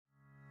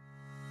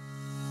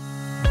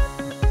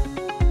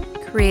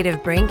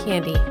Creative Brain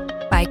Candy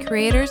by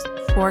creators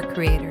for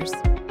creators.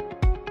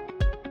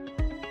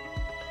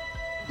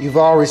 You've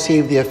all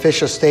received the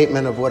official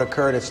statement of what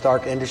occurred at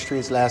Stark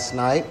Industries last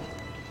night.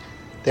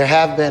 There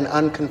have been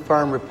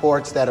unconfirmed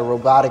reports that a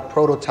robotic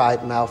prototype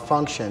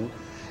malfunctioned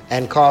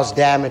and caused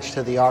damage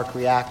to the arc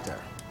reactor.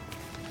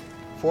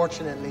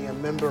 Fortunately, a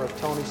member of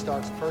Tony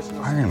Stark's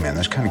personal... Iron Man,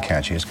 that's kind of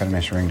catchy. It's got a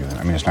nice ring to it.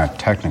 I mean, it's not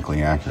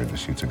technically accurate. The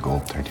suit's a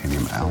gold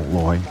titanium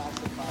alloy,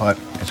 but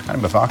it's kind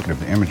of evocative,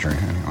 the imagery,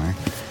 anyway.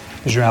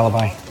 Here's your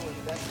alibi.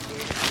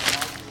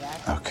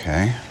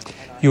 Okay.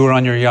 You were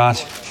on your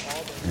yacht.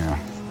 Yeah.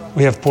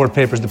 We have port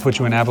papers to put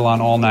you in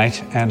Avalon all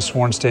night and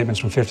sworn statements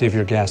from 50 of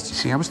your guests.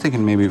 See, I was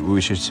thinking maybe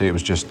we should say it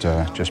was just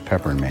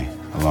Pepper and me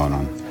alone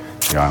on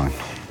the island.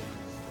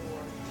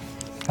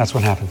 That's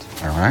what happened.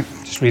 All right.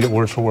 Just read it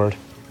word for word.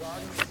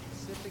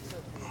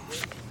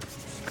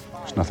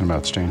 There's nothing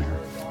about staying here.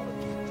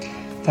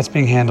 That's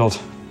being handled.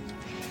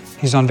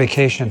 He's on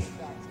vacation.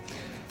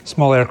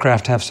 Small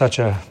aircraft have such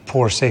a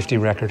poor safety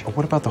record. But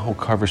what about the whole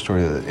cover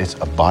story that it's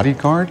a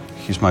bodyguard?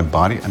 He's my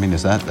body. I mean,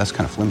 that's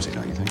kind of flimsy,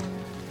 don't you think?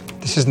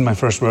 This isn't my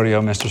first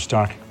rodeo, Mr.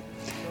 Stark.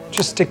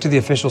 Just stick to the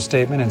official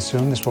statement, and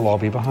soon this will all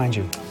be behind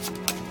you.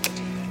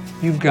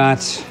 You've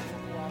got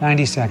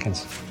 90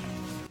 seconds.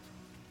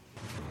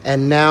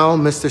 And now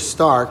Mr.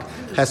 Stark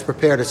has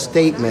prepared a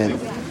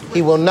statement.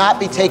 He will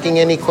not be taking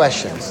any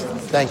questions.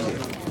 Thank you.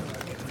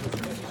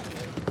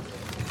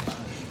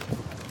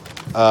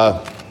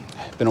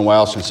 Been a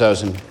while since I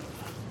was in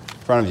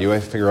front of you.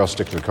 I figure I'll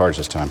stick to the cards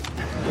this time.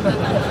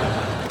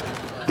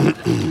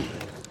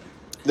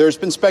 There's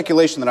been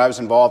speculation that I was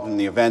involved in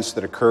the events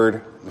that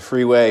occurred, the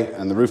freeway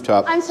and the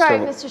rooftop. I'm sorry,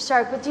 Mr.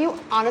 Stark, but do you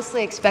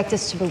honestly expect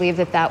us to believe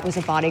that that was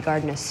a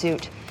bodyguard in a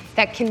suit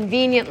that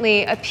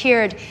conveniently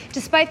appeared,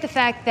 despite the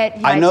fact that...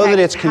 I know that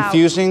it's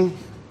confusing.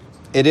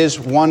 It is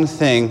one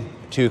thing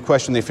to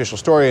question the official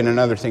story and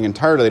another thing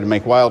entirely to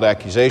make wild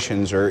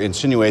accusations or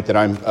insinuate that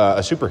I'm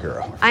a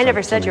superhero. I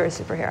never said you were a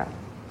superhero.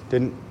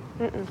 Didn't?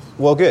 Mm-mm.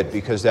 Well, good,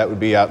 because that would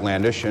be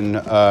outlandish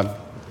and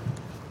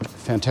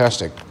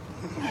fantastic.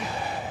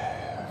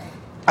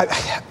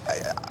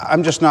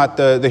 I'm just not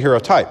the hero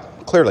type,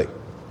 clearly,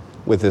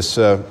 with this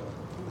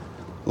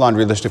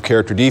laundry list of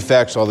character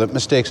defects, all the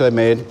mistakes I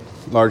made,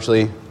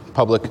 largely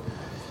public.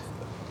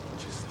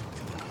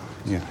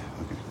 Yeah,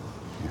 okay,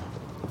 yeah.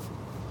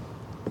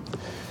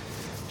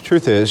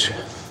 Truth is,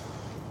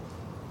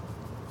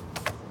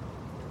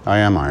 I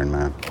am Iron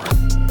Man.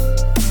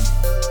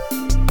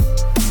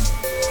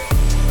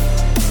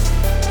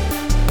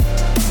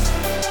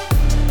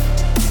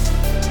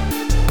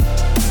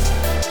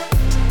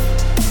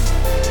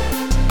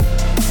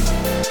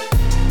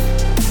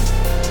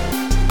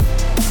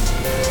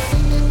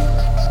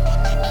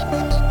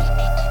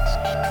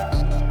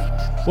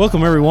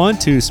 Welcome, everyone,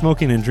 to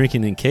Smoking and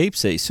Drinking in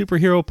Capes, a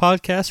superhero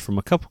podcast from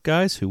a couple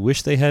guys who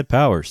wish they had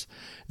powers.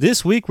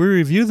 This week, we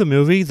review the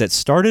movie that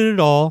started it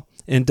all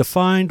and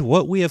defined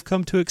what we have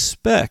come to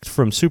expect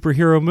from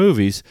superhero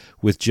movies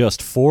with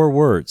just 4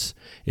 words.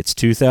 It's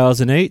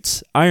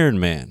 2008's Iron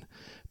Man.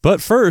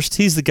 But first,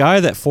 he's the guy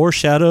that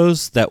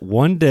foreshadows that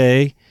one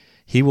day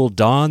he will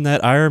don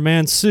that Iron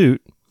Man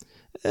suit,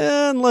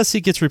 unless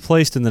he gets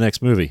replaced in the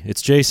next movie.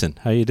 It's Jason.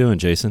 How you doing,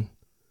 Jason?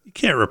 You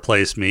can't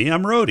replace me.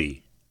 I'm Rhodey.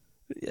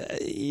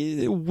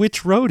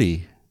 Which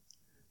Rhodey?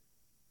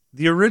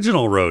 The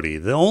original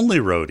Rhodey, the only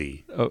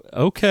Rhodey.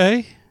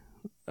 Okay.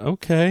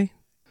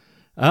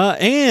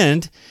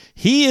 And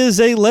he is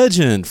a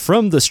legend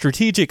from the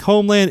Strategic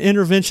Homeland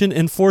Intervention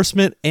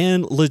Enforcement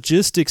and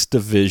Logistics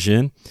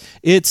Division.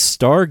 It's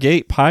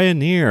Stargate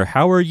Pioneer.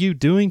 How are you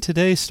doing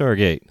today,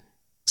 Stargate?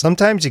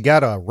 Sometimes you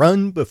gotta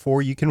run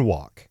before you can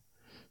walk.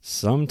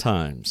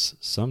 Sometimes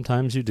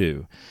you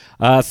do.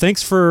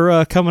 Thanks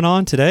for coming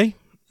on today.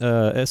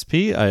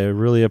 SP, I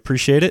really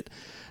appreciate it.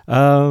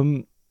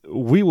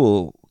 We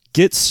will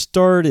get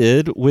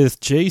started with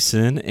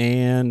Jason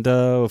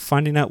and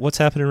finding out what's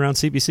happening around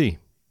CBC.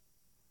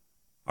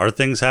 Are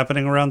things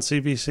happening around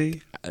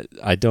CBC?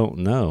 I don't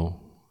know.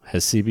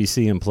 Has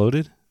CBC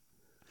imploded?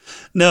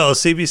 No,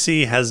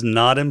 CBC has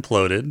not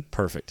imploded.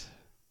 Perfect.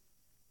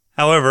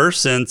 However,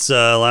 since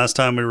last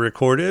time we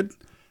recorded,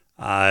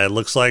 it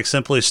looks like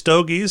Simply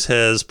Stogies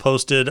has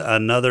posted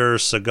another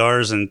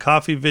cigars and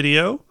coffee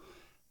video.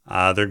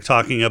 They're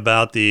talking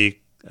about the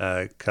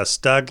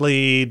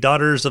Castagli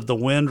Daughters of the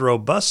Wind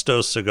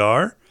Robusto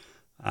cigar.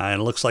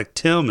 And it looks like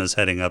Tim is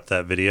heading up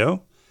that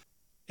video.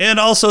 And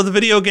also the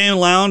Video Game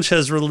Lounge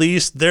has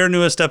released their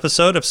newest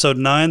episode, episode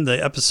 9,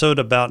 the episode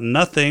about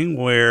nothing,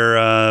 where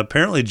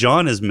apparently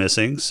John is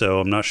missing. So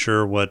I'm not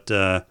sure what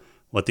the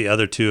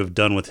other two have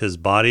done with his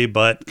body.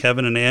 But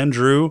Kevin and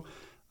Andrew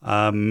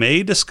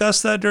may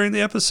discuss that during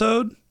the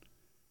episode.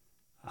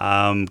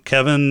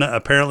 Kevin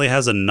apparently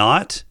has a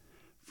knot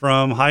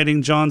from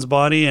hiding John's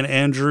body, and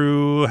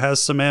Andrew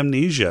has some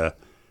amnesia.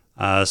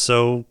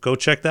 So go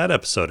check that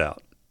episode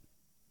out.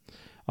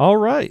 All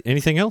right.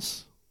 Anything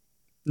else?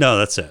 No,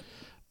 that's it.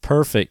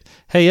 Perfect.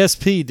 Hey,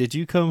 SP, did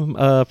you come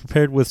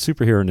prepared with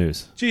superhero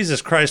news?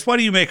 Jesus Christ, why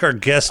do you make our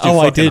guests do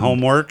fucking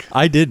homework?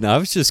 I didn't. I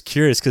was just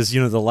curious because,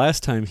 the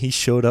last time he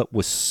showed up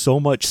with so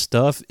much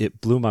stuff,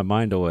 it blew my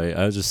mind away.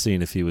 I was just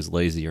seeing if he was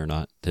lazy or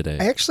not today.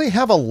 I actually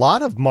have a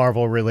lot of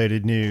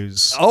Marvel-related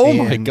news. Oh,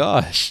 my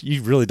gosh.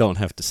 You really don't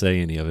have to say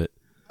any of it.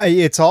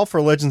 It's all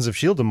for Legends of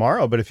S.H.I.E.L.D.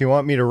 tomorrow, but if you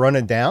want me to run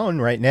it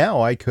down right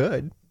now, I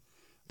could.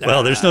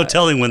 Well, there's no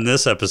telling when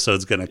this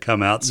episode's going to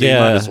come out, so you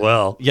might as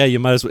well. Yeah, you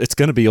might as well. It's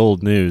going to be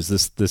old news.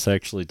 This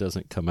actually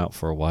doesn't come out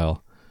for a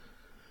while.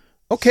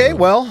 Okay,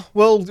 well,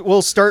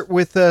 we'll start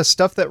with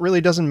stuff that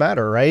really doesn't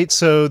matter, right?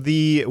 So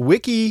the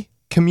Wiki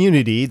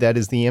community, that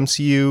is the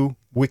MCU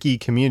Wiki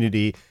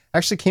community,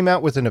 actually came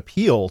out with an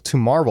appeal to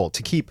Marvel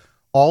to keep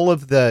all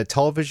of the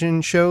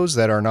television shows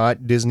that are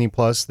not Disney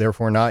Plus,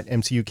 therefore not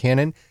MCU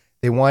canon.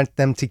 They want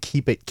them to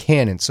keep it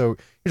canon. So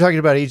you're talking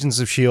about Agents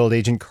of S.H.I.E.L.D.,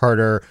 Agent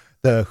Carter,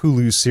 the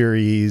Hulu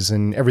series,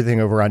 and everything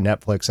over on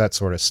Netflix, that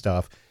sort of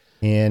stuff.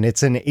 And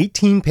it's an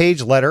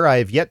 18-page letter. I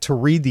have yet to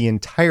read the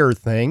entire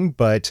thing,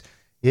 but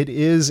it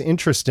is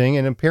interesting,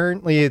 and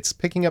apparently it's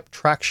picking up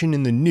traction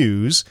in the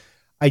news.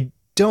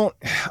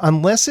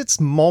 Unless it's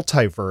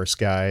multiverse,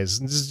 guys,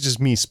 this is just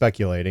me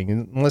speculating,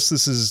 unless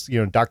this is,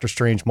 Doctor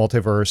Strange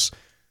multiverse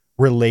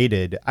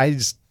related, I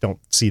just don't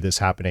see this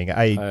happening.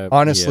 I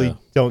honestly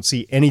don't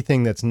see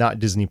anything that's not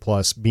Disney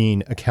Plus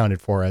being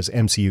accounted for as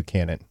MCU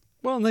canon.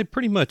 Well, and they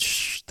pretty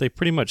much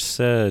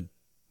said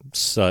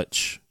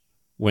such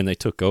when they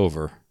took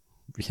over,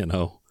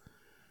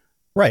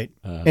 Right.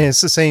 And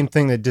it's the same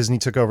thing that Disney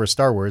took over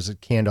Star Wars.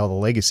 It canned all the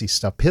legacy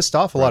stuff. Pissed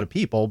off a lot of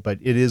people, but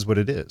it is what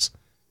it is.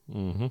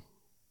 Mm-hmm.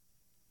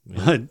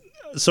 Yeah.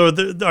 So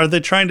are they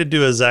trying to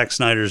do a Zack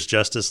Snyder's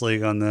Justice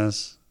League on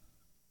this?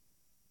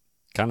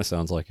 Kind of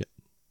sounds like it.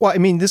 Well, I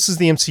mean, this is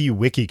the MCU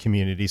Wiki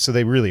community, so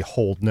they really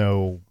hold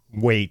no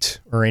weight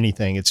or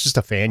anything. It's just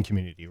a fan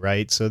community,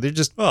 right? So they're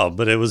just... Well,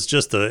 but it was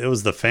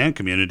the fan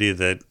community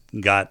that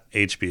got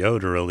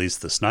HBO to release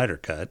the Snyder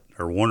Cut,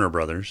 or Warner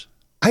Brothers.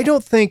 I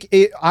don't think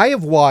I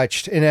have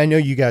watched, and I know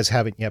you guys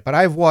haven't yet, but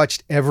I've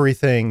watched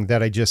everything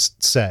that I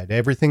just said,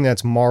 everything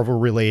that's Marvel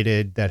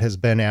related that has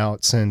been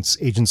out since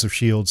Agents of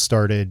S.H.I.E.L.D.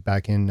 started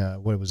back in,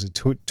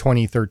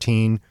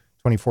 2013,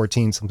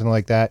 2014, something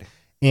like that.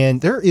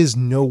 And there is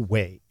no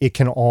way it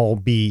can all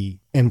be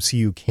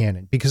MCU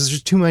canon because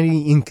there's too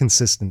many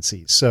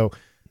inconsistencies. So,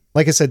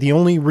 like I said, the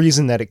only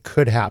reason that it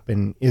could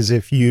happen is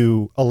if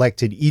you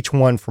elected each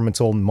one from its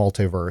own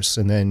multiverse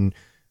and then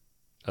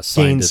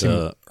assigned it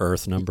a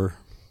Earth number.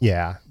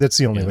 Yeah, that's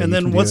the only way. And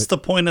then what's the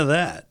point of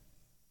that?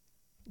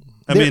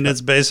 I mean,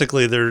 it's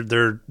basically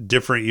they're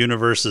different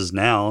universes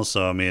now.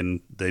 So, I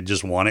mean, they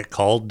just want it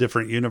called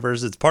different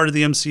universe. It's part of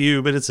the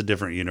MCU, but it's a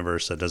different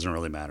universe. So it doesn't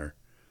really matter.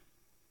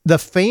 The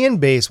fan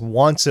base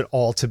wants it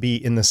all to be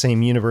in the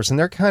same universe, and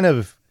they're kind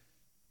of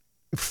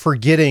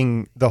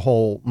forgetting the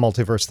whole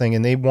multiverse thing,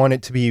 and they want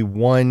it to be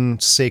one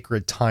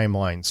sacred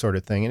timeline sort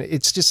of thing. And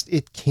it's just,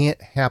 it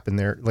can't happen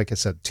there. Like I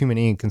said, too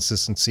many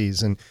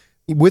inconsistencies. And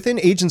within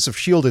Agents of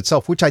S.H.I.E.L.D.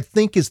 itself, which I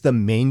think is the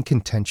main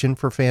contention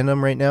for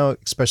fandom right now,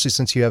 especially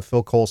since you have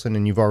Phil Coulson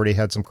and you've already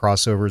had some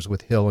crossovers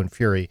with Hill and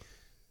Fury,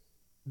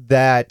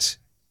 that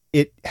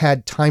it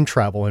had time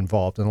travel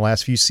involved in the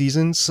last few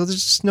seasons. So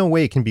there's just no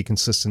way it can be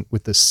consistent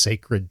with the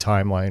sacred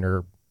timeline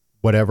or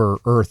whatever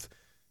Earth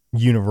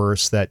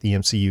universe that the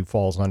MCU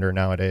falls under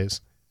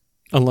nowadays.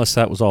 Unless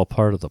that was all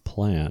part of the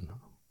plan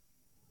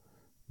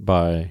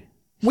by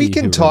we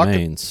can talk.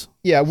 Remains.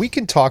 Yeah, we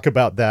can talk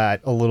about that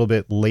a little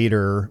bit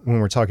later when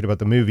we're talking about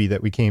the movie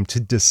that we came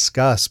to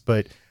discuss.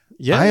 But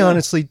I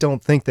honestly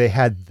don't think they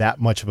had that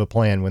much of a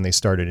plan when they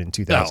started in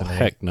 2008. No,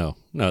 heck no.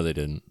 No, they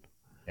didn't.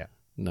 Yeah.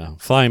 No,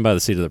 flying by the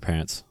seat of their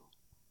pants.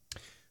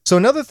 So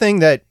another thing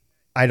that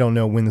I don't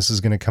know when this is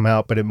going to come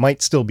out, but it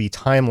might still be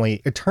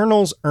timely.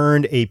 Eternals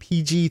earned a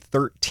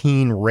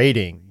PG-13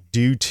 rating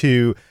due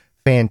to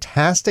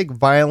fantastic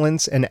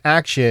violence and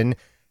action,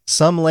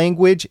 some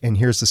language, and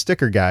here's the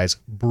sticker, guys,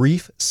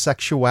 brief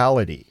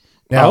sexuality.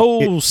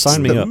 Now,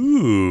 sign me up.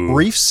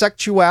 Brief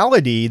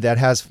sexuality that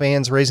has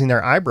fans raising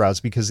their eyebrows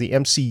because the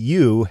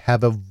MCU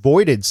have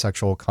avoided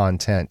sexual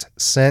content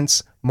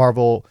since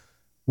Marvel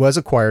was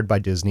acquired by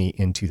Disney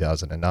in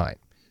 2009.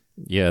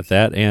 Yeah,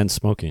 that and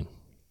smoking.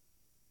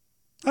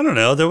 I don't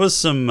know. There was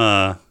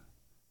some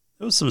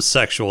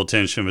sexual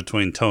tension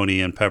between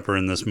Tony and Pepper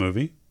in this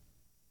movie.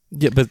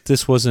 Yeah, but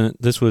this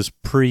was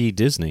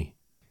pre-Disney.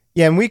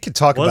 Yeah, and we could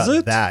talk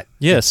about that.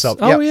 Yes. Itself.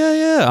 Oh,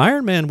 yeah.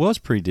 Iron Man was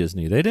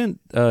pre-Disney. They didn't.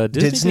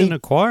 Disney didn't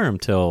acquire him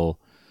till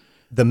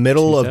the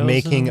middle of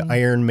making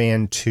Iron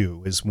Man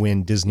 2 is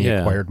when Disney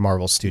acquired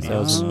Marvel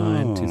Studios.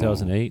 2009,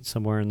 2008,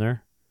 somewhere in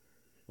there.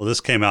 Well,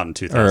 this came out in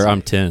 2000. Or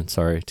I'm 10.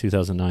 Sorry,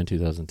 2009,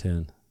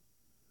 2010.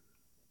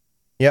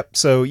 Yep.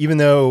 So even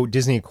though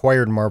Disney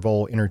acquired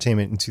Marvel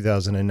Entertainment in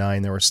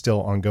 2009, there were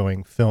still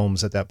ongoing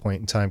films at that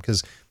point in time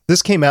because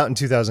this came out in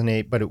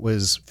 2008, but it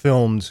was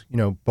filmed,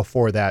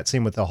 before that.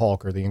 Same with the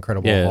Hulk or the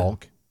Incredible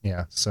Hulk.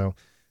 Yeah. So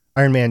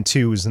Iron Man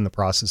 2 was in the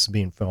process of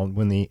being filmed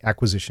when the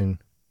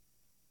acquisition.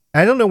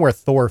 I don't know where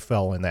Thor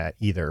fell in that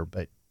either,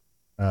 but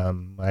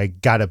I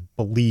gotta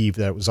believe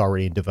that it was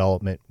already in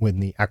development when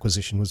the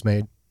acquisition was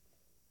made.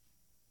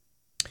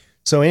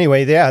 So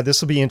anyway, yeah, this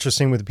will be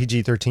interesting with the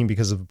PG-13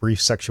 because of brief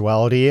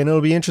sexuality, and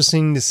it'll be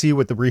interesting to see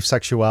what the brief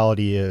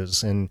sexuality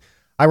is. And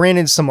I ran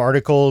into some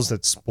articles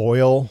that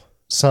spoil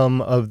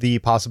some of the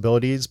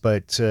possibilities,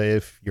 but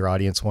if your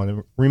audience want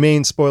to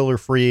remain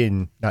spoiler-free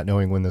and not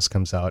knowing when this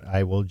comes out,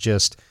 I will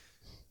just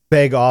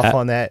beg off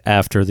on that.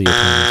 After the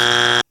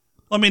Eternals.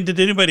 I mean, did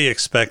anybody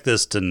expect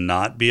this to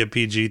not be a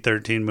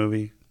PG-13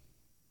 movie?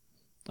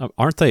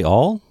 Aren't they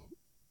all?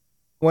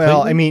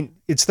 Well, I mean,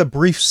 it's the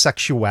brief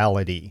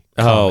sexuality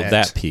comment.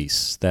 That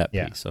piece.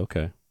 Piece.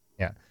 Okay.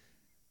 Yeah.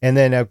 And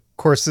then, of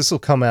course, this will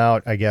come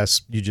out, I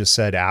guess you just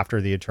said after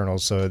the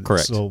Eternals, so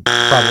Correct. This will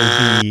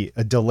probably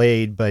be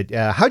delayed. But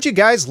how'd you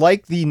guys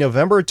like the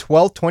November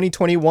 12th,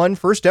 2021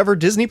 first ever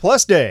Disney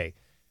Plus Day?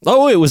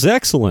 Oh, it was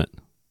excellent.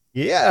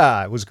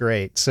 Yeah, it was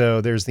great.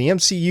 So there's the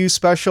MCU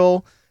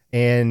special,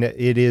 and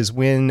it is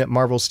when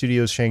Marvel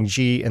Studios'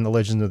 Shang-Chi and the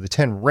Legend of the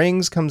Ten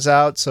Rings comes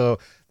out. So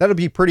that'll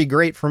be pretty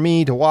great for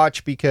me to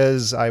watch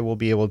because I will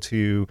be able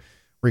to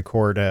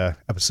record a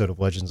episode of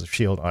Legends of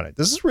S.H.I.E.L.D. on it.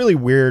 This is really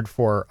weird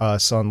for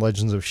us on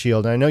Legends of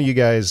S.H.I.E.L.D. I know you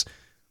guys,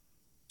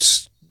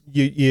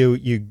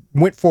 you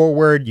went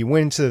forward, you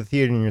went into the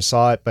theater and you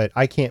saw it, but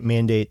I can't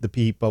mandate the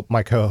people,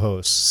 my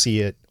co-hosts, see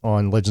it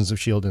on Legends of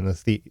S.H.I.E.L.D. in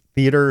the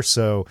theater.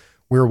 So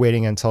we're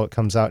waiting until it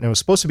comes out. And it was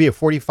supposed to be a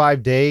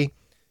 45-day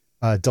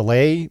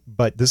delay,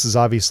 but this is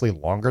obviously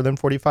longer than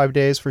 45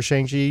 days for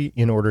Shang-Chi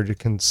in order to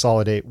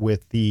consolidate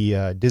with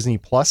the Disney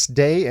Plus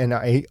Day. And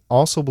I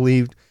also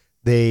believed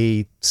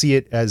they see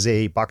it as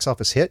a box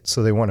office hit,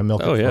 so they want to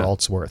milk it for all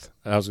it's worth.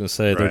 I was going to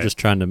say, they're just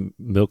trying to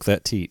milk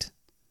that teat.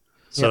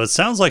 So it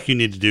sounds like you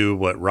need to do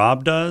what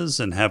Rob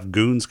does and have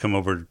goons come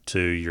over to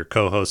your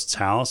co-host's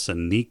house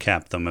and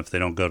kneecap them if they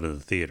don't go to the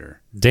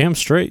theater. Damn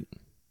straight.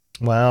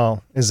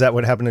 Wow. Is that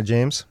what happened to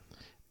James?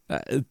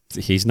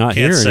 He's not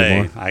Can't here say.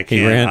 anymore. I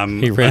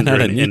can't. He ran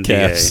out of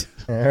kneecaps.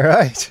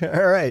 NDA.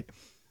 All right.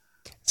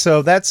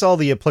 So that's all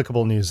the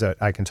applicable news that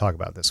I can talk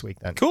about this week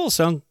then. Cool.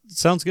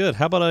 Sounds good.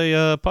 How about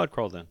a pod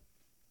crawl then?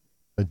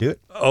 Let's do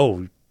it.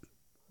 Oh,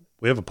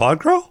 we have a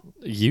pod crawl?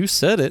 You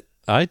said it.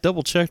 I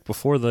double checked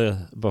before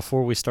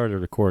we started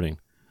recording.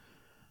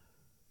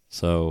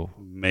 So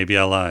maybe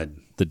I lied.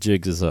 The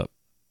jigs is up.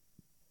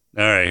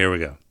 All right, here we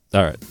go.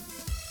 All right.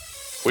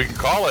 We can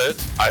call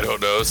it, I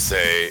don't know,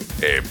 say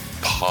a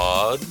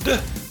pod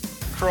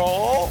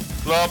crawl?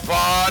 The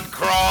pod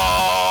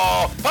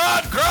crawl!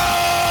 Pod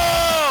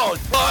crawl!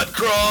 Pod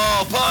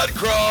crawl! Pod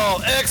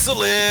crawl!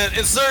 Excellent!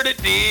 Insert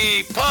it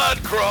deep!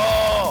 Pod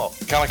crawl!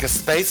 Kind of like a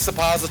space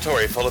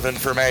suppository full of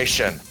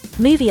information.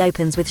 Movie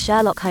opens with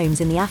Sherlock Holmes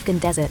in the Afghan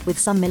desert with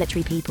some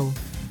military people.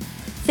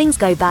 Things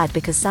go bad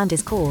because Sand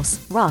is coarse,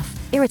 rough,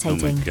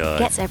 irritating,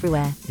 gets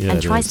everywhere,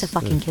 and tries to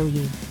fucking kill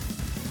you.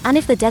 And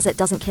if the desert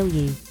doesn't kill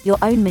you, your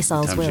own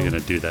missiles will. You're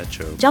gonna do that,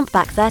 Joe. Jump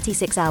back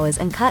 36 hours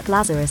and Kirk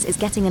Lazarus is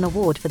getting an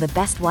award for the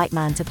best white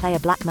man to play a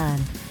black man,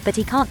 but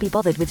he can't be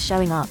bothered with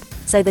showing up,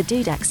 so the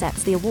dude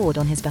accepts the award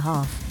on his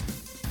behalf.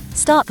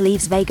 Stark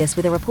leaves Vegas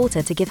with a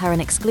reporter to give her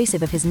an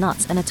exclusive of his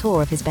nuts and a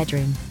tour of his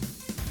bedroom.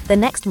 The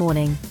next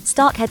morning,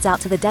 Stark heads out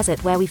to the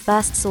desert where we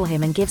first saw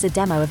him and gives a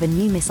demo of a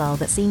new missile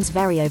that seems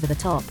very over the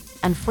top,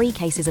 and 3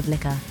 cases of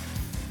liquor.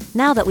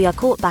 Now that we are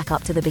caught back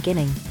up to the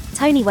beginning,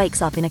 Tony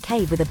wakes up in a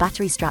cave with a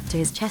battery strapped to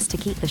his chest to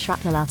keep the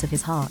shrapnel out of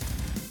his heart.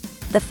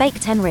 The fake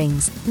 10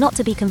 rings, not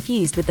to be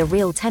confused with the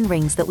real 10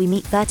 rings that we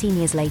meet 13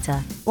 years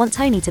later, want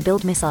Tony to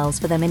build missiles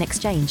for them in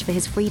exchange for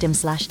his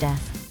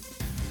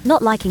freedom/death.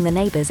 Not liking the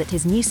neighbors at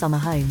his new summer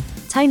home,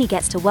 Tony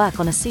gets to work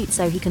on a suit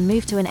so he can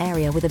move to an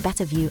area with a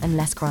better view and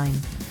less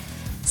crime.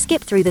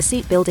 Skip through the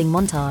suit building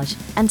montage,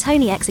 and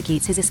Tony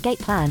executes his escape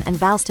plan and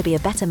vows to be a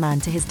better man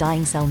to his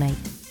dying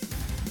cellmate.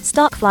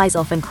 Stark flies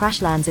off and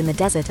crash lands in the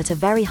desert at a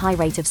very high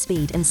rate of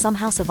speed and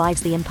somehow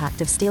survives the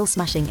impact of steel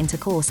smashing into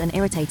coarse and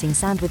irritating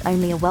sand with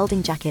only a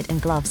welding jacket and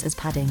gloves as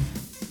padding.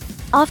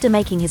 After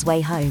making his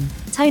way home,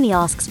 Tony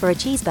asks for a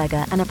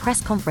cheeseburger and a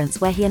press conference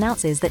where he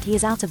announces that he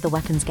is out of the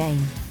weapons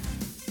game.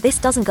 This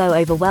doesn't go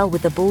over well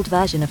with the bald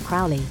version of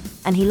Crowley,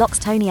 and he locks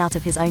Tony out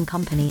of his own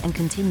company and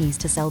continues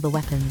to sell the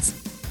weapons.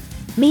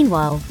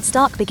 Meanwhile,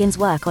 Stark begins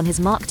work on his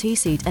Mark II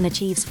suit and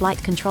achieves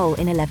flight control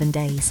in 11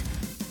 days.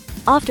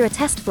 After a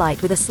test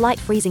flight with a slight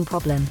freezing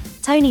problem,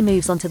 Tony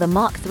moves onto the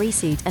Mark III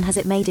suit and has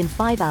it made in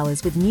 5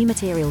 hours with new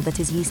material that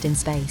is used in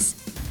space.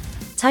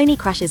 Tony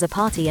crashes a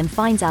party and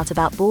finds out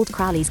about Bald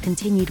Crowley's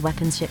continued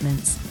weapons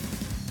shipments.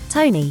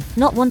 Tony,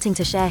 not wanting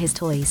to share his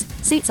toys,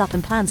 suits up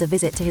and plans a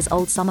visit to his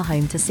old summer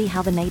home to see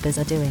how the neighbors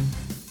are doing.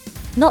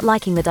 Not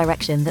liking the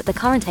direction that the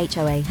current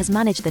HOA has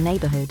managed the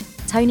neighborhood,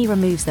 Tony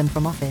removes them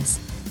from office.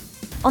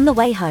 On the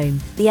way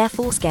home, the Air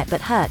Force get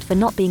but hurt for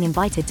not being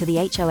invited to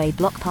the HOA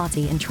block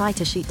party and try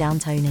to shoot down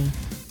Tony.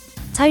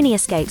 Tony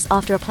escapes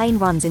after a plane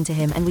runs into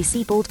him and we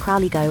see Bald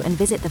Crowley go and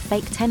visit the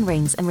fake 10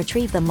 rings and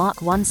retrieve the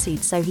Mark I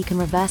suit so he can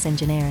reverse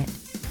engineer it.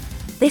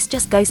 This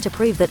just goes to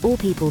prove that all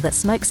people that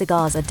smoke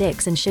cigars are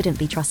dicks and shouldn't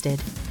be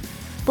trusted.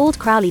 Bald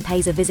Crowley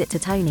pays a visit to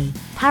Tony,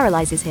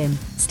 paralyzes him,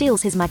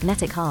 steals his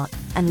magnetic heart,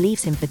 and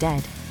leaves him for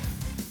dead.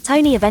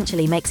 Tony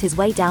eventually makes his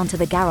way down to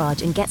the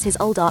garage and gets his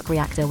old arc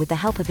reactor with the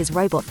help of his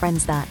robot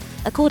friends that,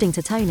 according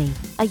to Tony,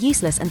 are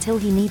useless until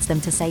he needs them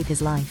to save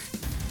his life.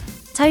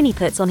 Tony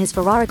puts on his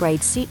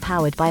Ferrara-grade suit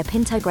powered by a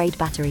Pinto-grade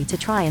battery to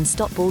try and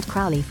stop Bald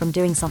Crowley from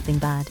doing something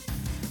bad.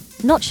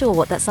 Not sure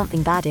what that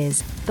something bad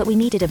is, but we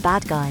needed a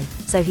bad guy,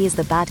 so he is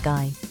the bad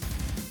guy.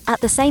 At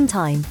the same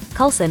time,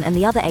 Coulson and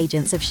the other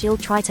agents of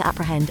S.H.I.E.L.D. try to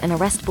apprehend and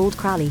arrest Bald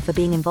Crowley for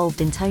being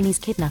involved in Tony's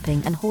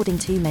kidnapping and hoarding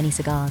too many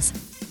cigars.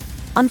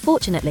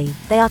 Unfortunately,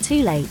 they are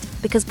too late,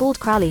 because Bald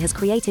Crowley has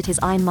created his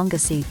Ironmonger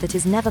suit that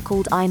is never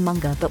called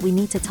Ironmonger, but we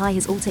need to tie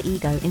his alter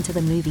ego into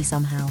the movie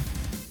somehow.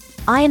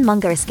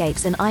 Ironmonger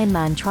escapes and Iron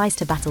Man tries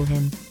to battle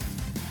him.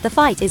 The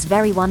fight is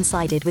very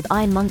one-sided, with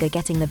Ironmonger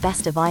getting the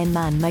best of Iron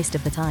Man most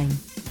of the time.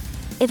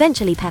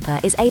 Eventually Pepper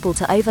is able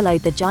to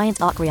overload the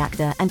giant arc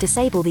reactor and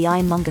disable the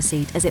Ironmonger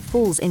suit as it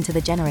falls into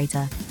the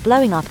generator,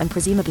 blowing up and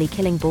presumably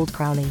killing Bald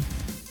Crowley.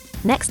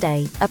 Next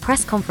day, a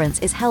press conference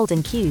is held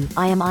and cue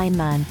I Am Iron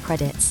Man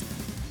credits.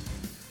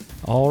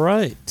 All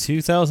right,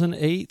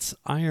 2008's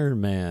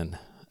Iron Man.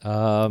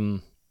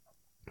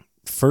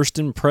 First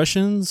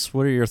impressions,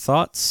 what are your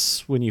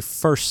thoughts when you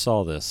first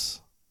saw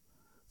this?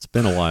 It's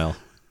been a while.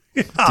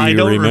 I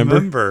don't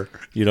remember.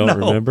 You don't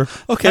remember?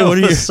 Okay, what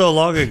are you? So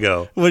long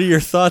ago. What are your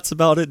thoughts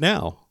about it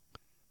now?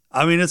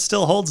 I mean, it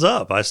still holds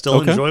up. I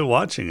still enjoy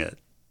watching it.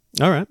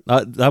 All right,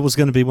 that was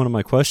going to be one of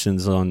my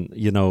questions. On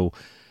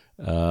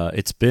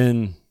it's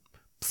been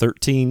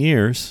 13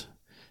 years.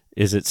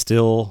 Is it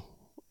still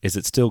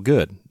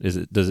good? Is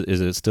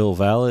it still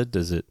valid?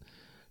 Does it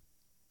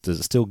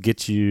still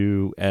get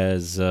you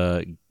as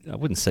I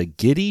wouldn't say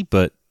giddy,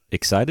 but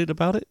excited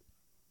about it?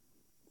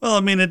 Well, I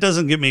mean, it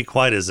doesn't get me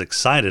quite as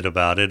excited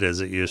about it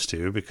as it used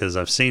to, because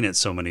I've seen it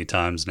so many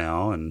times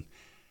now, and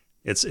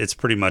it's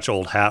pretty much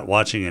old hat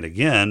watching it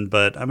again.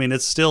 But I mean,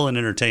 it's still an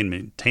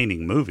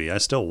entertaining movie. I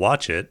still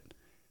watch it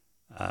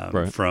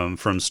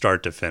from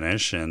start to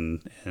finish,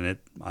 and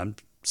I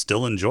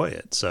still enjoy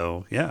it.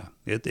 So yeah,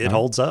 it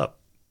holds up.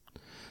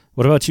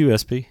 What about you,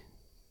 SP?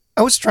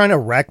 I was trying to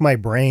rack my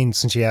brain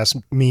since you asked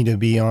me to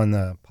be on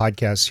the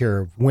podcast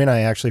here when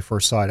I actually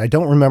first saw it. I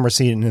don't remember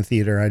seeing it in the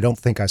theater. I don't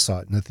think I saw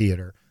it in the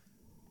theater.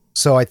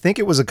 So I think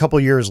it was a couple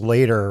years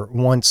later,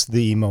 once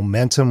the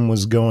momentum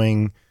was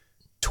going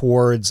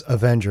towards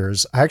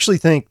Avengers. I actually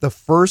think the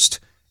first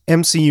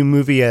MCU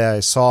movie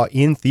I saw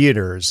in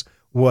theaters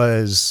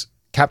was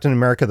Captain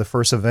America: The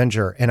First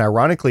Avenger. And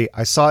ironically,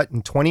 I saw it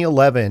in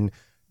 2011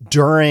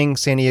 during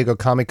San Diego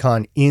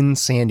Comic-Con in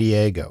San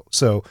Diego.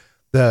 So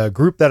the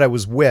group that I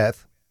was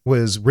with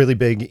was really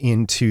big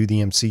into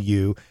the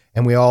MCU,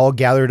 and we all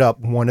gathered up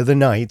one of the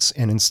nights,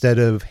 and instead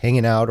of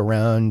hanging out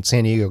around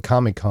San Diego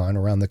Comic-Con,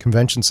 around the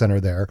convention center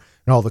there,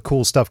 and all the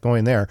cool stuff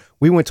going there,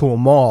 we went to a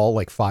mall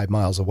like 5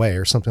 miles away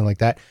or something like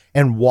that,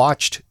 and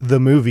watched the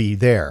movie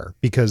there,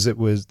 because that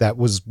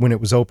was when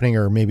it was opening,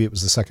 or maybe it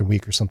was the second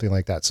week or something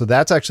like that. So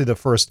that's actually the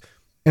first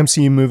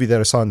MCU movie that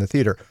I saw in the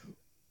theater.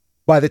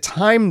 By the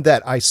time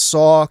that I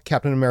saw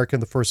Captain America: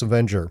 The First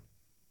Avenger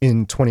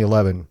in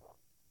 2011,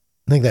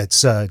 I think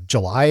that's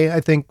July,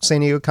 I think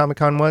San Diego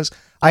Comic-Con was,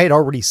 I had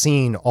already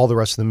seen all the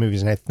rest of the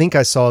movies, and I think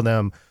I saw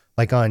them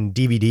like on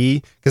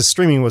DVD, because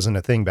streaming wasn't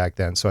a thing back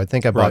then. So I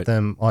think I bought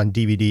them on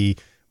DVD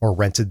or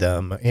rented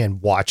them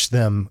and watched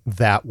them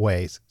that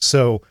way.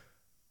 So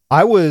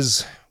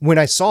when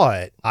I saw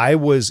it, I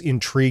was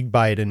intrigued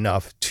by it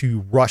enough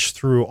to rush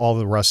through all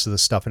the rest of the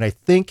stuff. And I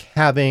think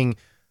having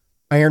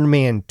Iron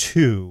Man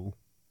 2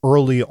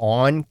 early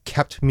on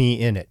kept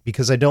me in it,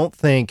 because I don't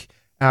think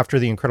after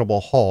The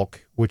Incredible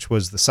Hulk, which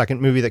was the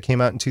second movie that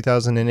came out in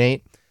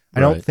 2008, I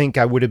don't think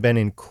I would have been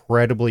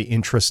incredibly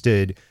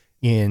interested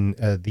in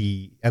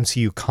the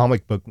MCU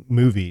comic book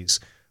movies.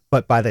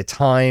 But by the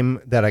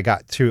time that I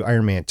got to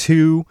Iron Man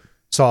 2,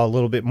 saw a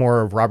little bit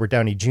more of Robert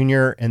Downey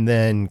Jr., and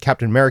then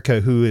Captain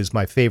America, who is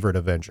my favorite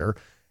Avenger,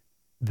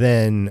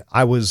 then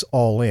I was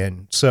all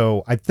in.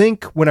 So I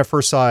think when I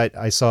first saw it,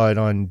 I saw it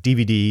on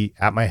DVD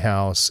at my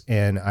house,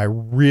 and I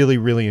really,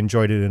 really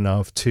enjoyed it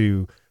enough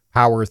to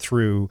power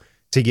through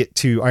to get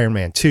to Iron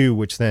Man 2,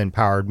 which then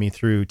powered me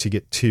through to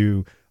get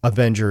to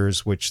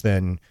Avengers, which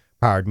then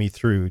powered me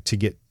through to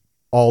get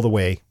all the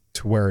way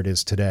to where it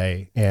is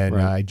today. And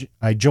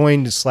I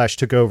joined /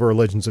 took over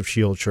Legends of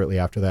S.H.I.E.L.D. shortly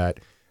after that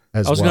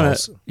as well. I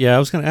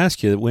was going to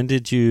ask you, when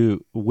did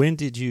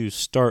you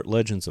start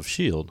Legends of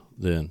S.H.I.E.L.D.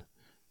 then?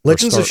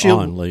 Legends of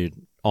S.H.I.E.L.D.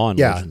 Legends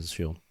of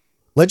S.H.I.E.L.D.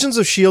 Legends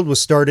of S.H.I.E.L.D. was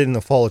started in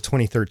the fall of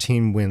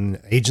 2013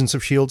 when Agents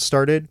of S.H.I.E.L.D.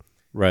 started.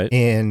 Right.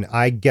 And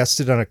I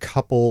guested on a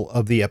couple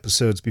of the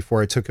episodes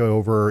before I took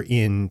over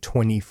in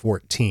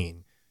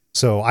 2014.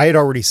 So I had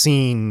already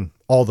seen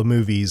all the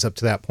movies up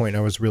to that point.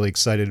 I was really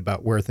excited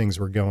about where things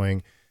were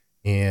going.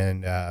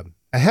 And I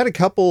had a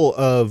couple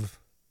of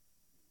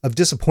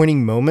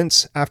disappointing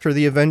moments after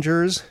the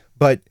Avengers.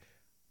 But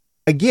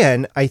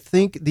again, I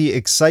think the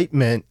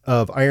excitement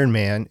of Iron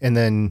Man and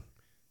then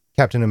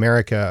Captain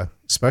America,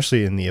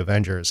 especially in the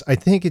Avengers, I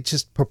think it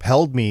just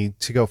propelled me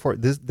to go for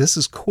it. This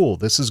is cool.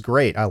 This is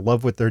great. I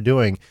love what they're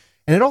doing.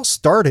 And it all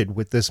started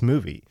with this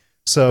movie.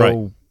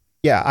 So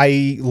Yeah,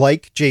 I,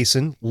 like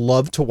Jason,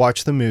 love to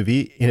watch the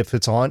movie, and if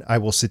it's on, I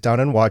will sit down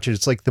and watch it.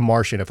 It's like The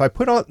Martian. If I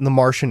put on The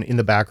Martian in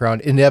the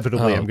background,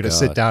 inevitably I'm going to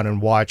sit down and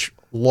watch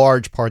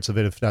large parts of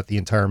it, if not the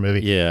entire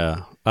movie.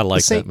 Yeah, I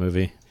like that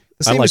movie.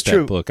 The same I like is that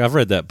true. book. I've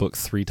read that book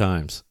 3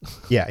 times.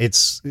 Yeah,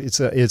 it's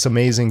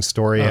amazing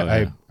story. Oh,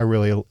 yeah. I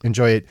really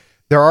enjoy it.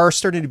 There are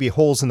starting to be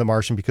holes in The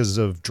Martian because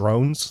of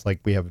drones.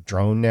 Like, we have a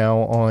drone now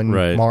on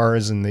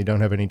Mars, and they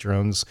don't have any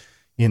drones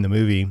in the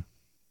movie.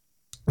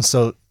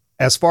 So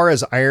as far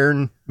as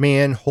Iron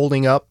Man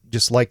holding up,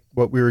 just like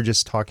what we were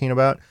just talking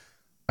about,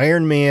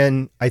 Iron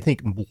Man, I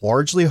think,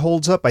 largely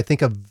holds up. I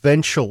think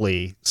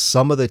eventually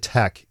some of the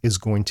tech is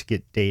going to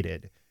get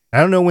dated. I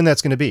don't know when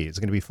that's going to be. It's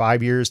going to be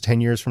 5 years,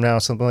 10 years from now,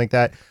 something like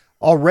that.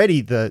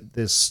 Already the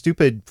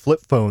stupid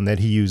flip phone that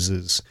he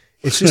uses,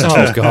 it's just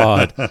oh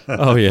God.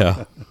 Oh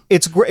yeah.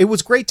 It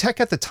was great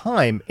tech at the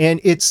time, and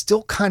it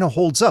still kind of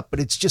holds up, but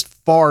it's just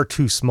far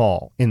too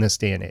small in this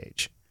day and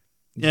age.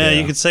 Yeah,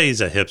 you could say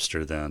he's a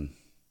hipster then.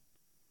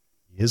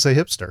 He is a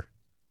hipster.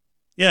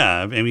 Yeah,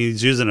 I mean,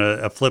 he's using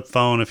a flip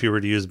phone. If he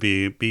were to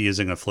be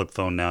using a flip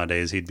phone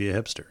nowadays, he'd be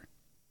a hipster.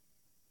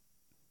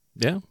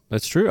 Yeah,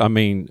 that's true. I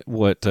mean,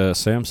 what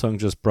Samsung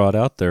just brought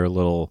out their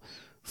little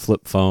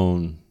flip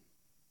phone,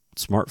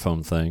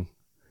 smartphone thing.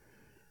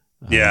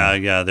 Yeah,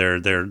 their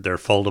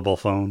foldable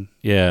phone.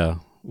 Yeah,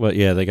 well,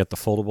 yeah, they got the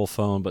foldable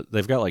phone, but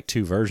they've got like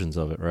 2 versions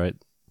of it, right?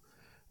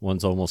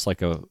 One's almost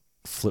like a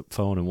flip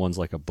phone, and one's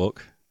like a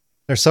book.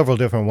 There's several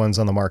different ones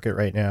on the market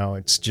right now.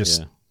 It's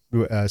just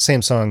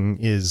Samsung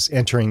is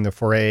entering the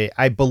foray.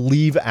 I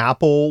believe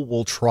Apple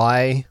will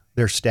try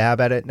their stab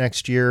at it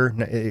next year.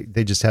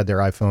 They just had their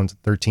iPhone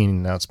 13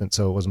 announcement,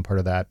 so it wasn't part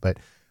of that, but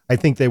I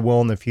think they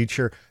will in the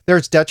future.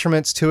 There's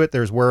detriments to it.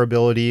 There's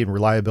wearability and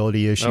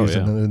reliability issues,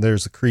 and then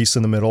there's a crease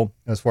in the middle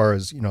as far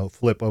as,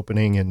 flip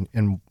opening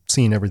and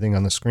seeing everything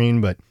on the screen,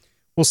 but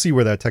we'll see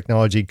where that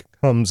technology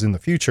comes in the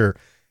future.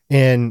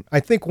 And I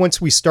think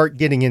once we start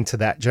getting into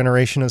that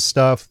generation of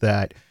stuff,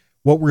 that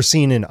what we're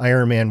seeing in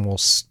Iron Man will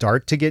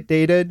start to get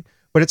dated.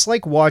 But it's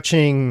like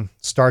watching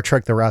Star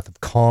Trek: The Wrath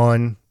of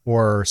Khan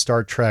or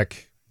Star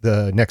Trek: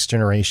 The Next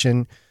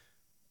Generation.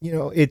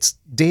 It's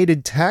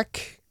dated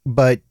tech,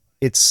 but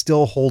it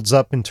still holds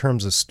up in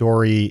terms of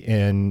story.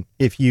 And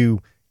if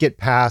you get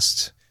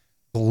past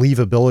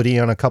believability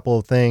on a couple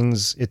of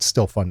things, it's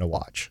still fun to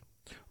watch.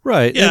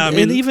 Right. Yeah,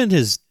 and even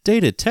his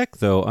dated tech,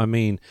 though, I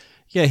mean,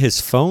 yeah,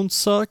 his phone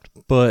sucked,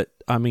 but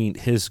I mean,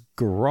 his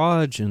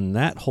garage and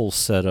that whole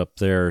setup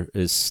there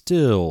is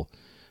still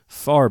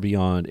far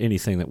beyond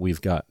anything that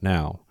we've got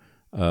now.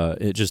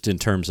 It just in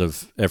terms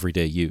of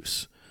everyday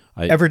use.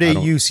 Everyday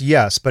use,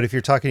 yes, but if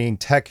you're talking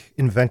tech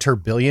inventor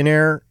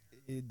billionaire,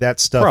 that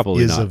stuff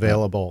probably is not,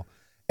 available.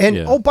 And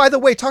oh, by the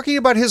way, talking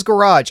about his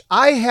garage,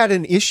 I had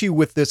an issue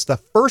with this the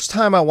first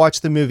time I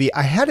watched the movie.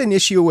 I had an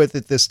issue with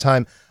it this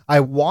time.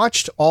 I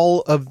watched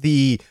all of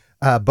the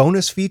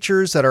bonus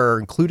features that are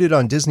included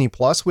on Disney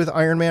Plus with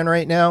Iron Man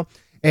right now,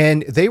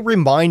 and they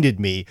reminded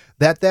me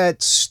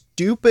that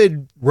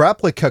stupid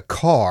replica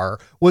car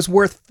was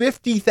worth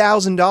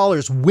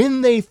 $50,000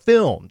 when they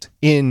filmed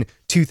in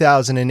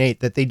 2008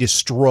 that they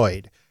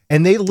destroyed,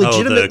 and they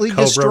legitimately the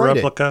Cobra destroyed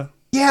replica?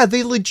 it. Yeah,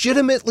 they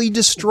legitimately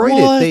destroyed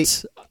What?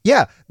 it.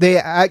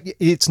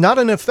 It's not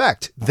an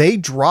effect. They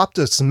dropped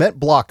a cement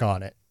block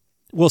on it.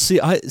 Well,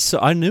 see,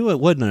 I knew it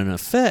wasn't an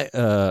effect.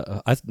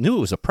 I knew it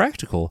was a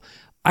practical.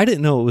 I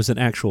didn't know it was an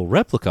actual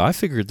replica. I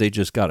figured they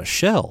just got a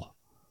shell.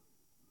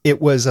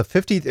 It was a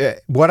 50.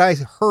 What I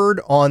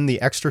heard on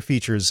the extra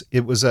features,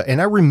 it was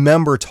and I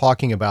remember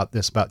talking about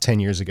this about 10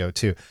 years ago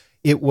too.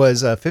 It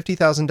was a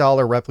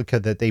 $50,000 replica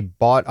that they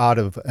bought out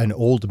of an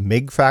old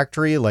MiG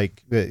factory,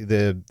 like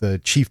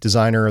the chief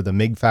designer of the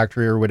MiG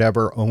factory or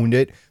whatever owned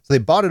it. So they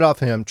bought it off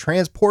him,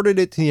 transported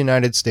it to the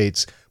United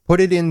States,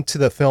 put it into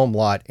the film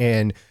lot,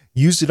 and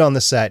used it on the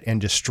set and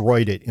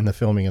destroyed it in the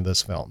filming of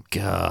this film.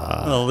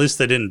 God. Well, at least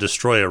they didn't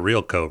destroy a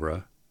real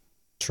Cobra.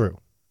 True.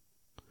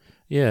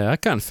 Yeah, I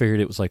kind of figured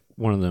it was like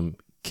one of them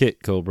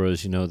kit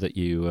Cobras, that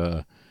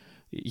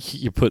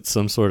you put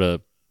some sort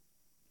of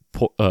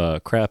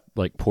crap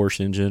like Porsche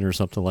engine or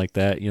something like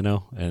that,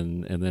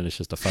 and then it's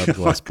just a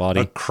fiberglass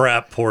body. A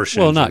crap Porsche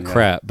well, engine. not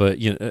crap, but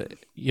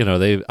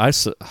I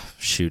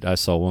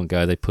saw one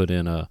guy, they put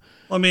in a.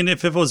 Well, I mean,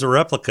 if it was a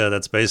replica,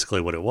 that's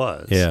basically what it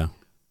was. Yeah.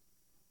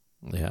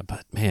 Yeah,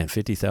 but man,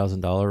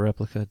 $50,000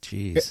 replica,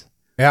 jeez.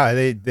 Yeah,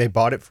 they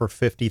bought it for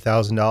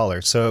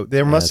 $50,000. So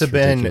there must have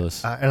been,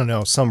 ridiculous. I don't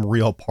know, some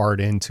real part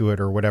into it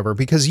or whatever,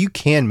 because you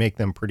can make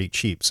them pretty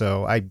cheap.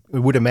 So I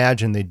would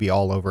imagine they'd be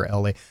all over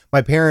LA.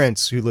 My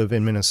parents who live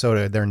in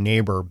Minnesota, their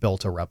neighbor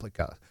built a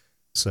replica.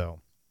 So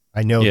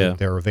I know that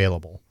they're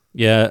available.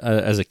 Yeah,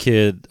 as a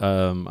kid,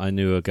 I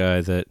knew a guy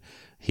that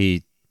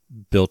he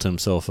built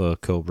himself a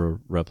Cobra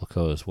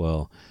replica as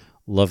well.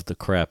 Loved the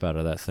crap out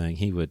of that thing.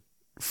 He would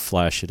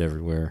flash it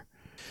everywhere.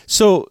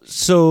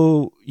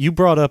 So you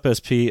brought up,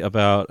 SP,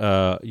 about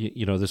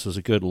this was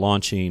a good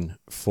launching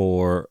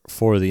for the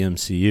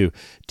MCU.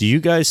 Do you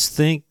guys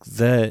think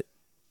that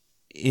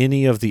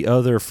any of the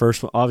other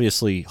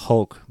obviously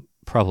Hulk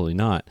probably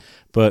not.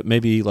 But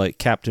maybe like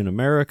Captain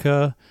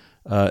America.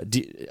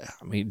 Do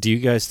you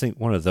guys think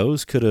one of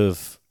those could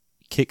have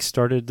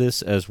kick-started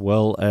this as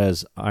well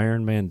as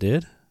Iron Man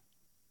did?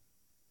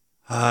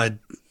 I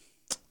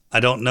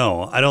don't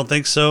know. I don't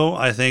think so.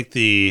 I think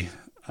the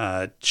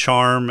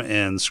charm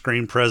and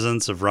screen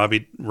presence of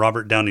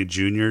Robert Downey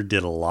Jr.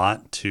 did a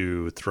lot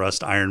to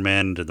thrust Iron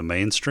Man into the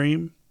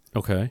mainstream.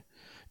 Okay.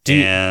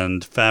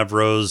 And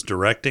Favreau's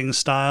directing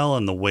style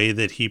and the way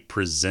that he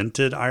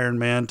presented Iron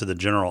Man to the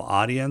general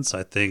audience,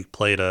 I think,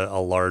 played a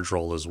large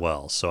role as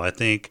well. So I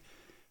think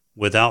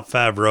without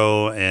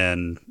Favreau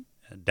and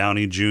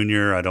Downey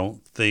Jr., I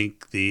don't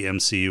think the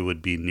MCU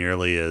would be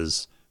nearly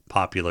as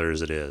popular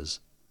as it is.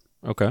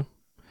 Okay.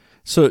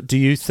 So do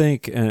you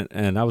think,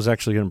 and I was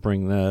actually going to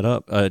bring that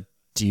up,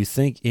 do you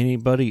think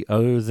anybody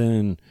other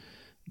than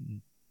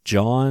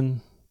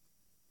John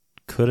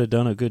could have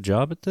done a good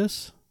job at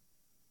this?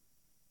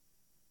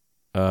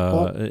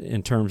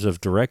 In terms of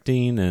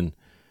directing and,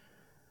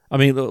 I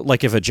mean,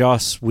 like if a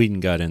Joss Whedon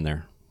got in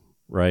there,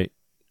 right?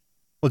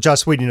 Well,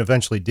 Joss Whedon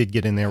eventually did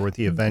get in there with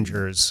the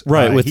Avengers.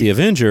 Right, with the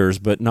Avengers,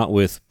 but not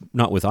with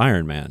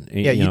Iron Man.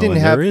 Yeah, you didn't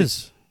have...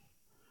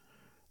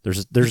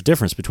 There's a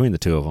difference between the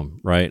two of them,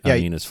 right? Yeah,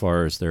 I mean, as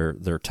far as their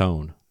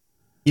tone.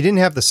 You didn't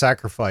have the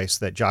sacrifice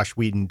that Joss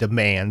Whedon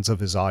demands of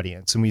his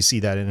audience, and we see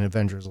that in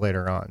Avengers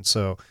later on.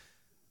 So,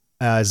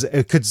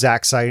 could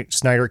Zack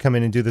Snyder come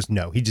in and do this?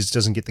 No, he just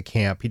doesn't get the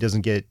camp. He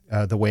doesn't get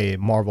the way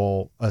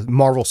Marvel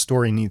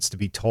story needs to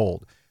be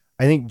told.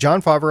 I think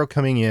Jon Favreau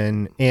coming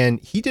in,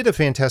 and he did a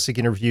fantastic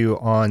interview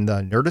on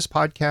the Nerdist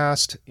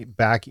podcast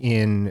back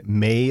in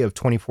May of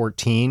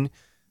 2014.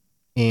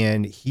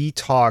 And he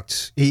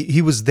talked,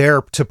 he was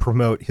there to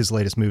promote his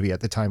latest movie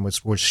at the time,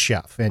 was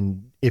Chef.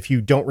 And if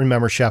you don't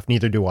remember Chef,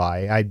 neither do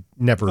I. I'd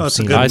never seen it. It's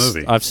a good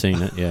movie. I've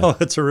seen it, yeah. Oh,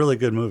 it's a really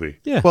good movie.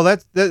 Yeah. Well,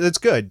 that's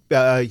good.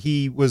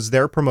 He was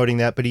there promoting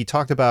that, but he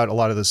talked about a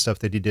lot of the stuff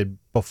that he did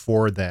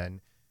before then.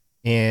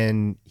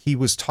 And he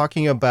was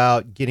talking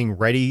about getting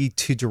ready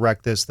to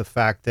direct this, the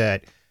fact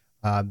that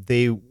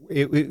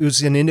it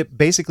was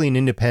basically an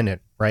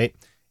independent, right?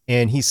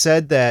 And he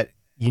said that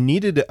you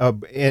needed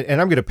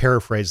and I'm going to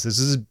paraphrase this.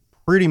 This is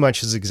pretty much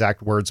his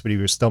exact words, but he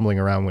was stumbling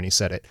around when he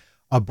said it.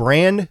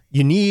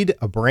 You need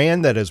a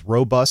brand that is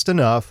robust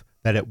enough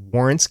that it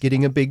warrants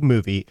getting a big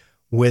movie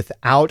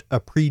without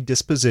a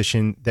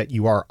predisposition that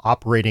you are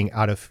operating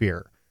out of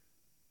fear.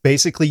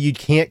 Basically, you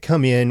can't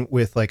come in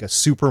with like a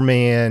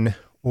Superman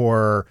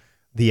or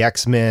the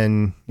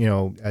X-Men,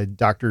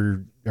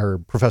 Dr. or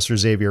Professor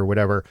Xavier or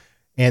whatever,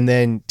 and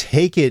then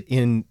take it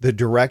in the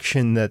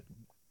direction that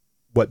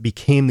what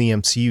became the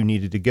MCU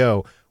needed to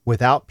go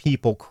without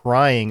people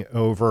crying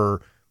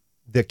over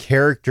the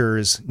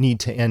characters need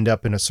to end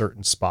up in a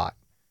certain spot.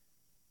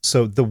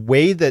 So the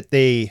way that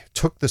they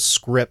took the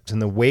script and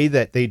the way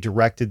that they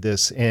directed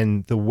this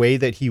and the way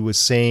that he was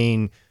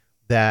saying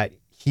that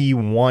he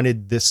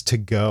wanted this to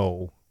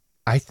go,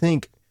 I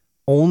think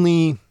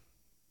only,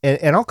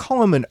 and I'll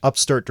call him an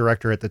upstart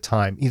director at the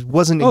time. He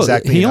wasn't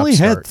exactly he an only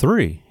upstart. had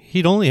 3.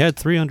 He'd only had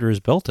 3 under his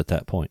belt at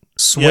that point.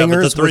 Swingers, yeah,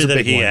 but the 3 was a that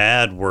big he one.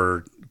 had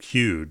were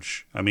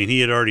huge. I mean, he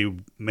had already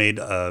made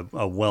a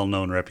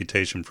well-known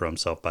reputation for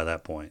himself by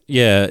that point.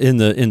 Yeah, in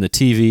the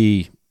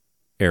TV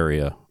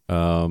area.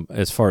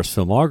 As far as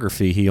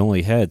filmography, he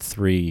only had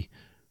 3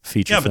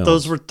 feature films. Yeah, but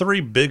those were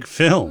 3 big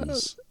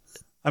films.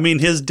 I mean,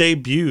 his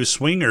debut,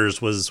 Swingers,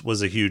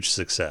 was a huge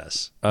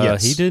success.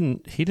 Yes. He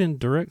didn't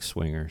direct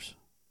Swingers.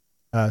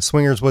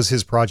 Swingers was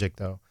his project,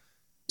 though.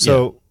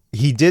 So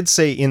he did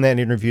say in that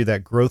interview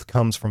that growth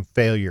comes from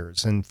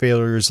failures, and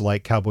failures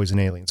like Cowboys and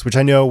Aliens, which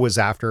I know was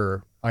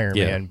after Iron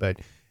Man, but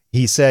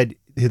he said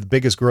the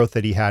biggest growth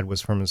that he had was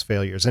from his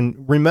failures.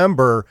 And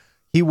remember,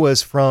 he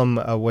was from,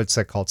 what's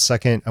that called?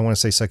 Second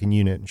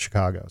Unit in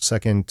Chicago. It's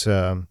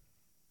that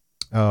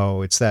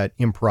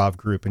improv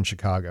group in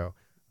Chicago.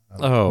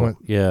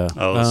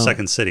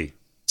 Second City.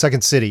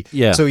 Second City.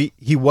 Yeah. So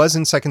he was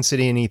in Second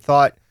City, and he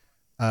thought,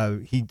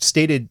 he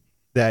stated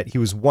that he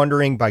was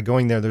wondering by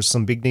going there's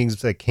some big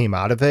things that came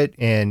out of it,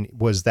 and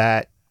was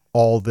that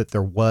all that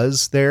there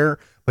was there?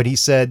 But he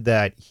said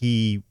that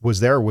he was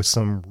there with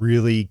some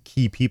really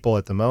key people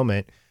at the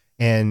moment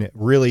and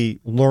really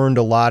learned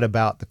a lot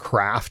about the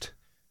craft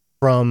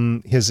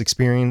from his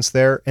experience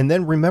there. And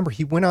then remember,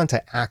 he went on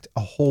to act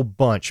a whole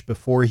bunch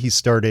before he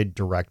started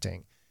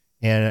directing.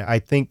 And I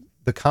think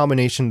the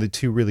combination of the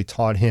two really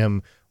taught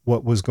him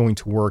what was going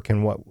to work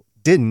and what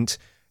didn't.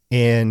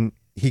 And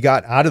he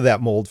got out of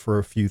that mold for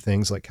a few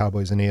things like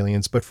Cowboys and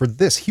Aliens. But for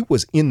this, he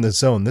was in the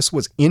zone. This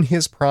was in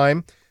his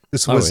prime.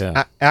 This was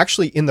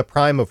actually in the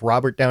prime of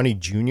Robert Downey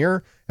Jr.,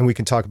 and we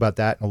can talk about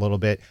that in a little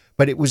bit.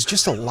 But it was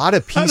just a lot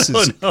of pieces.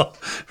 I don't know.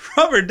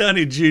 Robert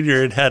Downey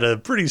Jr. had a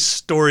pretty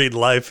storied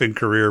life and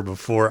career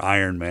before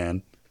Iron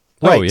Man.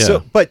 Right. Oh, yeah.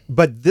 So, but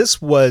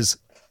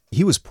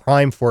he was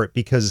prime for it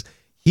because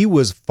he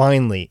was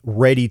finally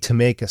ready to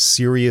make a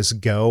serious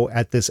go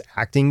at this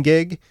acting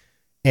gig.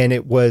 And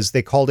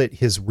they called it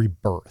his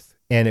rebirth.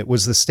 And it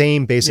was the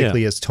same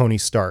basically as Tony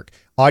Stark.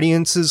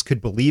 Audiences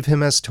could believe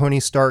him as Tony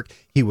Stark.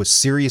 He was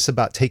serious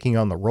about taking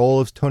on the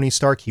role of Tony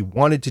Stark. He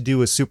wanted to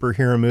do a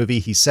superhero movie.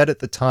 He said at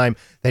the time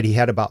that he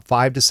had about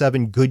 5 to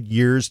 7 good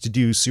years to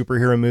do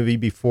superhero movie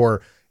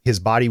before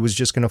his body was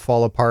just going to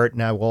fall apart.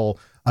 And I will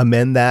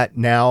amend that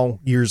now,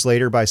 years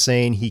later, by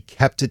saying he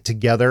kept it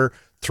together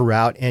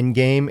throughout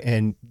Endgame,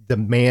 and the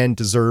man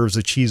deserves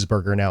a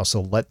cheeseburger now,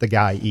 so let the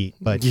guy eat.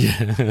 But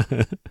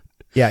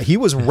yeah, he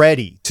was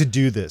ready to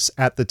do this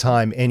at the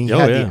time, and he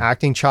had the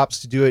acting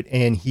chops to do it,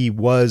 and he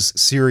was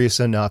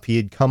serious enough. He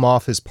had come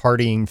off his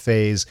partying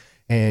phase,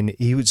 and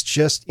he was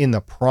just in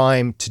the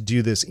prime to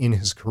do this in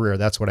his career.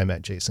 That's what I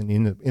meant, Jason,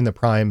 in the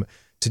prime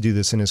to do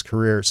this in his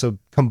career. So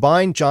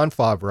combine Jon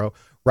Favreau,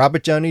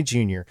 Robert Downey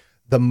Jr.,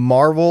 the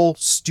Marvel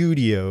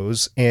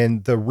Studios,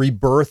 and the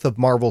rebirth of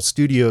Marvel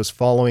Studios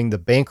following the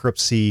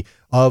bankruptcy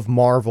of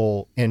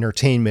Marvel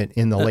Entertainment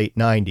in the late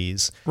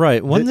 90s.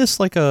 Right. Wasn't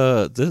this like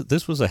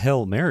this was a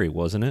Hail Mary,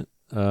 wasn't it?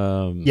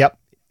 Yep.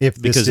 If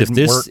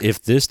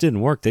this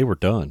didn't work, they were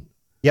done.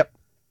 Yep.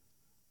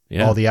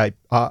 Yeah. All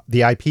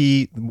the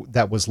IP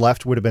that was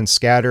left would have been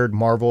scattered.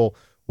 Marvel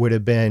would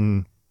have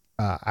been,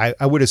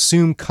 I would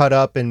assume, cut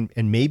up and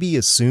maybe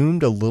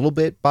assumed a little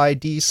bit by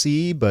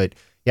DC, but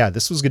yeah,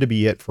 this was going to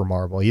be it for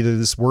Marvel. Either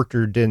this worked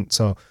or didn't.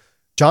 So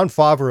Jon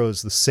Favreau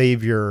is the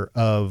savior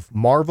of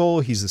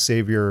Marvel. He's the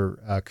savior,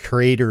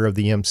 creator of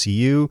the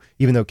MCU,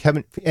 even though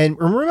Kevin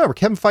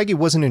Feige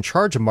wasn't in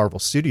charge of Marvel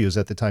Studios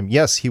at the time.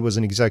 Yes, he was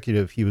an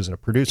executive. He was a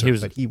producer,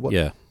 but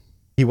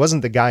he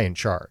wasn't the guy in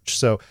charge.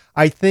 So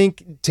I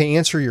think, to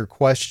answer your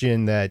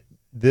question, that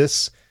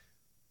this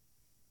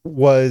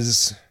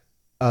was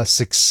a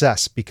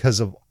success because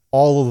of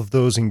all of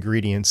those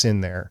ingredients in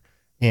there.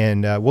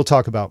 And we'll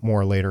talk about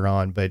more later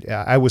on, but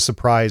I was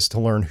surprised to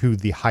learn who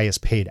the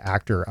highest paid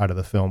actor out of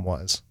the film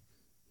was.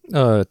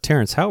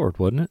 Terrence Howard,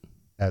 wasn't it?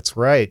 That's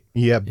right.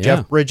 You have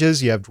Jeff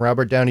Bridges, you have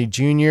Robert Downey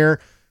Jr.,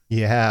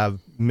 you have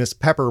Miss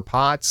Pepper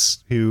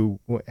Potts, who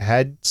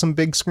had some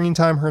big screen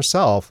time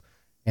herself,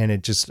 and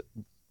it just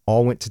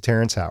all went to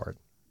Terrence Howard.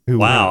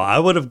 I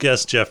would have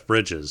guessed Jeff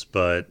Bridges,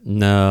 but...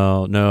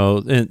 No.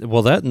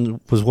 Well, that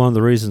was one of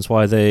the reasons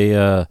why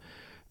they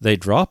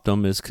dropped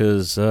him, is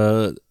because...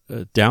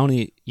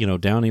 Downey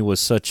was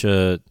such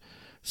a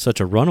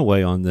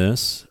runaway on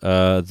this.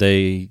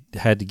 They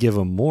had to give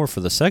him more for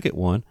the second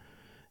one,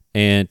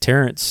 and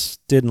Terrence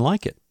didn't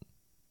like it.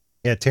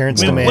 Yeah,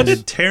 Terrence demanded. What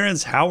did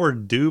Terrence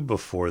Howard do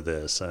before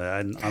this?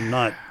 I'm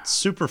not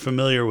super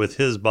familiar with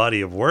his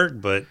body of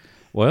work, but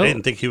I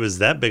didn't think he was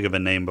that big of a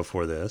name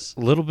before this. A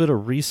little bit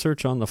of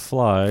research on the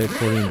fly,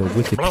 according to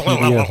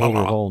Wikipedia holder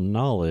of all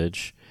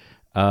knowledge.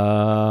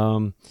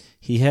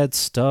 He had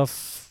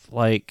stuff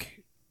like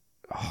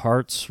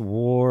Heart's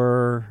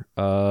War.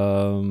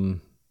 That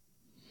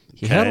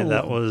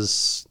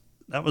was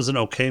an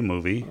okay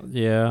movie.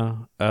 Yeah.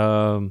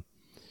 Biker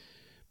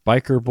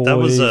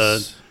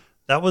Boys.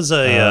 That was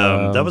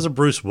a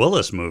Bruce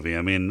Willis movie.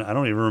 I mean, I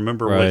don't even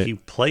remember what he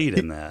played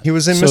in that. He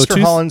was in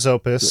Mr. Holland's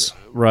Opus.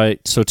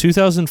 Right. So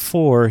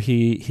 2004,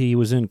 he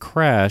was in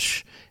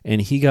Crash,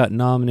 and he got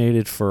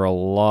nominated for a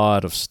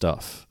lot of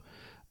stuff.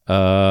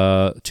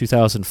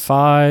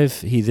 2005,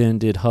 he then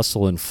did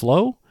Hustle and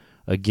Flow.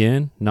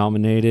 Again,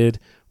 nominated,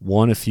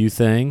 won a few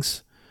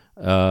things.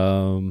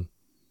 And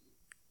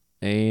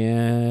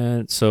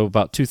so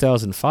about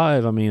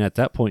 2005, I mean, at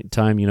that point in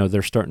time,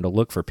 they're starting to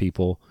look for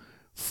people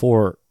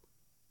to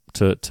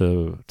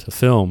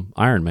film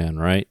Iron Man,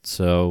 right?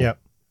 So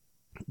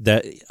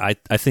that I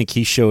think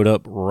he showed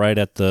up right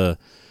at he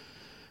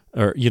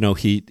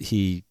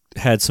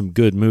had some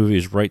good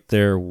movies right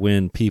there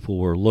when people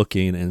were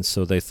looking, and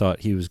so they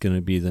thought he was going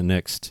to be the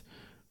next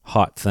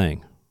hot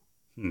thing.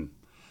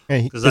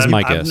 Because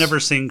I've never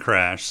seen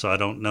Crash, so I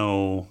don't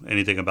know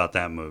anything about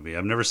that movie.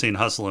 I've never seen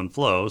Hustle and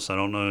Flow, so I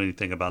don't know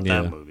anything about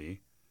that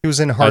movie. He was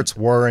in Heart's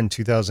War in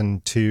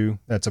 2002.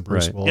 That's a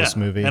Bruce Willis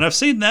movie. And I've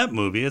seen that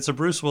movie. It's a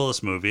Bruce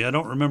Willis movie. I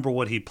don't remember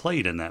what he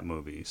played in that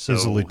movie. So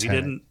He's a lieutenant. He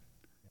didn't.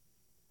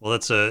 Well,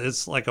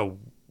 it's like a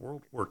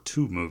World War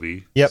II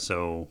movie. Yep.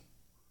 So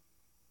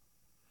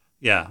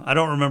yeah, I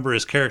don't remember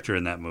his character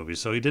in that movie,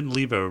 so he didn't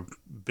leave a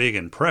big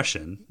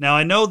impression. Now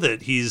I know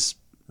that he's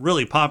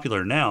really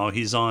popular now.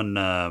 He's on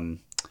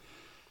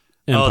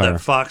that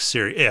Fox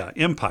series. Yeah,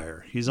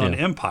 Empire. He's on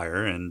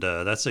Empire, and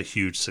that's a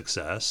huge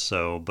success.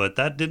 So, but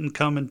that didn't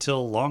come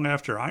until long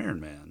after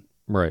Iron Man.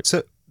 Right.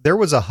 So there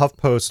was a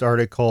HuffPost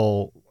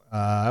article,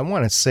 I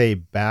want to say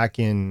back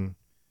in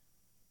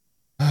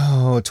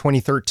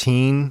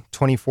 2013,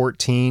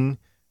 2014,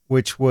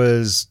 which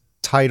was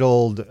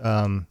titled,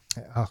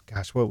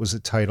 what was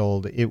it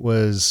titled? It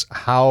was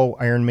How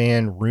Iron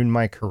Man Ruined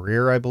My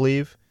Career, I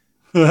believe.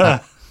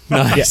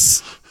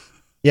 Nice.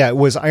 Yeah, it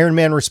was Iron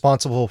Man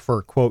responsible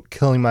for, quote,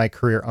 killing my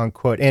career,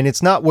 unquote. And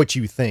it's not what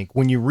you think.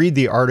 When you read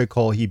the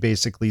article, he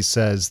basically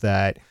says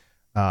that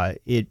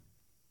it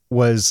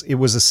was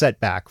a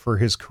setback for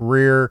his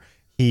career.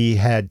 He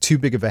had too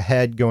big of a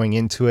head going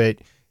into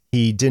it.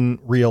 He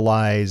didn't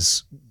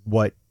realize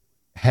what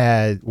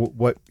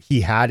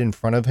he had in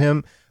front of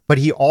him. But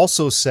he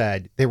also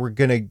said they were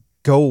going to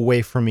go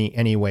away from me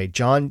anyway.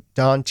 Don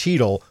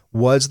Cheadle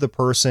was the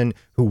person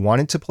who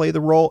wanted to play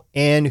the role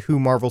and who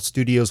Marvel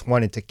Studios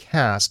wanted to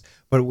cast,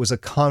 but it was a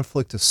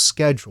conflict of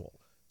schedule.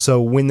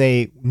 So when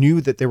they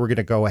knew that they were going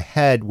to go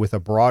ahead with a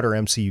broader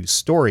MCU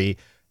story,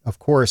 of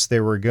course, they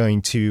were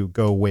going to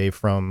go away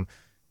from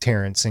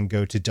Terrence and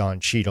go to Don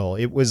Cheadle.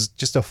 It was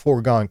just a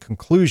foregone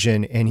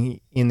conclusion. And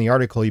in the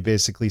article, he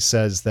basically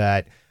says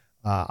that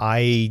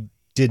I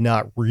did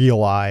not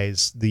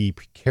realize the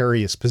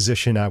precarious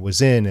position I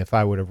was in. If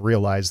I would have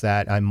realized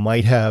that, I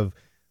might have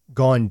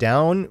gone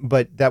down,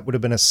 but that would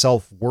have been a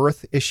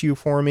self-worth issue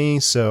for me.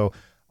 So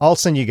I'll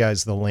send you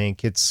guys the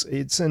link. It's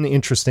an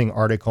interesting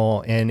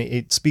article, and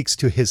it speaks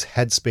to his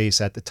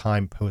headspace at the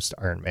time post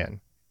Iron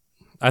Man.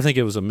 I think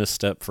it was a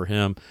misstep for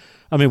him.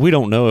 I mean, we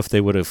don't know if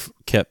they would have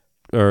kept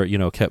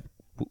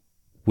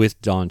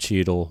with Don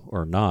Cheadle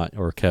or not,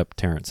 or kept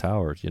Terrence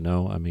Howard,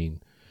 I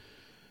mean,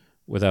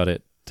 without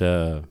it.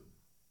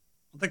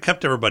 They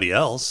kept everybody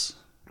else.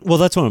 Well,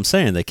 that's what I'm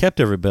saying. They kept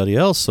everybody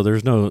else, so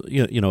there's no,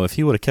 if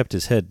he would have kept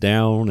his head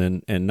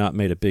down and not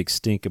made a big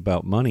stink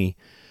about money,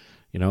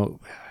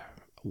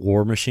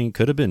 War Machine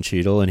could have been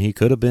Cheadle, and he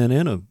could have been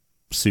in a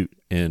suit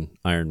in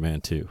Iron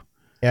Man 2.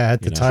 Yeah,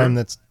 at the time,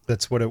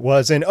 that's what it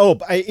was. And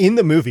in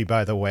the movie,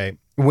 by the way,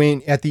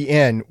 when at the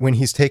end, when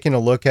he's taking a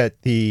look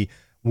at the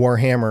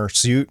Warhammer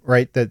suit,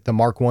 right, that the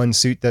Mark I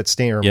suit that's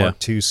staying, or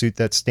Mark II suit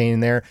that's staying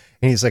there,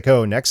 and he's like,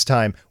 oh, next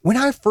time. When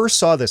I first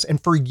saw this,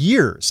 and for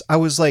years, I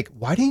was like,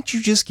 why didn't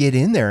you just get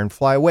in there and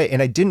fly away?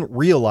 And I didn't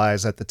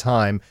realize at the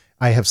time.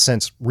 I have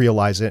since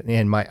realized it,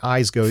 and my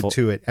eyes go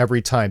to it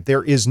every time.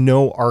 There is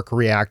no arc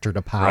reactor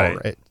to power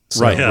it.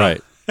 So.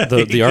 Right.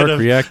 The arc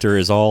reactor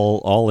is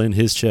all in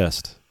his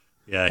chest.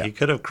 Yeah, he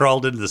could have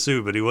crawled into the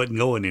suit, but he wasn't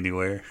going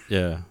anywhere.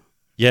 Yeah,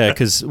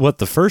 because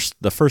the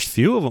first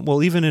few of them,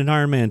 well, even in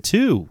Iron Man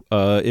 2,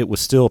 it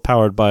was still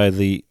powered by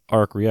the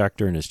arc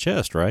reactor in his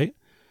chest, right?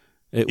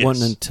 It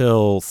wasn't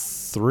until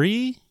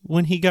 3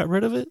 when he got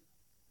rid of it?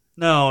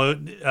 No,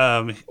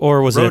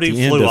 or was it at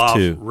the end of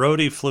 2?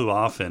 Rhodey flew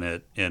off in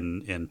it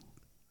in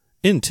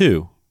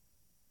 2.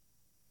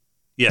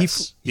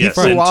 Yes, he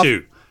flew off.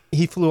 2.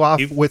 He flew off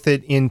with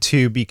it in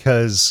 2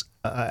 because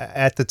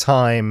at the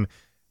time,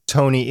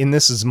 Tony, and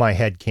this is my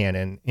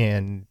headcanon,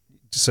 and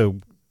so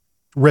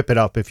rip it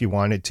up if you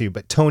wanted to,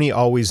 but Tony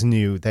always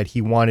knew that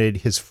he wanted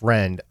his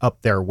friend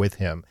up there with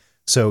him.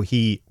 So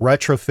he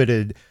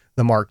retrofitted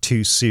the Mark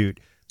II suit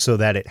so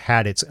that it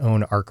had its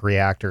own arc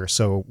reactor,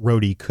 so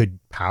Rhodey could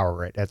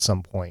power it at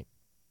some point.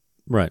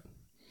 Right.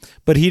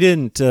 But he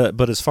didn't,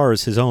 but as far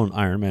as his own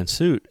Iron Man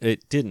suit,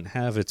 it didn't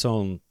have its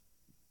own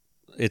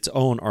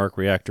arc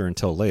reactor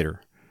until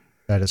later.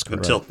 That is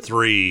correct. Until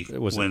 3,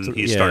 when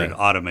he started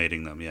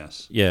automating them,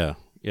 yes. Yeah.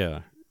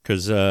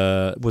 Because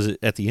was it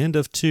at the end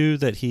of 2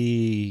 that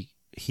he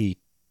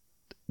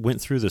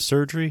went through the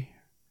surgery?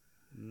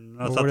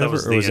 I thought that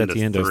was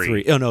the end of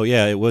 3. Oh no,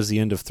 yeah, it was the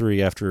end of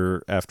 3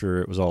 after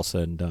it was all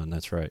said and done.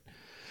 That's right.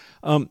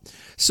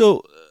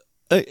 So,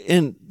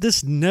 and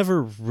this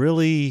never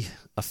really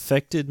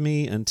affected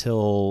me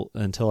until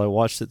I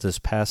watched it this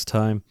past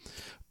time,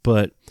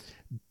 but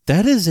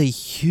that is a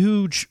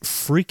huge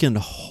freaking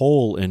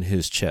hole in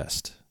his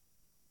chest.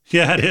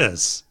 Yeah, it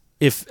is.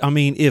 If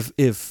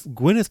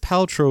Gwyneth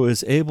Paltrow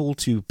is able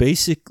to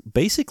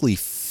basically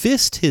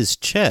fist his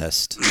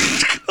chest.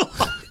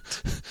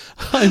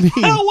 I mean,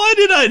 why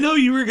did I know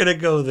you were going to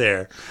go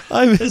there?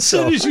 As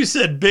soon as you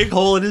said big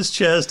hole in his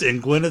chest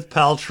and Gwyneth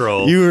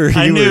Paltrow,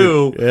 I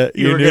knew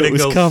you were going to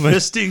go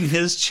fisting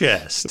his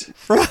chest.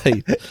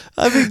 Right.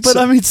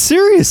 I mean,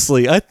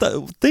 seriously,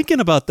 thinking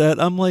about that,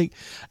 I'm like,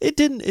 it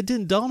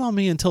didn't dawn on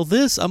me until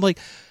this. I'm like,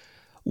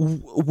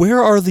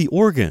 where are the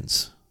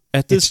organs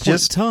at this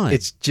point in time?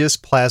 It's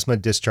just plasma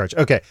discharge.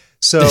 Okay,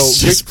 so it's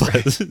just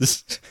plasma.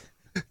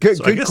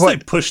 So I guess they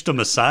pushed him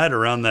aside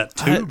around that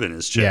tube in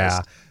his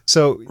chest. Yeah.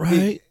 So,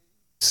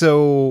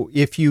 so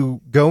if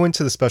you go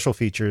into the special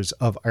features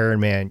of Iron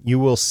Man, you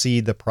will see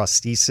the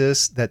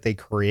prosthesis that they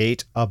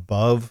create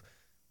above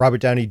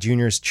Robert Downey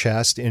Jr.'s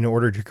chest in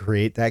order to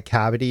create that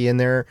cavity in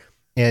there.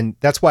 And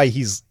that's why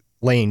he's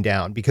laying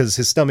down, because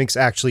his stomach's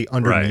actually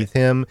underneath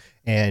him,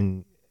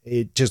 and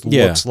it just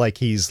looks like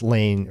he's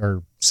laying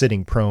or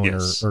sitting prone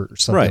or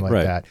something like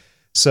that.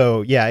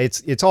 So yeah,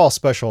 it's all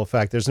special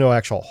effect. There's no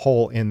actual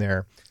hole in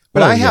there.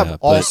 But I have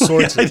all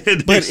sorts of...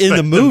 But in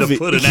the movie... to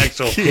put an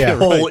actual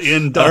hole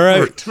in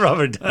Robert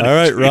Downey. All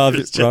right,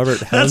 Robert.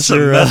 That's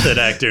some method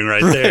acting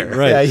right there.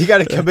 Right. Yeah, you got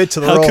to commit to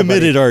the role. How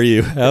committed are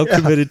you? How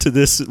committed to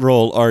this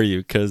role are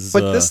you?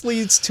 But this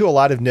leads to a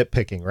lot of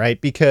nitpicking,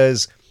 right?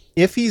 Because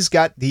if he's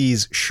got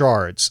these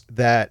shards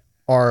that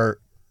are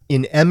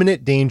in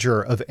imminent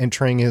danger of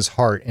entering his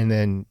heart and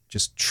then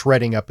just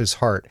shredding up his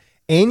heart,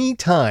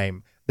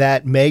 anytime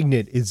that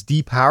magnet is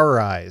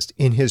depowerized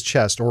in his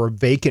chest or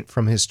vacant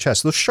from his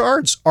chest, those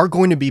shards are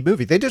going to be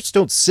moving. They just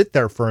don't sit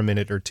there for a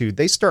minute or two.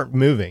 They start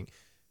moving.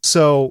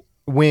 So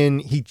when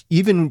he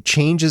even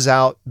changes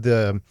out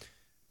the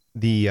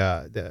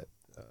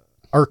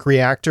arc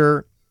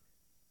reactor,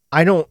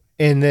 and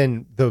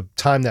then the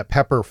time that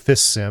Pepper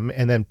fists him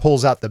and then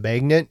pulls out the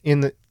magnet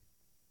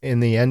in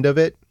the end of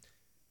it.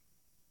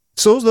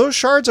 So those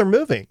shards are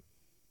moving.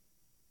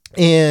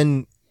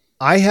 And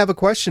I have a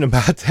question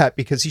about that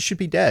because he should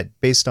be dead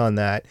based on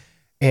that.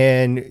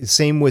 And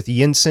same with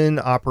Yinsen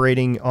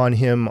operating on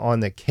him on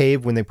the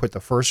cave when they put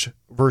the first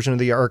version of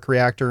the arc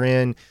reactor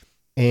in.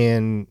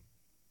 And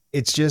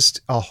it's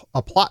just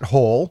a plot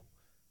hole,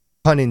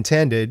 pun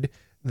intended,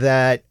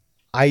 that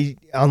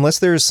unless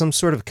there's some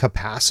sort of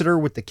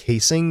capacitor with the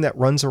casing that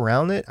runs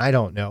around it, I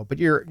don't know. But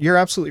you're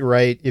absolutely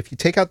right. If you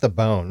take out the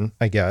bone,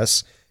 I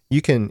guess,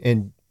 you can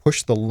and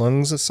push the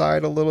lungs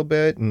aside a little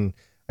bit, and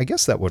I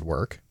guess that would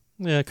work.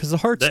 Yeah, because the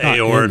heart's the not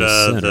aorta, in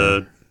the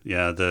center.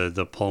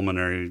 the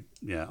pulmonary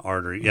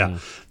artery. Yeah.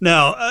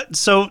 Now,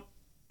 so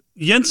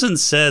Jensen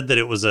said that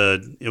it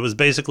was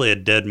basically a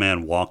dead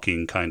man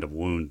walking kind of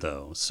wound,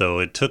 though. So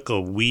it took a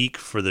week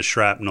for the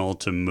shrapnel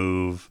to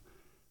move.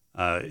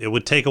 It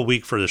would take a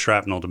week for the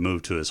shrapnel to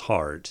move to his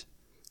heart.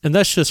 And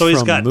that's just so from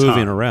he's got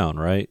moving time. around,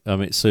 right? I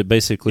mean, so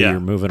basically you're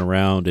moving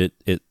around.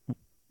 It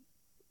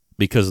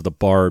because of the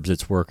barbs,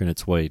 it's working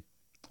its way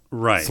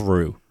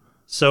through.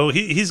 So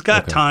he's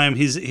got time.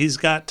 He's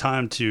got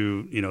time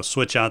to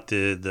switch out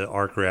the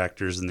arc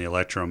reactors and the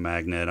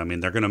electromagnet. I mean,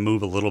 they're going to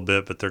move a little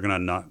bit, but they're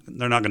not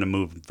going to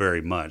move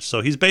very much.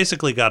 So he's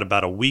basically got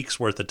about a week's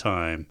worth of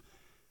time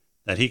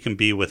that he can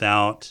be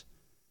without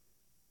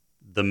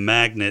the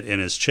magnet in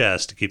his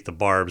chest to keep the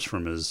barbs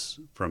from his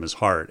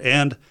heart.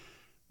 And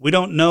we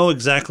don't know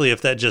exactly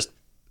if that just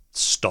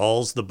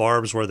stalls the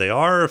barbs where they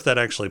are, or if that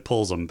actually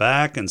pulls them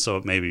back, and so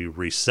it maybe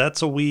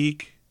resets a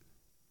week.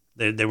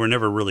 They were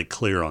never really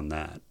clear on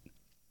that.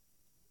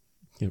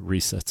 It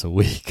resets a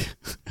week.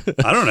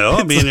 I don't know.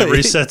 I mean, it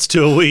resets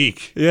to a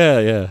week. Yeah.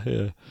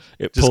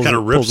 It just kind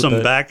of rips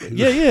them back.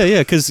 Yeah.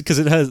 Because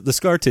it has the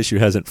scar tissue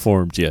hasn't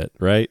formed yet,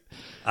 right?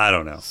 I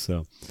don't know.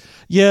 So,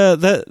 yeah,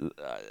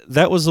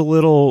 that was a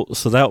little.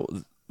 So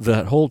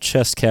that whole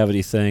chest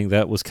cavity thing,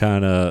 that was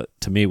kind of,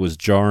 to me, was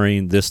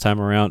jarring this time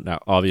around. Now,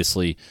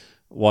 obviously,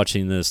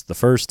 watching this the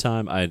first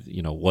time,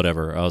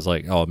 whatever. I was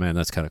like, oh man,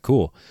 that's kind of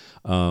cool.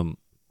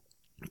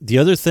 The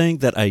other thing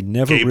that I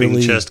never Gaping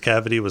really chest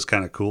cavity was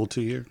kind of cool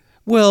to you.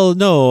 Well,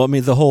 no, I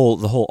mean the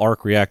whole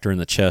arc reactor in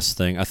the chest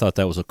thing. I thought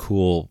that was a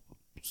cool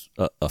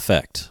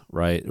effect,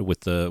 right?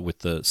 With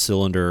the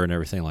cylinder and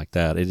everything like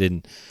that.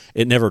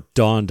 It never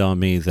dawned on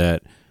me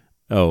that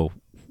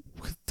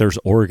there's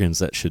organs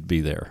that should be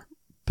there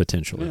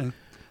potentially. Yeah.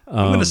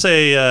 I'm going to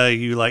say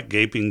you like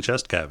gaping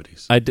chest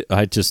cavities. I do,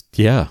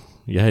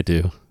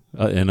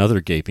 and other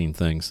gaping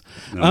things.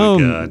 Oh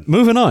my God.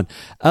 Moving on.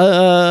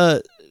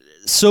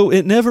 So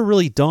it never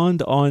really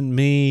dawned on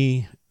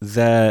me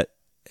that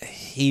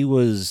he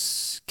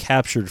was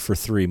captured for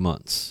 3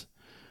 months.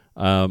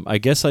 I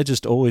guess I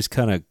just always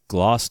kind of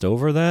glossed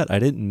over that. I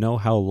didn't know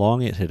how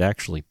long it had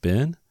actually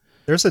been.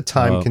 There's a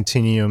time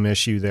continuum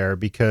issue there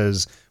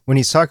because when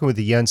he's talking with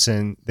the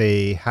Jensen,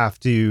 they have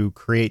to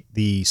create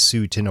the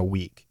suit in a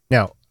week.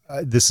 Now,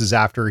 this is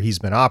after he's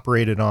been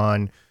operated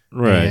on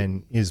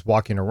and is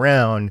walking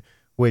around,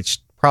 which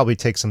probably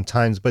takes some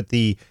time, but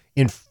the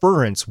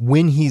inference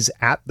when he's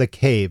at the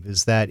cave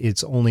is that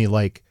it's only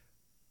like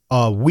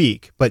a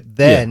week, but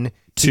then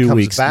 2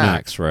 weeks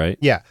max, right?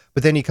 Yeah,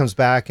 but then he comes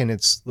back and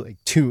it's like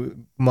 2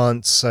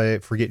 months. I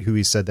forget who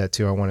he said that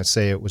to. I want to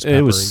say it was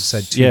Pepper. He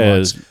said 2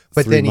 months,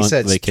 but then he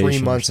said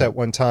 3 months at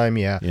one time.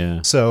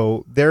 Yeah.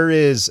 So there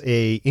is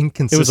a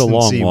inconsistency. It was a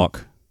long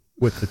walk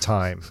with the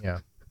time. Yeah.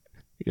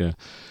 Yeah.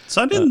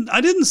 So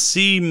I didn't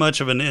see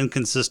much of an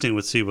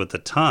inconsistency with the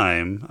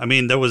time. I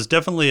mean, there was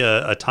definitely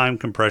a time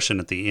compression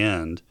at the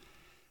end,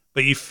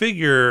 but you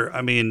figure,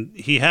 I mean,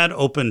 he had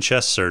open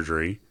chest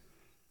surgery.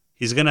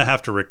 He's going to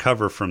have to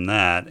recover from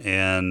that,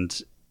 and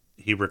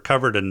he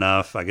recovered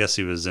enough. I guess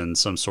he was in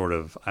some sort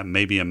of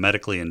maybe a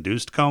medically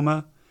induced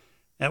coma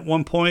at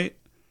one point,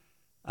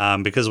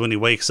 because when he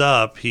wakes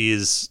up,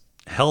 he's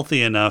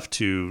healthy enough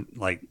to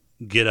like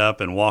get up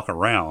and walk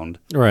around.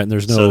 Right, and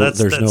there's no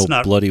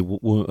bloody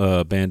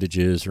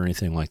bandages or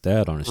anything like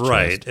that on his chest.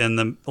 Right, and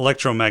the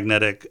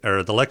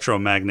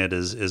electromagnet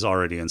is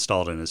already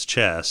installed in his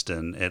chest,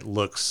 and it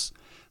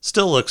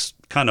still looks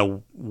kind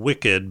of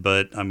wicked,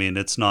 but I mean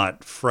it's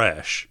not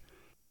fresh.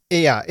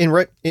 Yeah,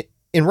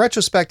 in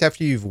retrospect,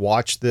 after you've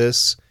watched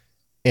this,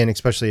 and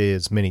especially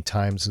as many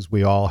times as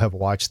we all have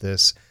watched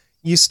this,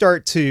 you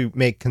start to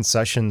make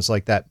concessions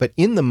like that. But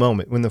in the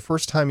moment, when the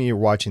first time you're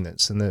watching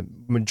this, and the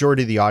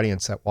majority of the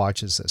audience that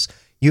watches this,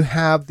 you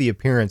have the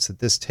appearance that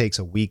this takes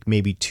a week,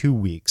 maybe 2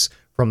 weeks,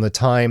 from the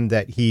time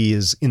that he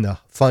is in the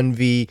Fun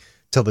V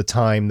till the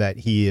time that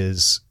he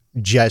is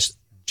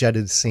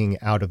jettisoning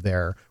out of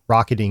there,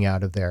 rocketing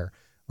out of there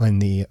in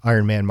the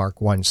Iron Man Mark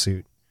I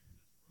suit.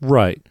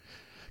 Right.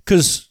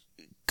 Because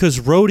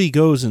Rhodey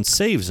goes and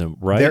saves him,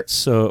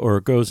 right?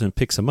 Or goes and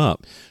picks him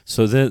up.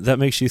 So then that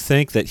makes you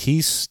think that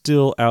he's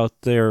still out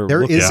there.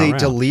 There is a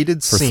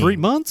deleted for scene 3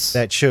 months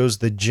that shows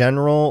the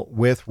general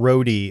with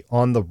Rhodey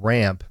on the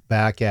ramp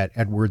back at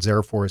Edwards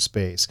Air Force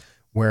Base,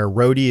 where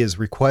Rhodey has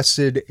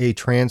requested a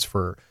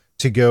transfer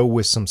to go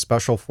with some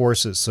special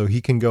forces so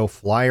he can go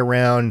fly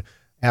around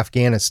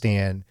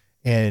Afghanistan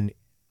and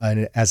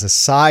as a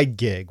side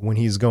gig when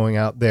he's going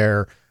out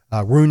there,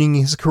 ruining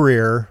his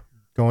career,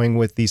 going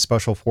with the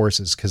special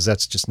forces, because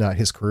that's just not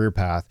his career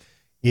path,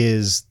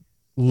 is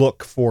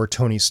look for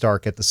Tony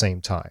Stark at the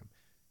same time.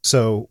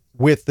 So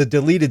with the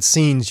deleted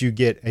scenes, you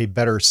get a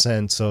better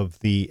sense of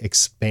the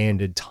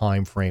expanded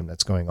time frame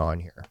that's going on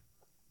here.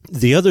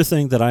 The other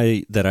thing that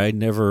I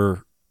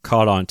never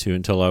caught on to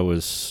until I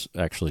was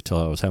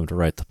having to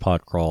write the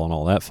pod crawl and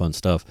all that fun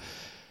stuff.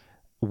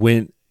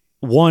 When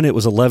it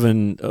was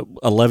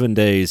 11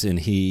 days and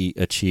he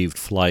achieved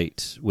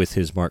flight with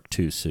his Mark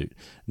II suit.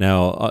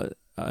 Now,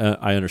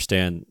 I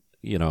understand,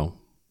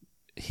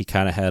 he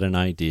kind of had an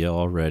idea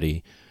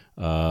already.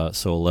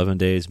 So 11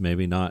 days,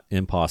 maybe not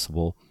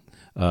impossible.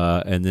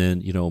 And then,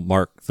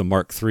 the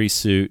Mark III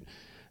suit,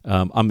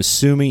 I'm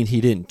assuming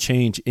he didn't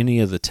change any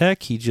of the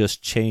tech. He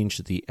just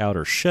changed the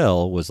outer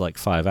shell, was like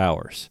 5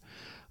 hours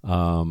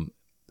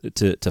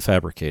to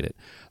fabricate it.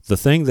 The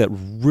thing that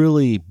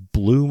really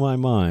blew my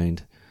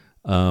mind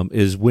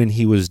is when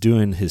he was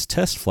doing his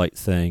test flight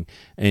thing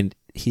and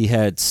he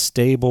was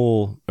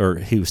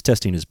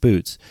testing his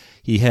boots.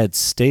 He had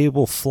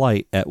stable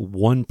flight at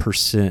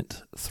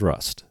 1%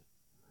 thrust.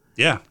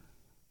 Yeah.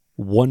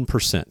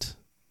 1%.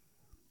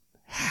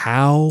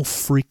 How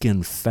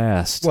freaking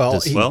fast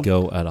does he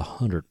go at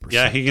 100%?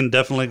 Yeah, he can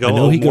definitely go. I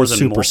know he more goes than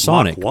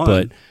supersonic, Mach 1.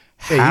 but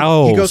Hey,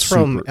 how he goes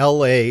from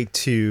L.A.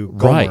 to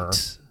Gomar.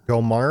 Right.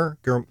 Gomar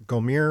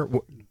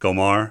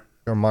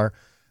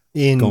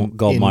in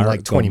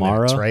like 20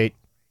 minutes, right?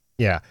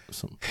 Yeah.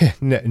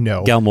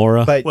 No.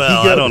 Galmora. But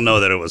I don't know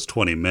that it was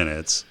 20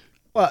 minutes.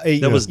 Well,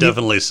 there was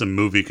definitely some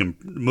movie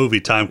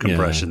time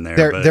compression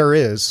there. There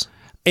is.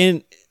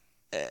 And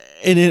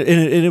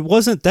it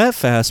wasn't that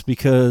fast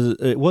because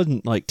it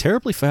wasn't like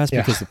terribly fast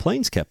because the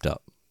planes kept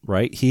up,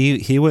 right?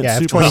 He went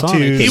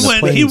supersonic.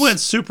 He went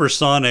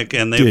supersonic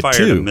and they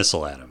fired a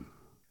missile at him.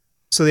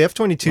 So the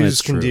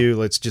F-22s can do,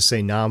 let's just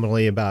say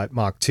nominally about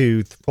Mach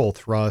 2 full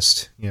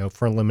thrust,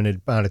 for a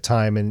limited amount of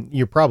time. And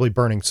you're probably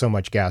burning so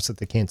much gas that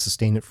they can't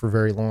sustain it for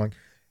very long.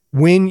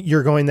 When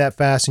you're going that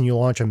fast and you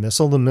launch a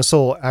missile, the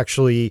missile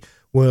actually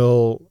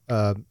will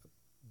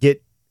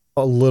get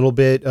a little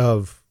bit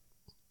of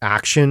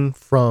action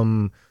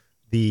from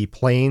the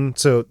plane.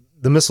 So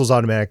the missile's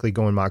automatically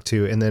going Mach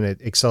 2 and then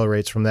it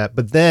accelerates from that.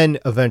 But then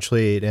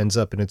eventually it ends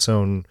up in its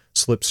own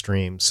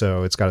slipstream.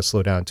 So it's got to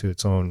slow down to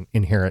its own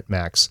inherent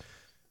max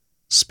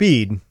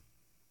speed.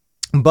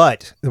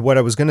 But what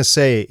I was going to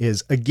say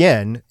is,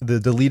 again, the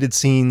deleted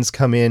scenes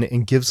come in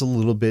and gives a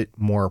little bit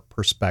more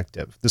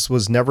perspective. This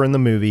was never in the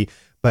movie,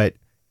 but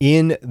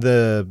in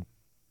the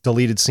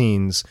deleted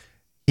scenes,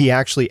 he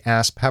actually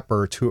asked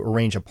Pepper to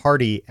arrange a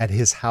party at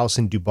his house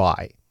in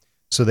Dubai.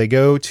 So they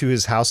go to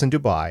his house in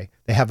Dubai,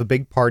 they have a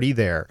big party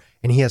there,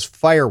 and he has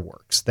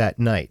fireworks that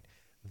night.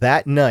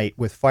 That night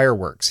with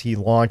fireworks, he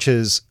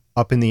launches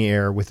up in the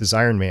air with his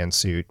Iron Man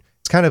suit.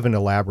 It's kind of an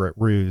elaborate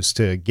ruse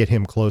to get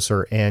him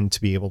closer and to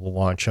be able to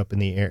launch up in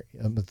the air,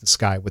 the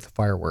sky with the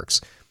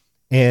fireworks.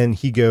 And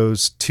he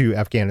goes to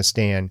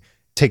Afghanistan,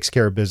 takes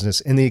care of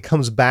business, and then he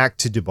comes back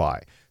to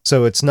Dubai.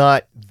 So it's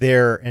not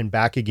there and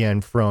back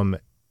again from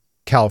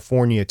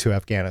California to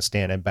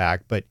Afghanistan and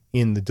back, but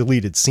in the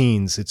deleted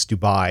scenes, it's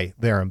Dubai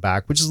there and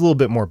back, which is a little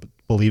bit more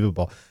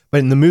believable. But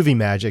in the movie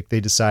magic,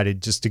 they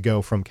decided just to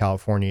go from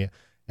California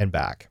and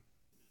back.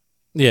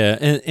 Yeah,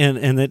 and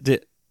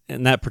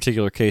in that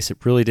particular case,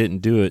 it really didn't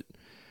do it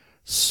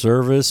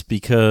service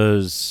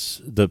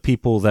because the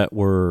people that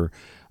were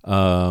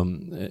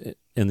in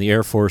the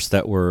Air Force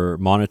that were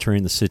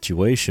monitoring the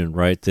situation,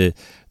 right?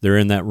 They're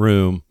in that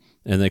room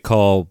and they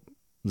call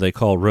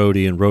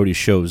Rhodey, and Rhodey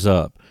shows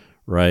up,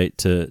 right?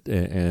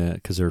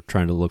 Because they're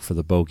trying to look for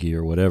the bogey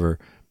or whatever,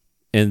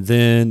 and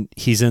then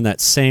he's in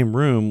that same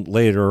room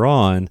later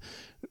on.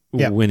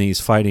 Yeah. When he's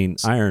fighting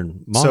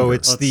Ironmonger. So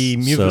it's the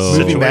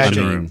movie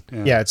magic. Room.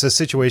 Yeah, it's a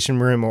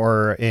situation room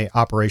or a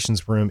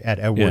operations room at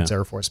Edwards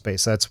Air Force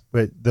Base. That's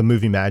what the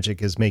movie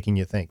magic is making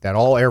you think, that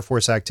all Air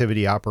Force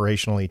activity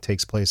operationally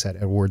takes place at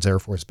Edwards Air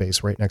Force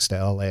Base right next to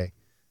L.A.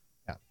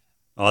 Yeah.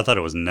 Oh, I thought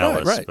it was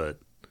Nellis, right. But...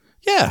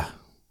 Yeah.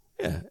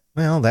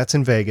 Well, that's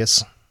in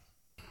Vegas.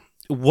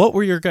 What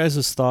were your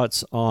guys'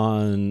 thoughts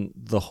on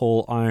the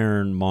whole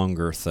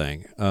Ironmonger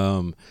thing?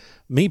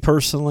 Me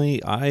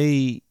personally,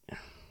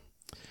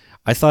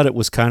 I thought it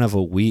was kind of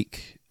a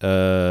weak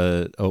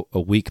bad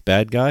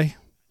guy,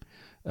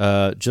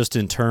 just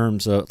in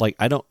terms of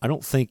I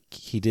don't think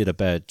he did a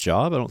bad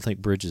job. I don't think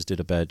Bridges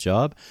did a bad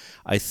job.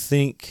 I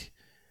think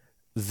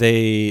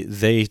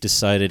they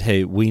decided,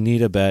 hey, we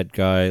need a bad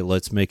guy.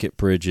 Let's make it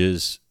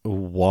Bridges.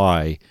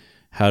 Why?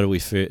 How do we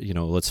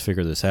let's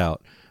figure this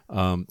out.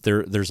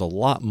 There's a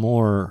lot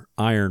more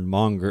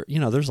Ironmonger.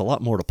 There's a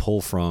lot more to pull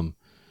from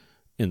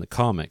in the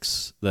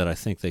comics that I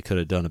think they could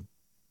have done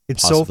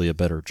possibly a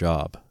better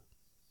job.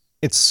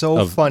 It's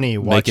so funny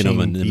watching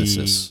him a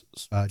nemesis,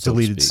 the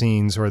deleted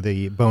scenes or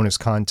the bonus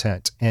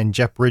content. And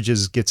Jeff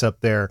Bridges gets up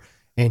there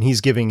and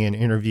he's giving an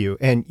interview.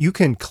 And you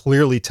can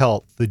clearly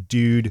tell the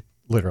dude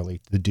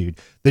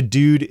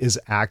is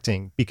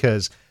acting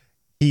because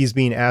he's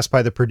being asked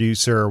by the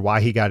producer why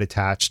he got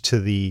attached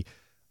to the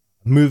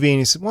movie, and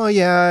he said, well,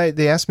 yeah,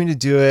 they asked me to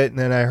do it, and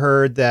then I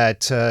heard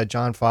that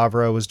Jon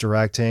Favreau was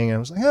directing, and I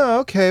was like, oh,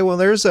 okay, well,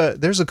 there's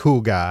a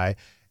cool guy.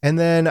 And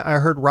then I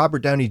heard Robert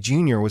Downey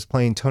Jr. was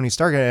playing Tony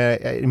Stark,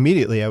 and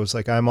immediately I was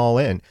like, I'm all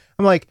in.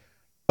 I'm like,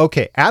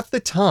 okay, at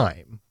the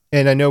time,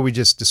 and I know we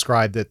just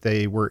described that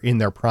they were in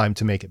their prime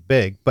to make it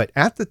big, but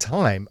at the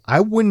time, I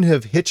wouldn't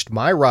have hitched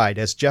my ride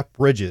as Jeff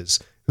Bridges,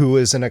 who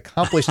was an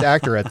accomplished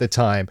actor at the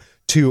time,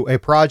 to a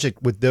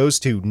project with those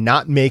two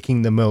not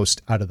making the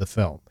most out of the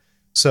film.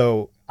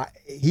 So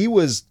he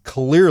was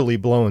clearly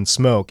blowing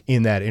smoke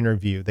in that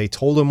interview. They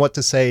told him what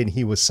to say, and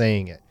he was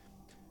saying it.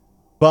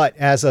 But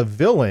as a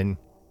villain,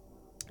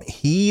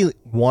 he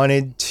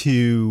wanted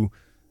to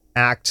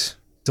act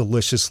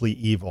deliciously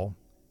evil,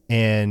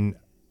 and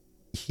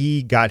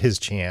he got his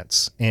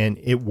chance, and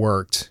it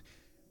worked.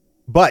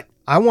 But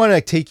I want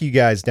to take you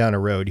guys down a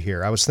road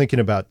here. I was thinking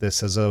about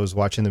this as I was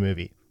watching the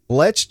movie.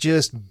 Let's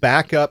just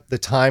back up the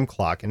time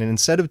clock, and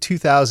instead of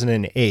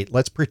 2008,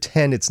 let's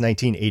pretend it's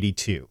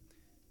 1982.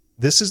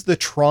 This is the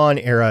Tron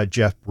era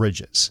Jeff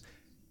Bridges.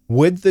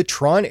 Would the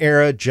Tron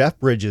era Jeff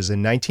Bridges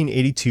in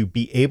 1982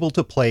 be able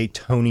to play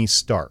Tony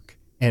Stark?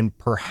 And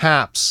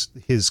perhaps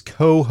his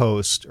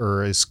co-host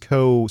or his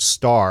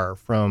co-star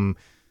from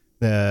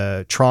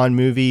the Tron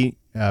movie,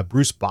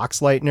 Bruce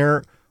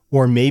Boxleitner,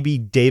 or maybe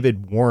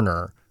David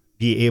Warner,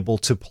 be able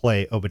to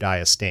play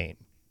Obadiah Stane?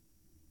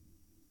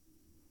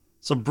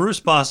 So Bruce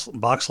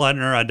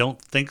Boxleitner, I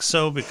don't think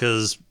so,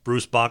 because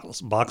Bruce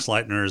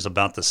Boxleitner is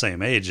about the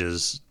same age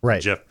as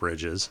Jeff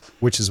Bridges.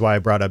 Which is why I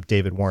brought up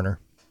David Warner.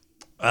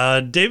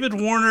 David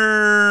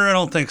Warner, I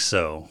don't think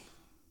so.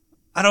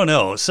 I don't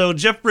know. So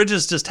Jeff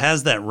Bridges just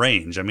has that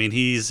range. I mean,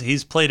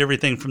 he's played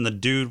everything from The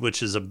Dude,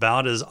 which is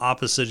about as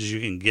opposite as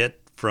you can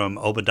get from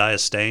Obadiah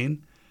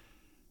Stane.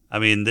 I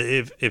mean,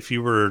 if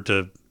you were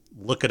to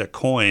look at a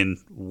coin,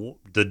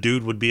 The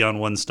Dude would be on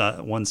one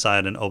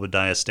side and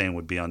Obadiah Stane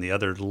would be on the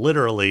other.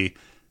 Literally,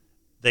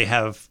 they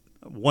have,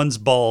 one's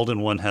bald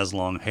and one has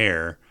long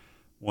hair.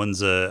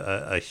 One's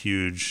a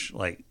huge,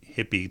 like,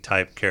 hippie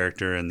type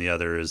character, and the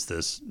other is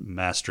this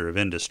master of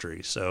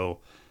industry. So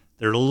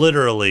they're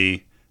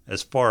literally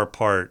as far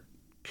apart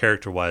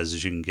character-wise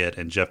as you can get,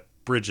 and Jeff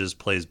Bridges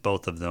plays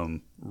both of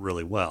them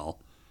really well.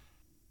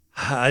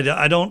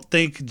 I don't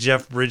think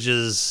Jeff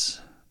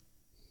Bridges,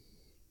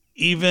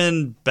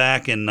 even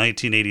back in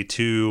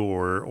 1982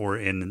 or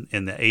in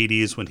the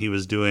 80s when he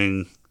was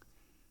doing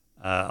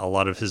a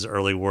lot of his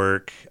early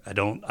work, I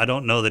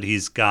don't know that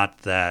he's got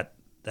that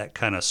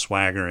kind of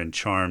swagger and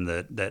charm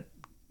that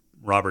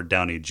Robert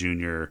Downey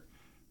Jr.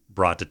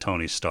 brought to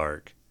Tony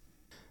Stark.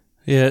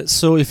 Yeah,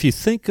 so if you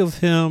think of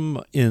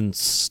him in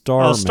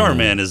Starman...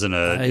 Starman isn't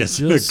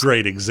a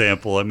great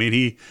example. I mean,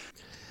 he...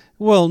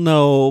 Well,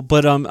 no,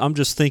 but I'm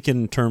just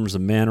thinking in terms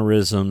of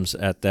mannerisms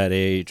at that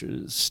age.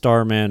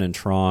 Starman and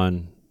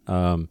Tron,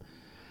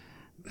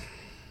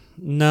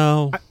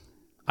 no.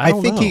 I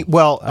think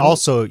know.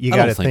 Also, you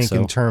got to think so.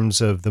 In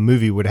terms of the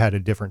movie would have had a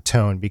different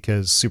tone,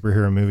 because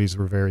superhero movies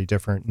were very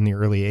different in the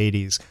early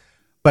 80s.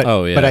 But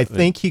I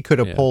think he could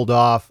have pulled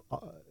off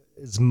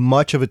as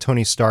much of a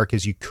Tony Stark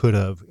as you could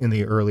have in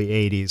the early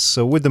 80s.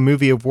 So would the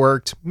movie have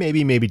worked?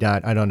 Maybe, maybe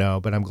not. I don't know.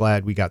 But I'm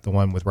glad we got the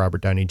one with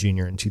Robert Downey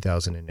Jr. in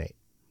 2008.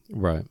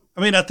 Right.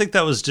 I mean, I think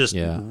that was just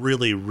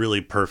really,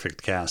 really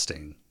perfect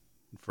casting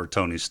for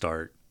Tony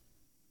Stark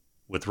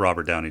with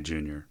Robert Downey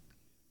Jr.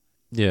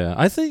 Yeah,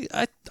 I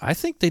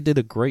think they did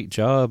a great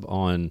job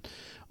on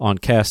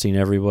casting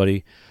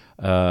everybody.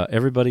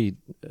 Everybody,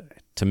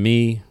 to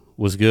me,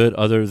 was good,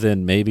 other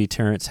than maybe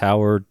Terrence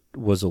Howard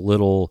was a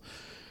little,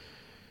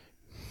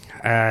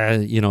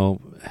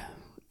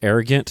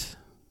 arrogant.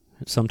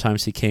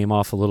 Sometimes he came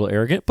off a little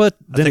arrogant, but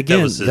then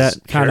again,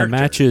 that kind of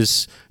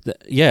matches.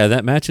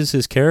 That matches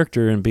his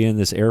character and being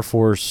this Air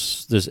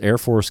Force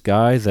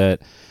guy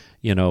that,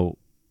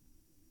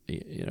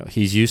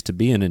 he's used to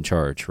being in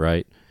charge,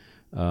 right?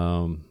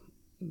 So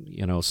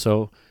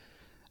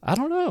I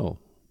don't know.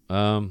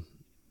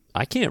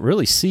 I can't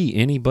really see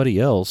anybody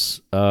else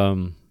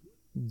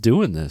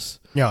doing this.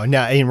 No,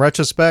 now in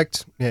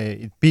retrospect,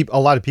 a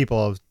lot of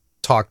people have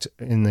talked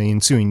in the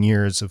ensuing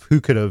years of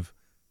who could have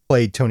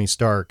played Tony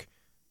Stark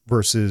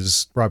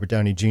versus Robert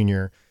Downey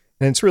Jr.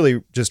 And it's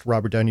really just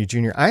Robert Downey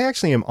Jr. I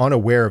actually am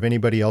unaware of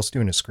anybody else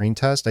doing a screen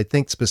test. I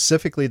think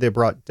specifically they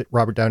brought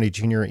Robert Downey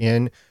Jr.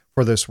 in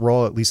for this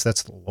role. At least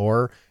that's the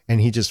lore.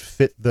 And he just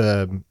fit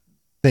the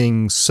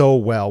thing so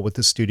well with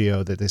the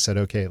studio that they said,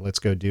 okay, let's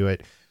go do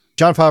it.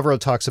 Jon Favreau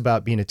talks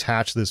about being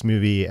attached to this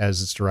movie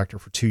as its director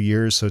for 2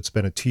 years. So it's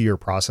been a 2-year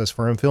process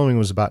for him. Filming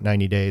was about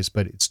 90 days,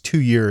 but it's 2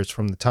 years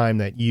from the time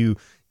that you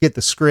get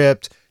the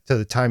script to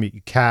the time that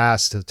you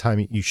cast, to the time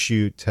that you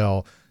shoot,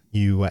 till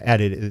you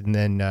edit it, and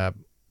then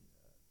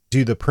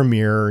do the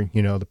premiere,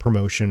 the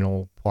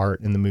promotional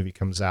part, and the movie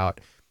comes out.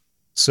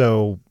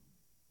 So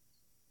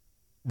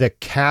the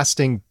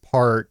casting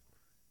part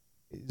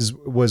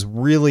was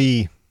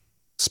really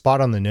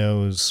spot on the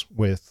nose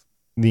with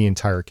the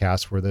entire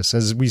cast for this.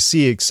 As we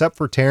see, except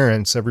for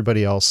Terrence,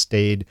 everybody else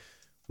stayed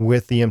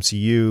with the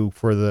MCU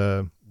for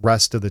the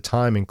rest of the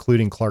time,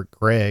 including Clark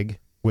Gregg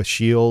with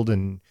S.H.I.E.L.D.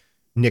 and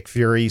Nick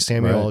Fury,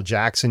 Samuel L. Right.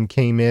 Jackson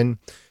came in.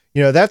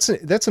 You know, that's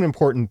an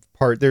important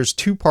part. There's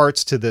two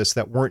parts to this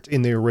that weren't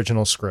in the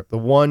original script. The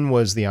one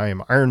was the I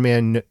am Iron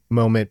Man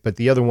moment, but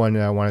the other one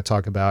that I want to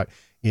talk about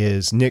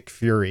is Nick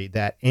Fury.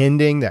 That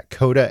ending, that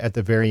coda at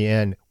the very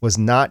end, was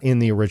not in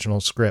the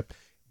original script.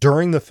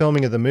 During the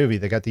filming of the movie,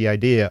 they got the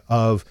idea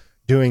of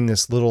doing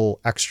this little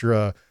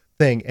extra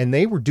thing, and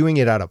they were doing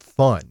it out of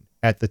fun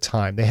at the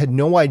time. They had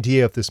no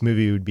idea if this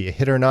movie would be a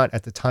hit or not.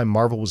 At the time,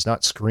 Marvel was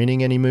not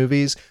screening any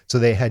movies, so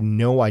they had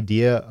no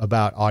idea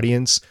about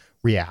audience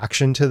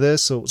reaction to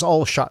this. So it was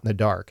all shot in the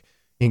dark,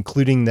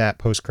 including that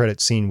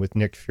post-credit scene with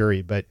Nick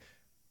Fury. But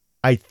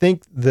I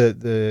think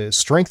the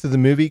strength of the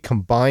movie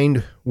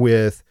combined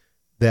with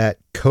that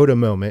coda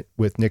moment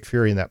with Nick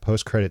Fury in that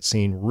post-credit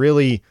scene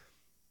really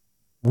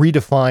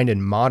redefined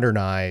and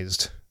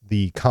modernized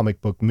the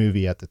comic book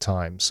movie at the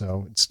time.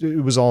 So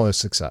it was all a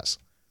success.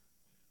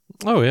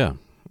 Oh yeah.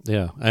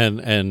 Yeah.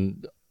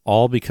 And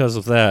all because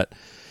of that,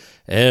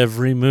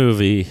 every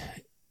movie,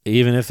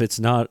 even if it's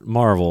not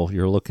Marvel,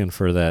 you're looking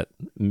for that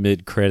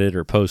mid-credit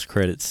or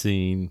post-credit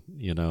scene,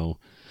 you know.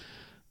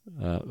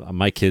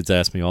 My kids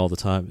ask me all the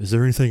time, is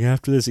there anything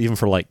after this? Even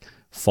for like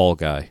Fall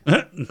Guy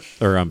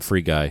or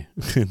Free Guy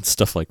and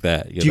stuff like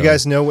that. Do you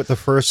guys know what the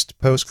first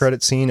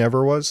post-credit scene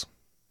ever was?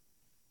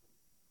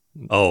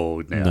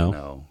 Oh,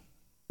 no.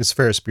 It's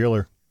Ferris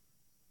Bueller.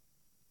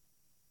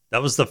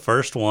 That was the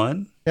first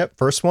one? Yep,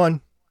 first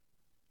one.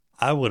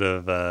 I would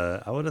have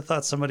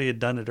thought somebody had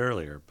done it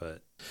earlier,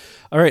 but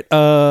all right,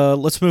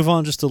 let's move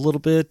on just a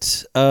little bit.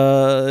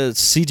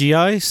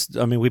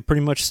 CGI. I mean, we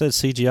pretty much said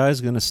CGI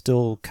is going to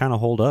still kind of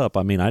hold up.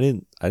 I mean, I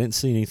didn't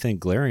see anything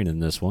glaring in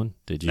this one.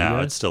 Did you? No,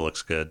 guys? it still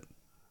looks good.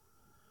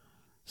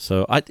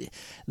 So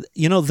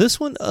this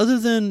one, other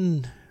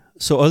than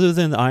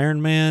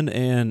Iron Man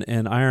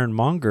and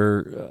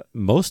Ironmonger,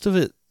 most of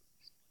it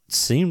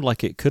seemed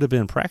like it could have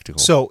been practical.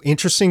 So,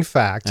 interesting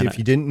fact, if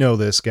you didn't know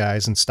this,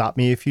 guys, and stop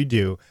me if you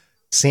do,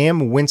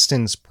 Sam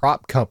Winston's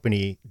prop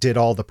company did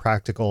all the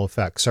practical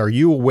effects. Are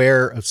you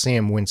aware of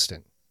Sam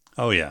Winston?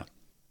 Oh, yeah.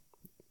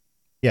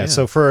 Yeah,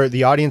 so for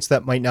the audience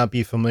that might not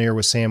be familiar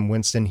with Sam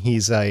Winston,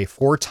 he's a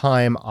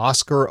 4-time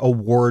Oscar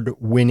Award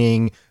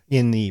winning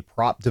in the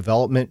prop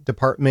development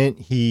department.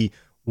 He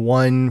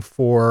won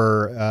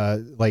for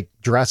like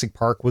Jurassic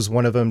Park was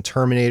one of them,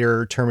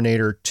 Terminator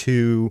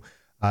 2.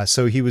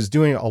 So he was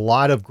doing a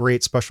lot of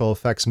great special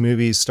effects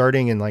movies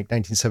starting in like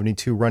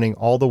 1972, running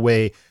all the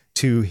way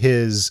to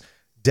his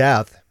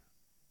death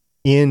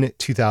in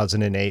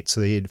 2008. So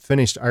they had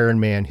finished Iron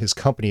Man. His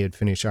company had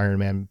finished Iron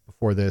Man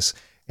before this.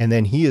 And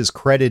then he is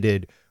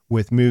credited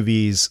with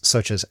movies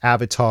such as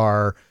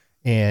Avatar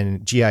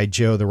and G.I.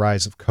 Joe, The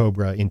Rise of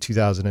Cobra in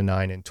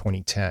 2009 and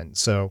 2010.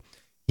 So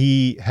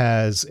he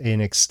has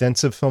an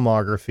extensive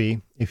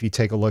filmography, if you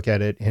take a look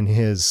at it, in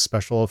his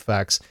special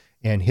effects.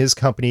 And his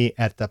company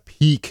at the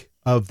peak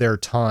of their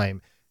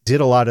time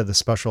did a lot of the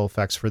special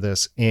effects for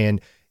this.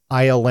 And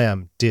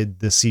ILM did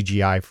the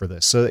CGI for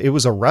this. So it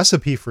was a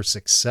recipe for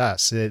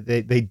success.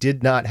 They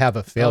did not have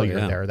a failure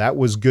there. That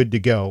was good to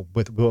go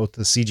with both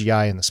the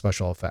CGI and the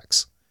special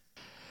effects.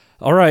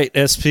 All right,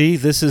 SP,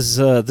 this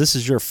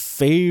is your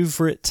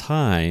favorite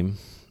time.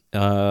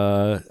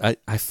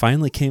 I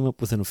finally came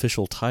up with an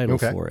official title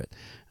for it.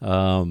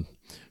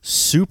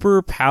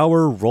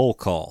 Superpower Roll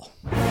Call.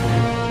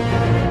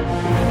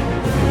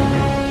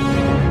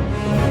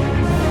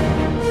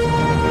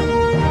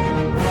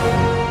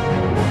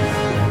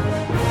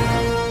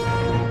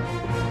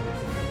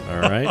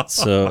 All right,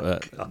 so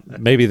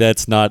maybe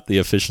that's not the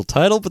official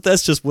title, but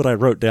that's just what I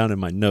wrote down in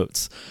my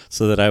notes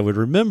so that I would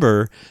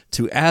remember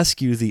to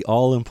ask you the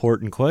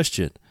all-important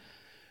question.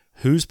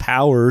 Whose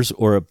powers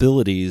or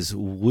abilities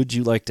would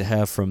you like to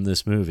have from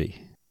this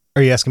movie?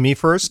 Are you asking me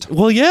first?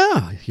 Well,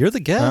 yeah, you're the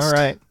guest. All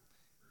right.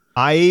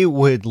 I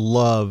would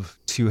love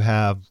to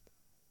have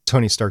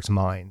Tony Stark's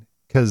mind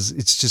because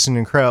it's just an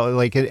incredible,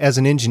 like as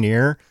an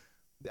engineer,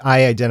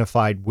 I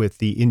identified with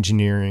the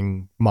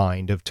engineering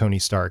mind of Tony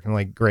Stark. I'm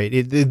like,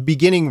 great. The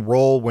beginning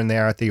role when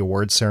they're at the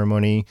award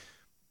ceremony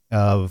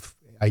of,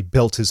 I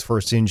built his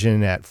first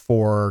engine at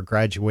 4,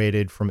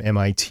 graduated from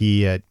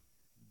MIT at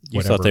You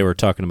whatever. thought they were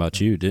talking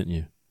about you, didn't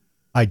you?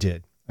 I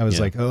did. I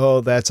was like,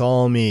 oh, that's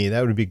all me.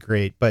 That would be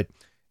great. But,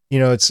 you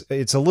know,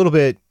 it's a little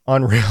bit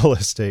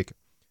unrealistic,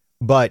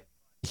 but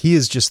he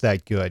is just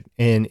that good.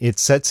 And it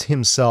sets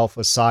himself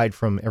aside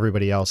from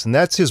everybody else. And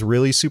that's his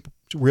real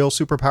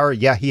superpower.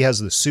 Yeah, he has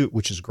the suit,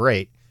 which is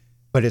great,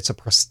 but it's a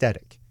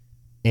prosthetic.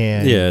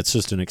 And yeah, it's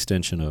just an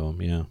extension of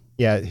him. Yeah.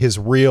 Yeah. His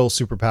real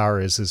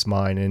superpower is his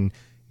mind. And,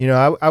 you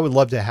know, I would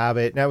love to have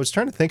it. And I was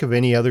trying to think of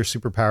any other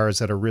superpowers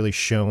that are really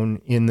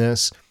shown in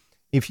this.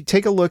 If you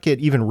take a look at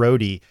even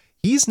Rhodey,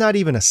 he's not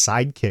even a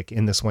sidekick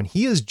in this one.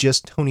 He is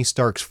just Tony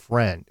Stark's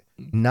friend,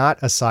 not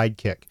a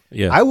sidekick.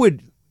 Yeah. I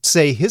would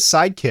say his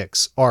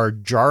sidekicks are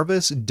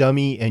Jarvis,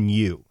 Dummy, and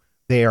you.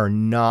 They are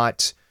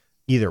not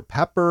either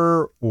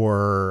Pepper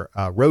or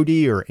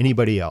Rhodey or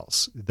anybody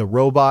else. The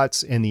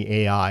robots and the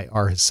AI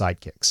are his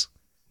sidekicks.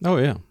 Oh,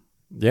 yeah.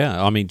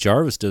 Yeah, I mean,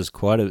 Jarvis does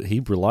he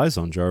relies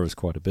on Jarvis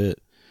quite a bit.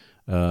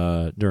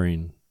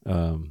 during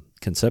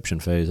conception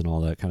phase and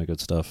all that kind of good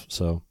stuff.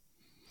 So,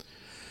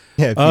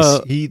 yeah, if you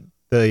see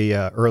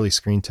the early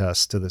screen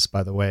test to this,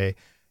 by the way,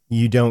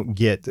 you don't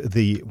get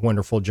the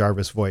wonderful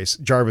Jarvis voice.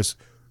 Jarvis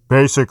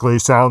basically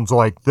sounds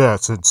like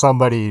this. It's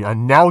somebody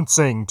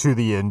announcing to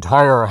the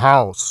entire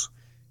house.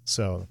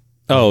 So,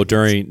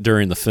 during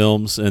the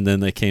films, and then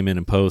they came in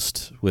and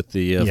post with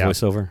the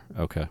voiceover.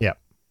 Okay, yeah,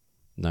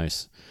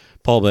 nice.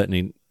 Paul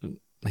Bettany,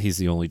 he's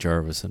the only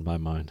Jarvis in my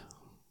mind.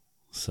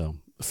 So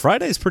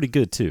Friday's pretty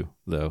good too,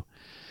 though.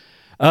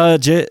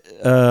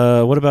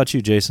 What about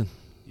you, Jason?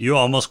 You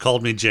almost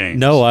called me James.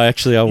 No, I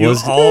was. You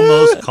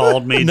almost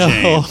called me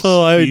James.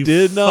 No, I you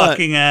did not.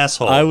 Fucking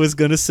asshole. I was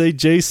going to say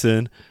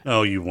Jason.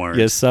 No, you weren't.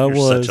 Yes, I You're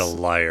was. Such a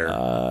liar.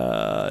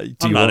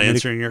 I'm not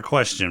answering your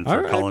question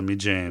for calling me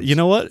James. You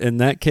know what? In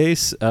that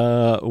case,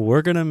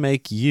 we're going to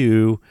make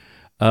you.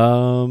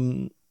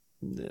 You're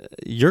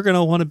going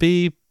to want to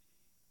be.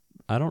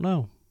 I don't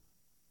know.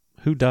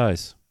 Who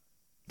dies?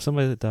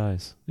 Somebody that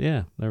dies.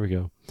 Yeah, there we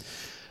go.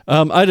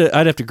 I'd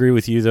have to agree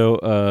with you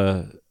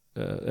though.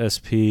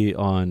 SP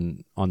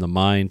on the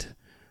mind.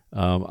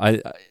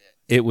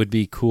 It would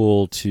be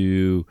cool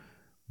to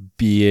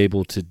be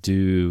able to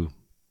do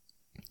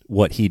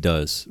what he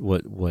does,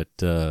 what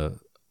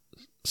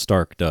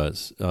Stark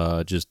does,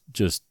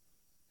 just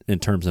in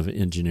terms of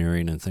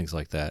engineering and things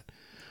like that.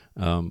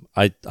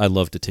 I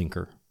love to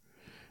tinker.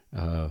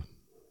 I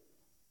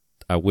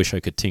wish I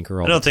could tinker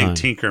all the time. I don't think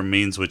tinker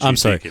means what you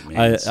think it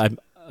means.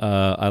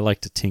 I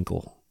like to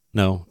tinkle.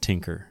 No,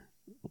 tinker.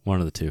 One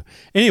of the two.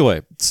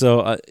 Anyway,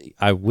 so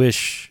I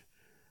wish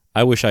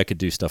I could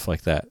do stuff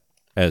like that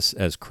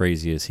as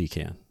crazy as he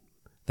can.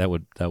 That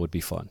would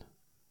be fun.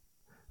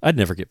 I'd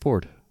never get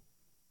bored.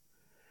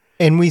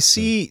 And we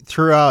see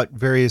throughout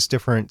various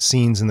different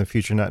scenes in the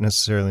future, not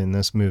necessarily in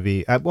this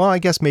movie, well, I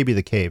guess maybe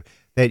the cave,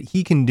 that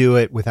he can do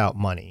it without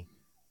money.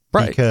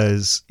 Right.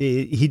 Because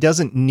he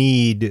doesn't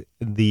need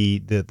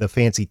the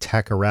fancy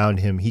tech around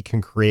him. He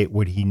can create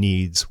what he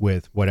needs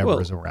with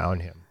whatever is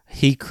around him.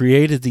 He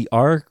created the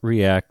arc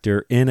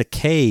reactor in a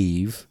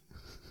cave.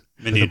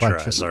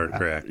 Miniaturized arc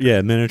reactor.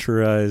 Yeah,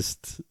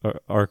 miniaturized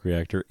arc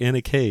reactor in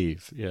a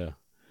cave. Yeah.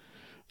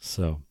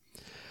 So,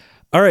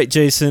 all right,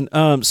 Jason.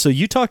 So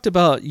you talked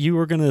about you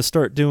were going to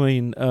start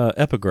doing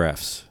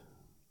epigraphs.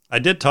 I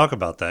did talk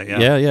about that,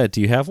 yeah. Yeah. Do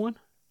you have one?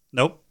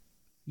 Nope.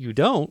 You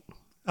don't?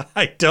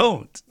 I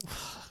don't.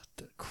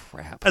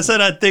 Crap. I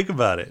said I'd think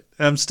about it.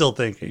 I'm still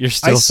thinking. You're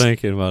still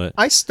thinking about it.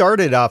 I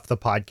started off the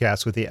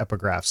podcast with the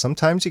epigraph.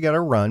 Sometimes you got to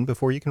run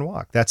before you can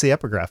walk. That's the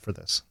epigraph for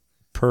this.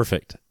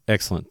 Perfect.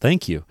 Excellent.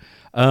 Thank you.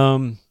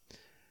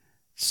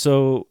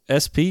 So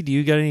SP, do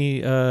you got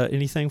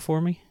anything for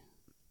me?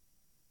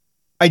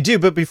 I do,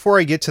 but before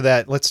I get to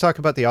that, let's talk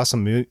about the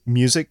awesome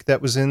music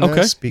that was in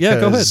this. Okay. Yeah,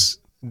 go ahead.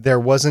 There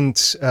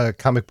wasn't a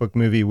comic book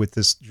movie with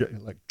this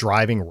like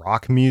driving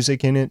rock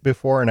music in it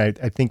before, and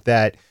I think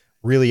that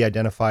really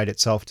identified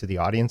itself to the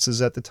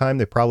audiences at the time.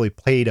 They probably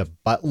played a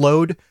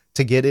buttload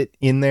to get it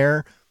in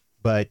there,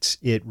 but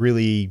it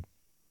really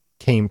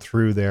came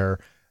through there.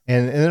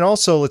 And then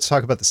also let's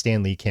talk about the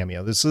Stan Lee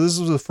cameo. This was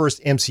the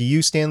first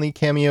MCU Stan Lee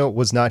cameo. It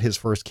was not his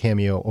first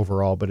cameo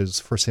overall, but his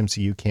first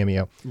MCU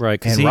cameo. Right,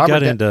 because he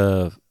got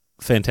into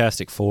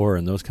Fantastic Four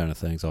and those kind of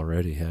things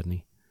already, hadn't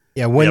he?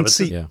 Yeah,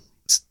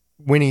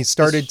 when he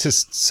started to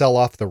sell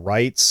off the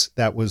rights,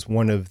 that was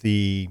one of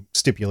the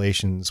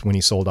stipulations when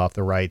he sold off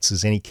the rights,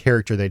 is any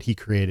character that he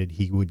created,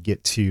 he would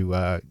get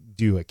to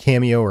do a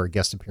cameo or a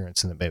guest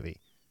appearance in the movie.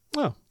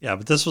 Oh. Yeah,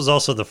 but this was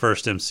also the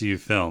first MCU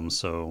film,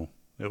 so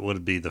it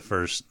would be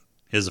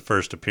his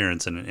first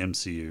appearance in an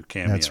MCU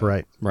cameo. That's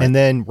right. And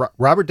then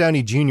Robert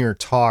Downey Jr.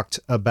 talked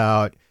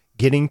about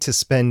getting to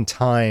spend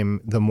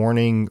time the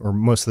morning or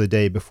most of the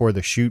day before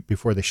the shoot,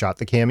 before they shot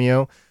the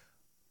cameo,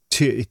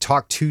 to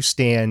talk to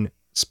Stan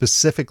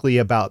specifically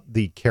about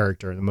the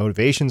character, the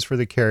motivations for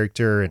the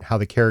character and how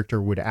the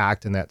character would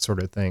act and that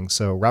sort of thing.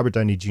 So Robert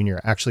Downey Jr.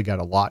 actually got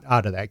a lot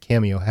out of that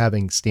cameo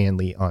having Stan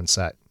Lee on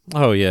set.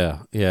 Oh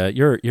yeah. Yeah.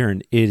 You're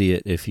an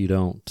idiot if you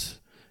don't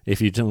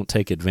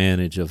take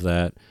advantage of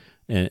that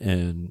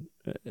and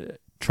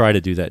try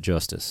to do that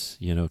justice,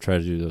 try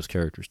to do those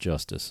characters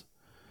justice.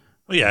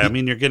 Well, yeah. I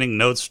mean, you're getting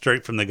notes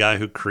straight from the guy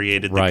who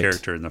created the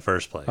character in the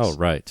first place. Oh,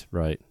 right.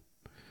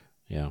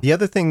 Yeah. The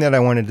other thing that I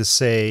wanted to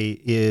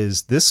say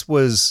is this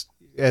was,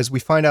 as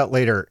we find out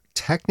later,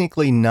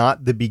 technically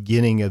not the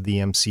beginning of the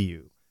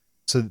MCU.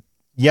 So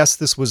yes,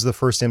 this was the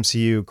first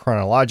MCU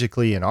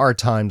chronologically in our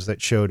times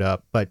that showed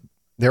up, but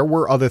there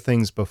were other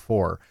things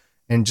before.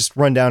 And just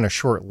run down a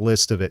short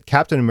list of it.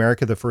 Captain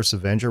America, the First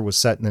Avenger, was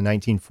set in the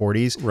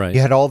 1940s. Right. You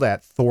had all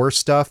that Thor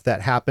stuff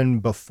that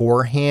happened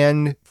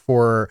beforehand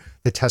for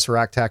the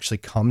Tesseract to actually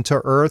come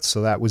to Earth.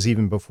 So that was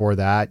even before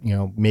that,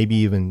 maybe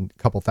even a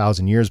couple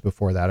thousand years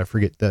before that. I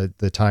forget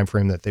the time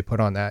frame that they put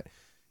on that.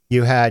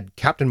 You had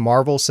Captain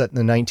Marvel set in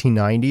the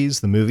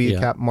 1990s, the movie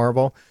of Captain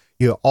Marvel.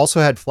 You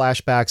also had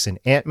flashbacks in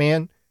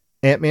Ant-Man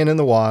and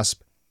the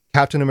Wasp,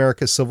 Captain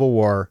America Civil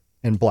War,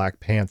 and Black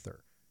Panther.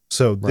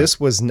 So this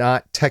was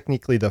not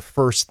technically the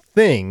first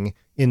thing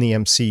in the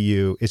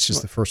MCU. It's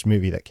just the first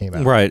movie that came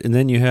out. Right, and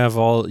then you have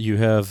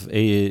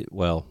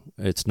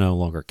it's no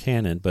longer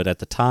canon, but at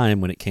the time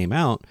when it came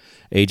out,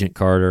 Agent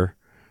Carter,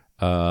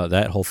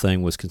 that whole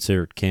thing was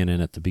considered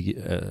canon at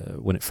the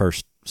when it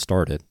first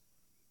started.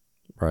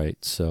 Right,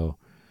 so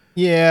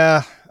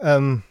yeah.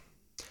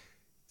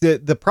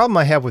 The problem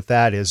I have with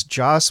that is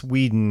Joss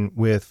Whedon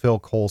with Phil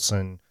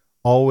Coulson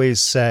always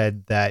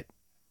said that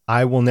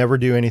I will never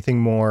do anything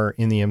more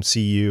in the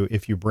MCU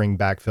if you bring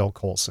back Phil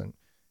Coulson.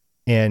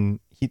 And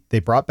they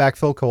brought back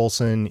Phil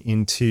Coulson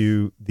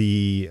into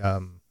the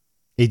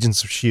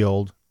Agents of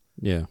S.H.I.E.L.D.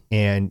 Yeah.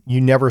 And you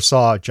never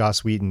saw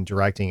Joss Whedon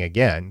directing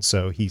again,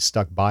 so he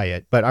stuck by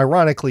it. But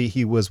ironically,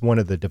 he was one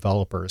of the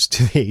developers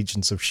to the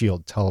Agents of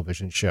S.H.I.E.L.D.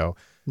 television show.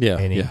 Yeah.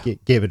 And he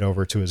gave it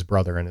over to his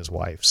brother and his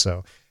wife.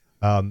 So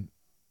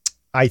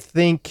I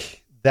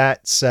think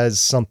that says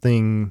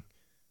something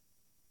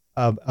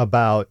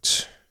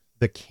about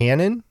the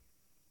canon,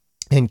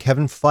 and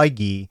Kevin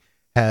Feige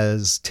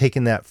has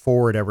taken that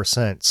forward ever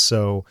since.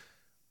 So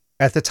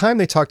at the time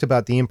they talked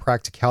about the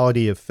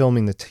impracticality of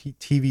filming the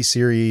TV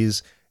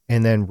series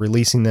and then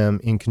releasing them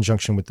in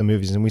conjunction with the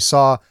movies. And we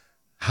saw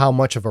how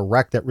much of a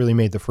wreck that really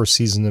made the first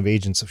season of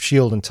Agents of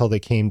S.H.I.E.L.D. until they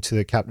came to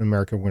the Captain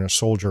America Winter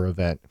Soldier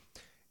event.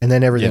 And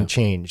then everything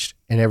changed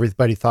and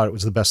everybody thought it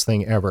was the best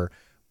thing ever.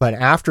 But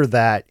after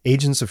that,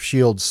 Agents of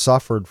S.H.I.E.L.D.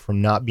 suffered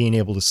from not being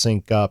able to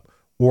sync up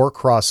or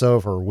cross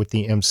over with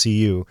the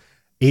MCU.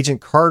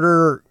 Agent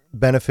Carter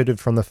benefited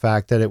from the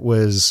fact that it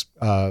was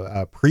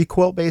a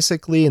prequel,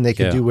 basically, and they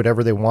could do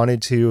whatever they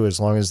wanted to as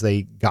long as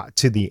they got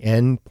to the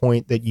end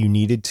point that you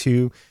needed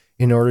to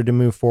in order to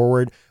move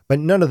forward. But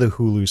none of the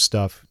Hulu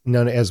stuff,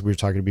 as we were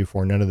talking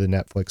before, none of the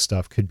Netflix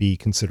stuff could be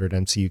considered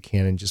MCU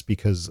canon just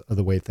because of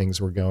the way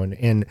things were going.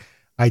 And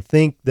I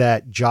think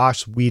that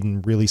Joss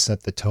Whedon really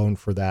set the tone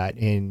for that,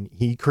 and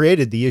he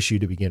created the issue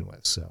to begin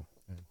with. So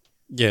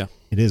yeah,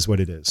 it is what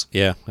it is.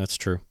 Yeah, that's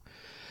true.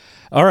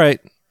 All right.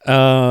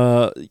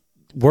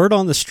 Word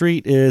on the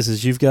street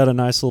is you've got a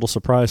nice little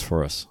surprise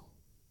for us.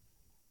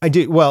 I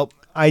do. Well,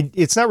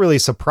 it's not really a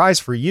surprise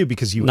for you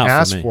because you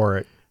asked for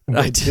it.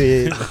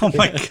 Oh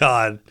my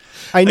God!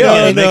 I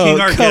know.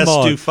 Making our guests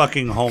do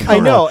fucking homework. I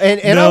know,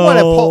 and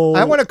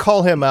I want to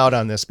call him out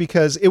on this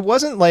because it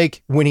wasn't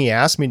like when he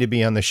asked me to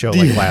be on the show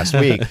like last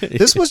week.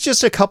 This was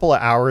just a couple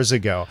of hours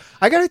ago.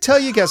 I got to tell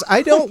you guys,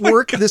 I don't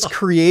work this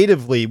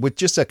creatively with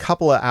just a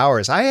couple of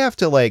hours. I have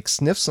to like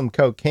sniff some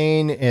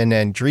cocaine and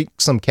then drink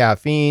some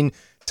caffeine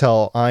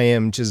till I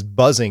am just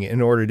buzzing in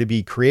order to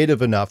be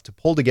creative enough to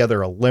pull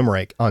together a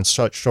limerick on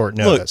such short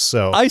notice. Look,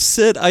 so I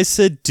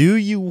said, do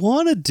you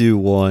want to do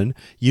one?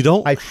 You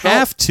don't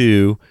have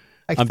to.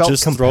 I'm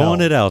just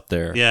throwing it out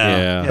there.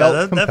 Yeah.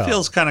 That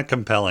feels kind of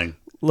compelling.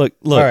 Look.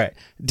 All right.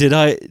 Did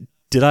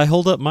I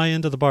hold up my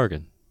end of the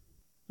bargain?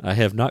 I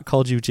have not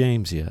called you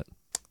James yet.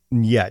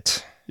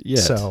 Yet.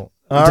 So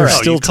there's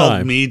still time.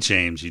 Called me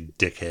James, you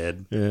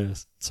dickhead. Yeah.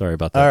 Sorry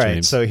about that. All right.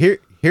 James. So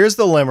here's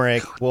the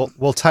limerick.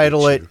 We'll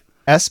title it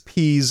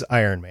SP's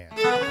Iron Man.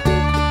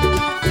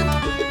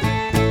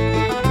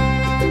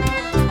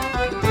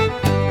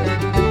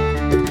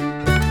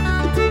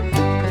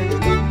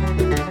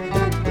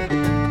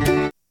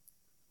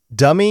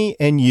 Dummy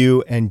and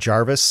you and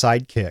Jarvis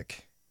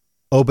sidekick.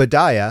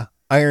 Obadiah,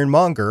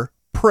 Ironmonger,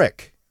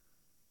 prick.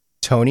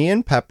 Tony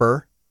and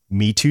Pepper,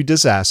 Me Too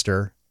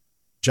disaster.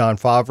 Jon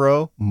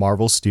Favreau,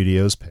 Marvel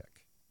Studios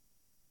pick.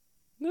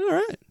 All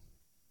right.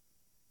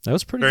 That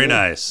was pretty Very good.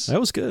 nice. That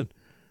was good.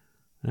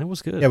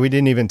 Yeah, we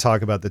didn't even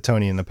talk about the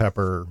Tony and the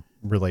Pepper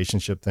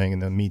relationship thing and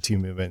the Me Too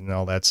movement and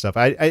all that stuff.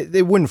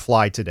 It wouldn't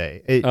fly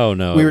today. It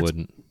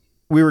wouldn't.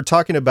 We were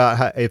talking about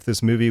how, if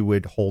this movie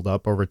would hold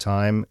up over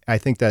time. I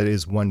think that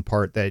is one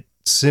part that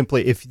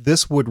simply, if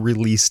this would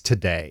release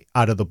today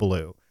out of the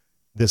blue,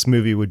 this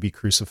movie would be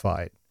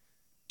crucified.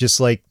 Just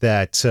like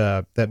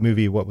that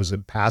movie, what was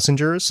it,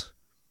 Passengers?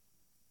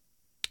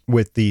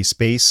 With the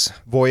space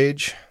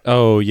voyage.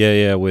 Oh,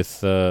 yeah, with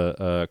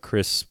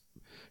Chris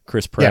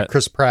Pratt. Yeah,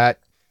 Chris Pratt.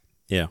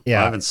 Yeah. I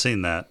haven't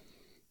seen that.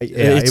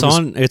 Yeah, it's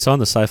on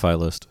the sci-fi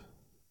list.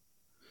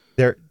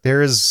 There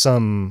is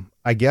some,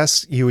 I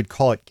guess you would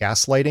call it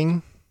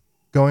gaslighting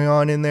going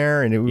on in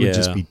there, and it would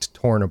just be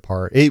torn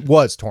apart. It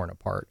was torn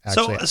apart,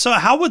 actually. So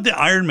how would the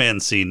Iron Man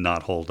scene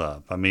not hold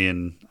up? I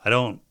mean, I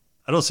don't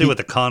see what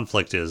the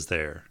conflict is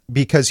there.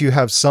 Because you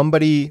have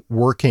somebody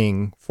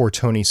working for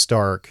Tony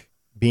Stark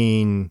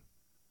being,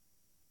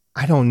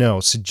 I don't know,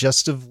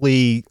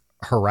 suggestively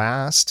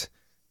harassed.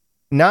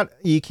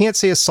 You can't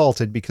say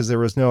assaulted because there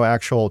was no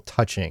actual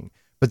touching,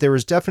 but there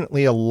was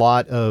definitely a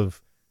lot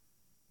of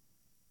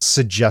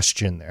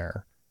suggestion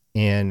there.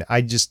 And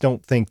I just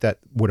don't think that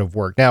would have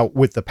worked. Now,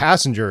 with the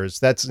Passengers,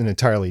 that's an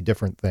entirely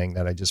different thing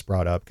that I just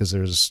brought up because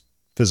there's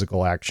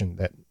physical action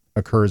that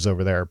occurs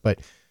over there. But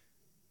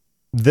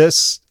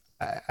this,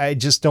 I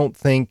just don't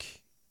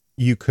think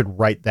you could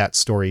write that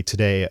story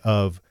today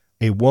of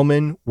a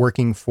woman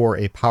working for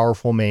a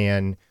powerful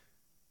man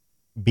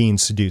being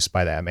seduced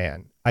by that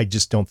man. I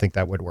just don't think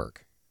that would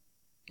work.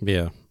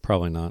 Yeah,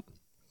 probably not.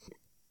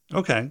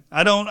 Okay.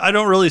 I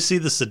don't really see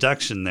the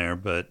seduction there,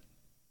 but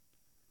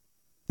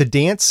The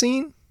dance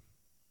scene?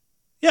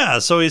 Yeah,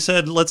 so he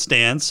said, let's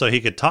dance so he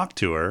could talk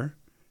to her.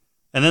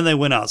 And then they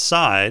went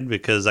outside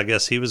because I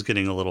guess he was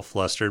getting a little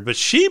flustered. But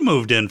she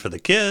moved in for the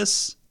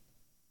kiss.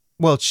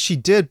 Well, she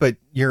did, but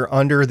you're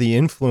under the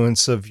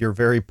influence of your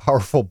very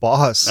powerful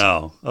boss.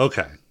 Oh,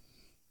 okay.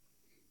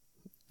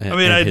 And, I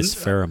mean, his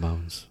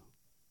pheromones.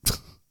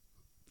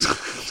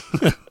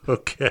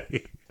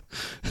 Okay.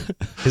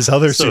 His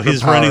other so superpower,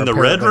 he's running the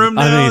apparently. red room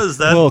now? I mean, is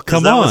that, come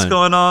is that on. what's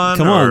going on?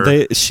 Come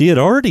on. She had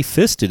already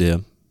fisted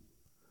him.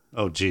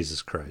 Oh,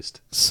 Jesus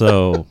Christ.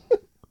 So...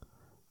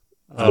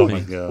 Oh my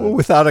God!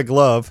 Without a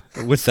glove.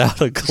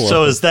 Without a glove.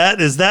 So is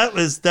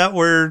that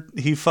where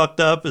he fucked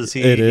up? Is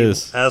he? It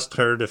is. He asked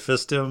her to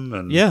fist him,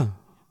 and Yeah.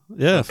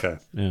 Okay.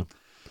 Yeah.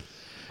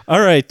 All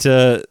right,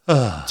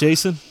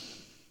 Jason.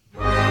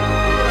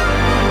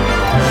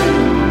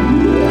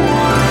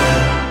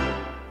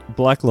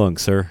 Black lung,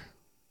 sir.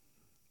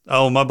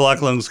 Oh, my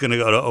black lung's gonna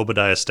go to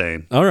Obadiah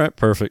Stane. All right,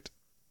 perfect.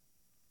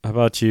 How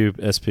about you,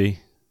 SP?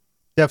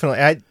 Definitely.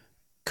 I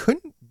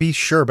couldn't be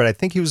sure, but I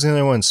think he was the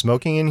only one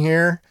smoking in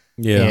here.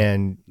 Yeah.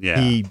 And Yeah.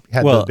 he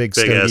had Well, the big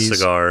Big ass stogies.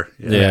 cigar.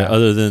 Yeah.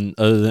 Other than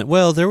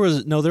well, there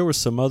was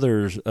some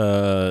others,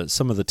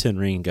 some of the Ten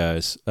Ring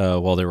guys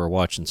while they were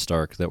watching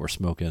Stark that were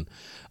smoking.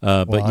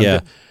 But Well,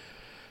 yeah,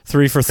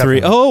 3 for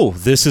 3. Definitely. Oh,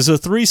 this is a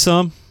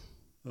threesome.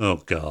 Oh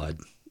God.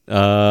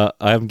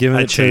 I'm giving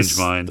I it changed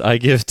to mine. I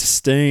give it to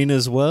Stain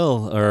as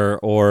well,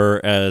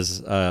 or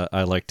as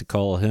I like to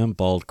call him,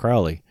 Bald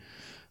Crowley.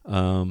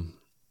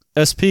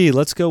 SP,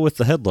 let's go with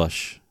the head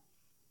lush.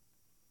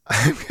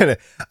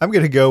 I'm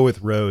gonna go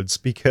with Rhodes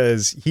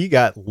because he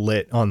got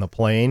lit on the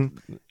plane.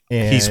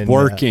 And, He's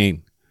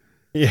working.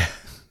 Yeah.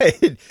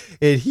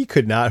 And he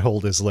could not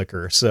hold his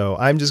liquor. So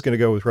I'm just going to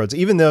go with Rhodes,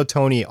 even though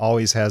Tony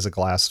always has a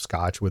glass of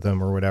scotch with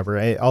him or whatever,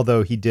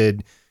 although he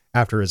did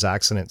after his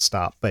accident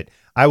stop. But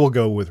I will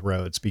go with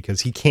Rhodes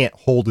because he can't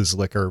hold his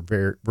liquor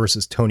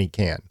versus Tony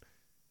can.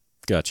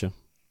 Gotcha.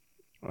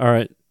 All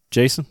right,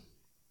 Jason?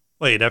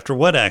 Wait, after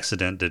what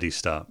accident did he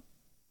stop?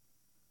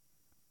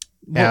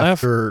 Well,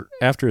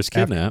 After his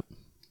kidnap.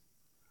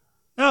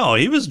 No,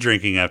 he was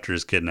drinking after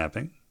his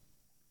kidnapping.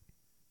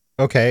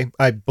 Okay,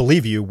 I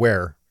believe you.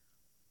 Where?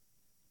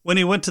 When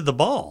he went to the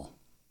ball.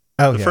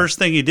 Oh, The yeah. first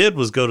thing he did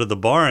was go to the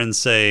bar and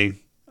say,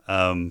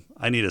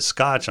 I need a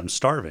scotch, I'm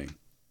starving.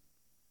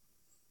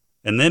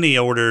 And then he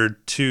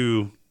ordered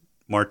 2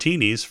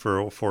 martinis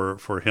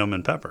for him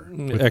and Pepper.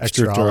 Extra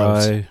extra dry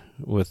olives.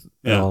 with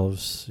Yeah.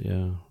 olives.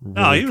 Yeah.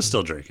 No, he was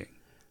still drinking.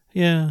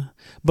 Yeah,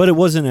 but it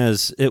wasn't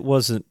as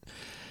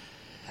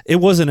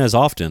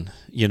often,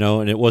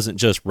 and it wasn't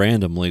just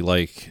randomly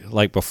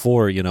like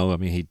before. I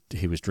mean,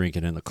 he was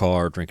drinking in the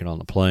car, drinking on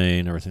the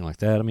plane, everything like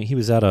that. I mean, he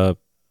was at a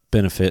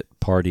benefit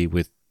party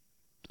with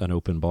an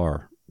open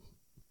bar.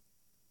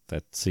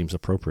 That seems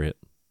appropriate.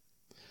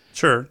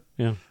 Sure.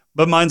 Yeah.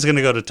 But mine's going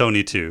to go to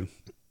Tony, too.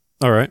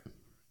 All right.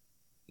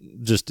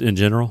 Just in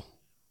general.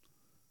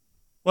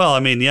 Well,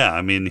 I mean, yeah.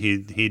 I mean,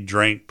 he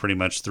drank pretty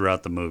much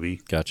throughout the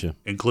movie. Gotcha.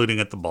 Including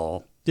at the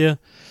ball. Yeah.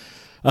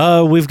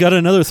 We've got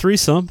another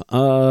threesome.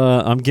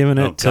 I'm giving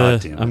it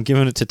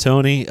to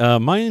Tony.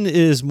 Mine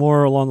is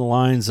more along the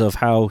lines of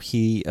how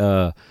he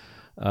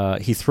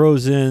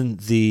throws in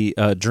the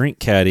drink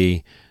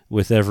caddy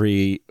with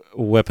every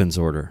weapons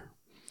order.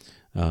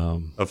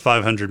 Of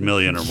 500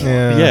 million or more.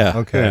 Yeah.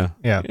 Okay.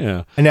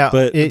 Yeah. And now,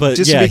 but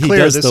just yeah, to be clear,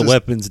 he does this the is-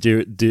 weapons.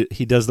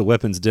 He does the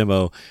weapons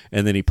demo,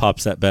 and then he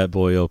pops that bad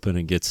boy open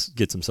and gets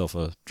himself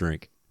a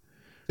drink.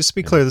 Just to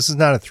be clear, this is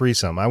not a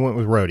threesome. I went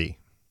with Rhodey.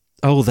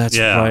 Oh, that's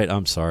Yeah. right.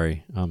 I'm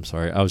sorry.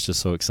 I was just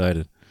so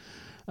excited.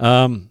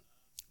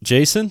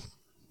 Jason,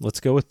 let's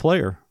go with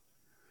player.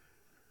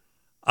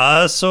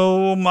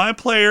 So my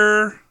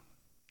player,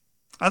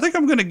 I think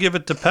I'm going to give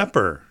it to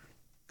Pepper.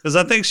 Because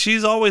I think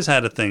she's always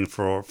had a thing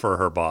for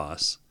her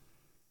boss.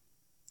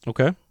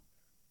 Okay.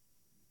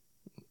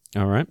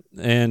 All right.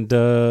 And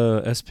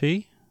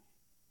SP?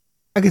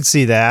 I could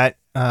see that.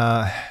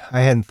 I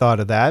hadn't thought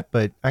of that,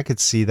 but I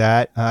could see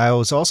that. I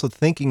was also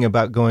thinking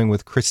about going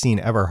with Christine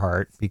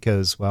Everhart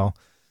because, well,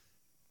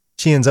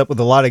 she ends up with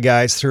a lot of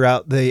guys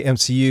throughout the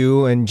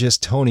MCU and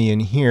just Tony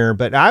in here.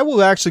 But I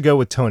will actually go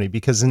with Tony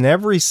because in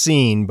every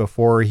scene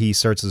before he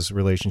starts his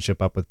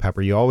relationship up with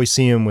Pepper, you always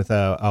see him with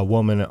a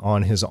woman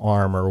on his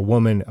arm or a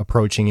woman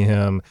approaching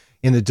him.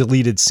 In the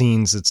deleted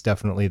scenes, it's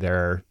definitely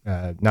there.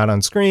 Not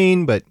on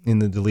screen, but in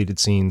the deleted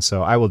scenes.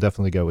 So I will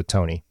definitely go with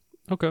Tony.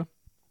 Okay.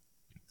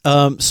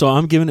 So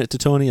I'm giving it to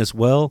Tony as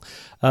well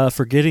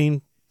for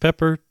getting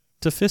Pepper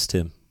to fist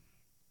him.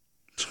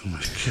 Oh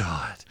my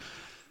God.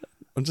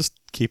 I'm just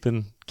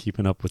keeping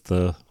up with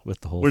the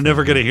whole We're thing.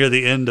 never going to hear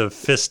the end of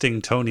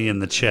fisting Tony in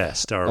the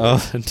chest, are we?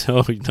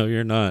 Oh, no,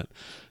 you're not.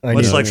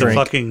 Much like the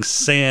fucking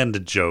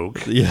sand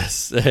joke.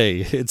 Yes. Hey,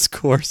 it's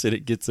coarse and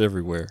it gets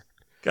everywhere.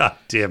 God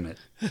damn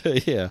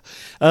it. Yeah.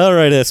 All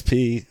right,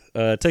 SP.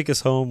 Take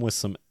us home with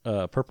some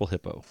Purple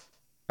Hippo.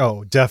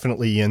 Oh,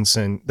 definitely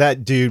Yinsen.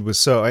 That dude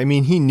was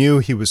he knew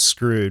he was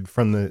screwed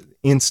from the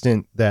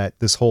instant that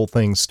this whole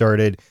thing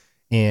started,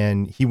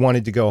 and he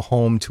wanted to go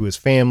home to his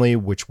family,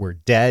 which were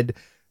dead.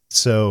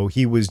 So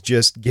he was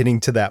just getting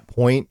to that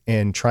point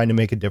and trying to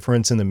make a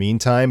difference in the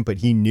meantime, but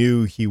he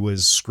knew he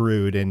was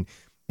screwed. And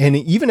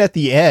even at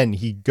the end,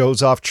 he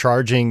goes off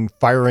charging,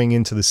 firing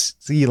into the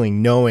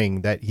ceiling,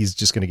 knowing that he's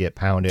just going to get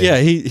pounded. Yeah,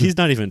 he's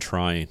not even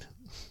trying.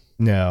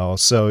 No.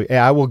 So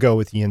yeah, I will go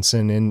with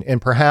Yinsen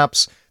and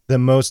perhaps the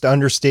most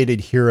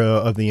understated hero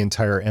of the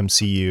entire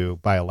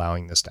MCU by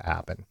allowing this to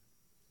happen.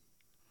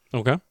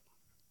 Okay.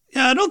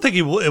 Yeah, I don't think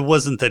it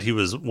wasn't that he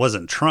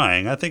wasn't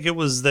trying. I think it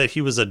was that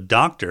he was a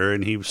doctor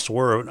and he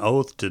swore an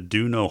oath to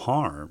do no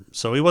harm.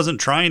 So he wasn't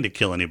trying to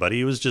kill anybody.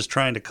 He was just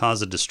trying to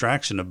cause a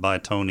distraction to buy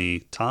Tony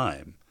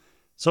time.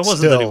 So it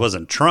wasn't that he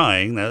wasn't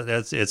trying.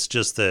 It's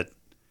just that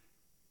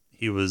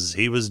he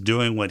was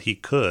doing what he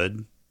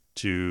could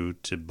to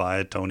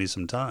buy Tony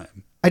some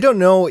time. I don't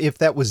know if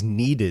that was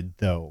needed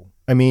though.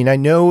 I mean, I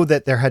know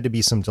that there had to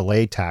be some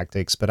delay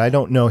tactics, but I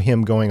don't know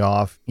him going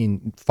off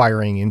in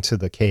firing into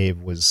the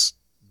cave was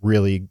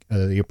really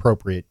the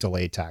appropriate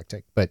delay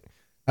tactic, but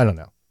I don't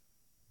know.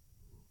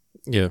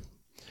 Yeah.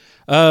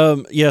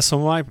 So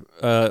my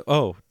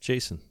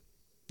Jason.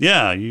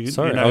 Yeah,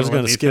 sorry, I was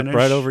going to skip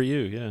right over you.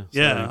 Yeah.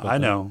 Yeah, I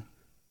know.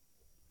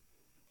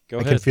 Go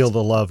I ahead. can feel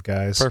the love,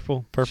 guys.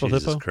 Purple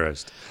Jesus hippo.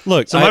 Christ.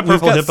 Look, so my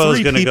purple hippo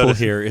is going to go to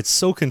here. It's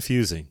so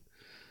confusing.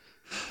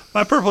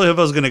 My purple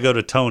hippo is going to go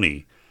to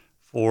Tony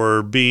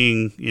for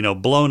being,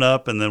 blown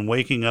up and then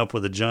waking up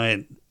with a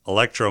giant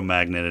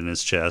electromagnet in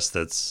his chest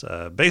that's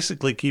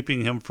basically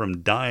keeping him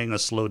from dying a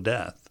slow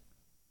death.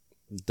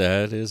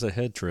 That is a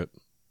head trip.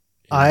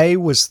 Yeah. I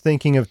was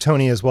thinking of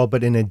Tony as well,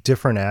 but in a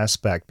different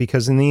aspect,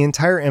 because in the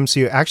entire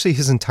MCU, actually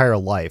his entire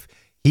life,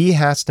 he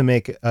has to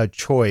make a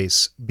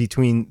choice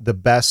between the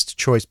best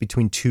choice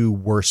between two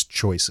worst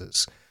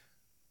choices.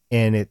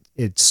 And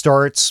it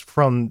starts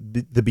from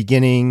the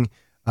beginning,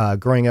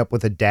 growing up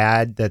with a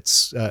dad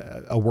that's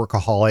a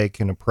workaholic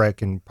and a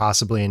prick and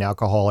possibly an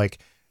alcoholic.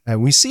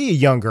 And we see a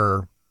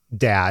younger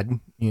dad,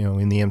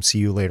 in the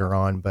MCU later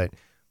on, but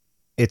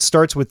it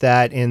starts with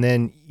that. And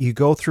then you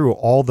go through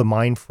all the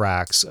mind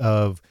fracks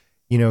of,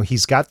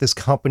 he's got this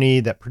company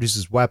that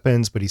produces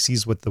weapons, but he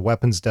sees what the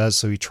weapons does.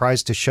 So he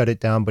tries to shut it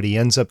down, but he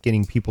ends up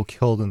getting people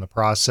killed in the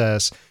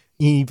process.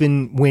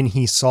 Even when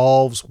he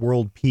solves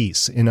world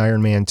peace in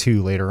Iron Man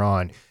 2 later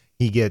on,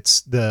 he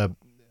gets that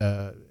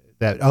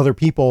other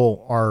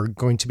people are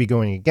going to be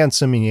going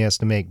against him and he has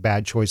to make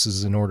bad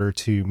choices in order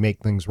to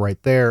make things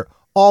right there,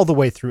 all the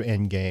way through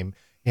Endgame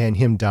and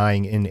him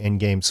dying in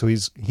Endgame. So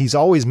he's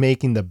always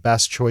making the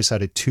best choice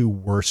out of two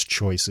worst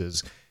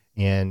choices.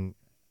 And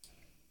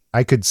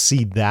I could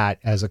see that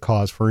as a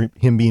cause for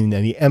him being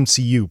the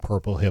MCU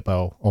purple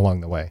hippo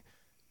along the way.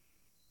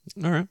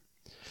 All right.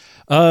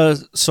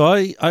 So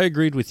I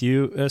agreed with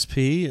you,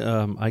 SP.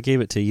 I gave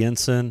it to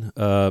Yinsen,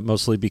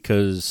 mostly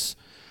because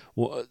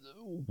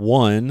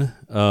one,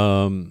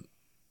 to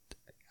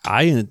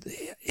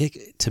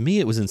me,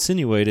 it was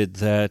insinuated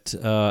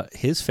that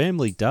his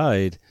family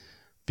died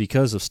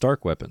because of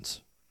Stark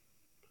weapons.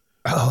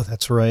 Oh,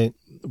 that's right.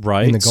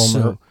 Right. In the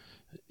Gomer.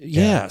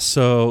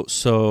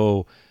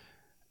 So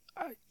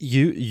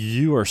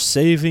you are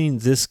saving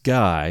this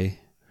guy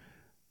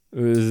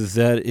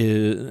that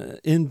is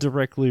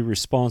indirectly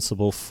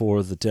responsible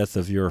for the death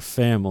of your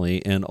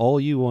family, and all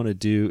you want to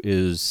do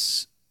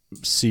is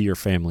see your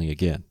family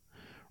again,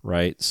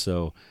 right?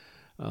 So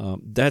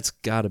that's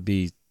got to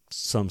be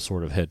some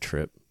sort of head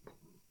trip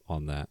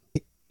on that.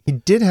 He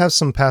did have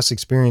some past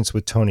experience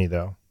with Tony,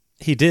 though.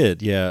 He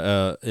did,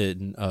 yeah.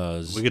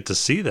 We get to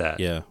see that,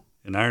 yeah,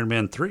 in Iron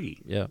Man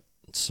 3. Yeah,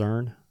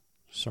 CERN,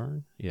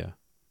 yeah.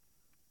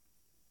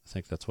 I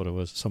think that's what it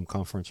was. Some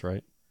conference,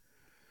 right?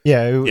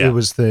 Yeah, it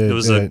was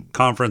a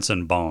conference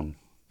in Bonn.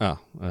 Oh,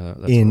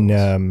 that's in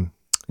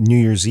New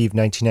Year's Eve,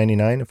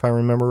 1999, if I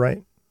remember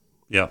right.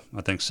 Yeah,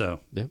 I think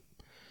so. Yep.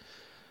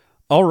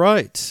 All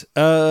right.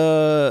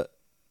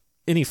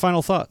 Any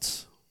final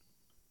thoughts?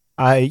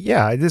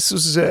 This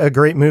was a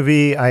great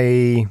movie.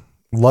 I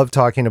love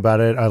talking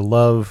about it. I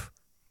love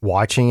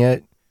watching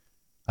it.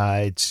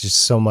 It's just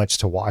so much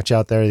to watch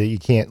out there that you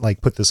can't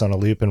put this on a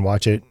loop and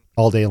watch it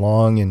all day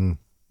long. And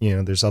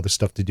there's other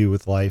stuff to do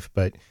with life,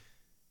 but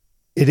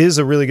it is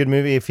a really good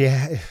movie. If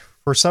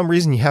for some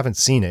reason you haven't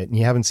seen it and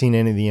you haven't seen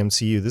any of the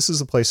MCU, this is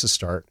the place to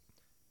start.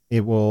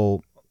 It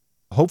will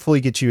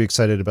hopefully get you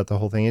excited about the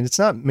whole thing. And it's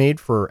not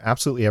made for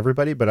absolutely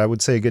everybody, but I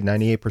would say a good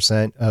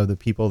 98% of the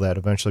people that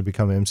eventually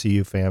become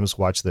MCU fans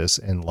watch this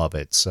and love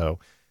it. So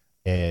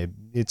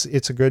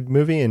it's a good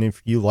movie. And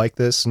if you like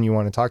this and you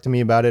want to talk to me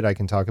about it, I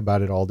can talk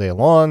about it all day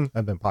long.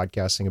 I've been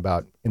podcasting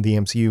about the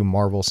MCU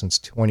Marvel since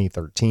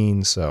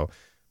 2013. So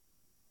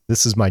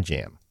this is my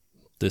jam.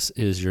 This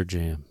is your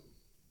jam.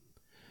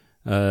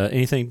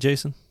 Anything,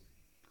 Jason?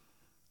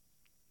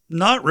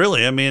 Not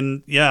really. I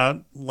mean, yeah,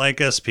 like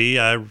SP,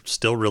 I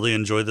still really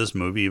enjoy this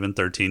movie even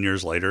 13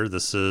 years later.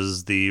 This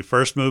is the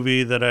first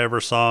movie that I ever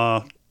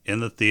saw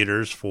in the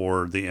theaters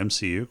for the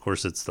MCU. Of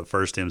course, it's the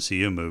first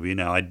MCU movie.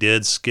 Now, I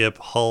did skip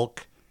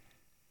Hulk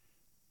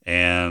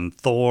and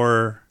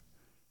Thor,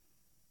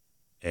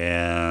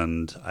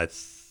 and I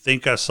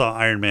think I saw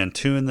Iron Man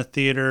 2 in the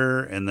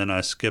theater, and then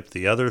I skipped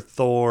the other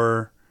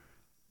Thor.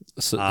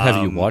 So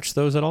have you watched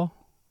those at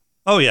all?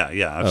 Oh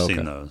yeah, I've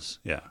seen those.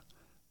 Yeah,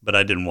 but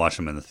I didn't watch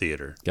them in the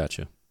theater.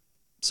 Gotcha.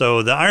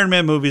 So the Iron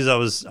Man movies, I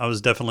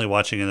was definitely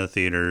watching in the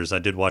theaters. I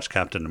did watch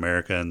Captain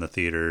America in the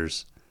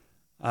theaters.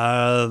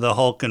 The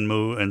Hulk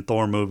and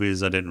Thor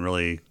movies, I didn't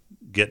really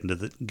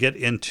get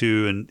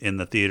into in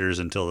the theaters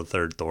until the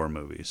third Thor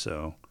movie.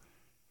 So,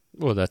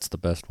 well, that's the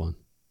best one.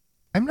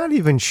 I'm not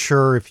even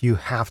sure if you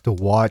have to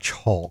watch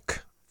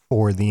Hulk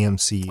for the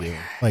MCU.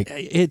 Like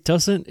it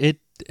doesn't.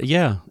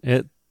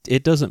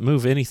 It doesn't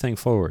move anything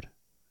forward.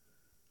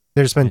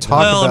 There's been talk.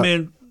 Well, about... I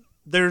mean,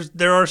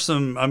 there are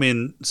some. I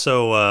mean,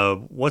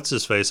 so what's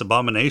his face?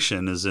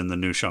 Abomination is in the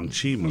new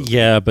Shang-Chi movie.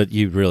 Yeah, but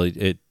you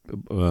really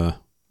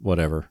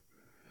whatever.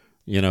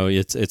 You know,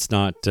 it's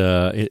not.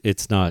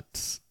 It's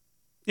not.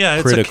 Yeah,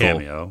 it's critical. a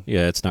cameo.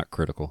 Yeah, it's not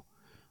critical.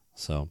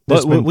 So,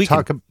 but we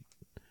talk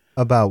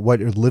about what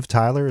Liv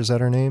Tyler, is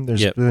that her name?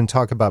 There's been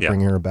talk about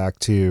bringing her back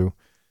too.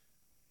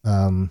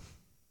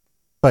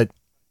 But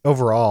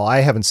overall,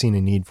 I haven't seen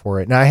a need for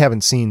it, and I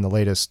haven't seen the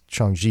latest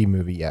Shang-Chi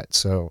movie yet.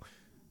 So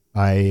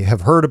I have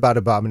heard about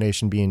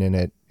Abomination being in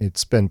it.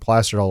 It's been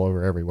plastered all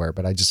over everywhere,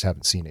 but I just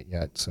haven't seen it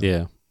yet. So.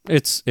 Yeah,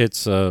 it's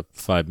a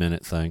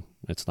 5-minute thing.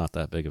 It's not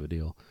that big of a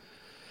deal.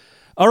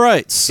 All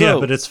right, so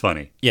but it's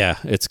funny. Yeah,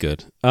 it's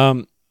good.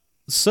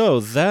 So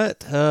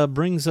that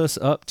brings us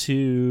up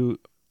to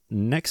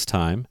next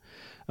time.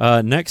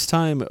 Next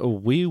time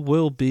we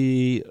will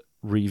be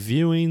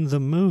reviewing the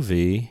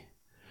movie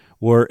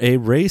where a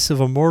race of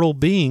immortal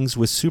beings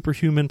with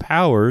superhuman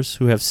powers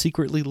who have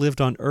secretly lived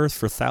on Earth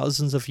for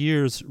thousands of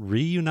years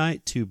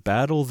reunite to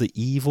battle the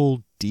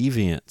evil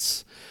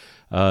deviants.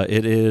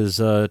 It is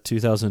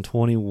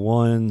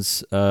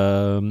 2021's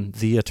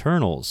The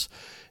Eternals.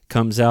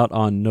 Comes out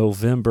on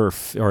November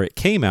 5th.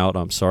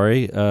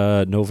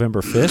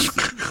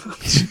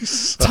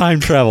 Time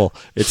travel.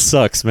 It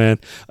sucks, man.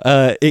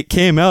 It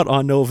came out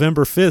on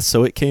November 5th,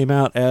 so it came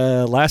out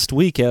last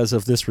week as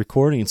of this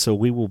recording. So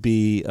we will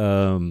be,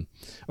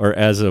 or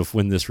as of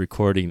when this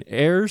recording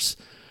airs,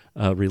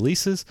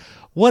 releases,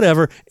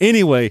 whatever.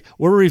 Anyway,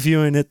 we're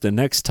reviewing it the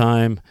next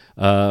time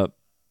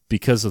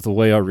because of the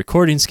way our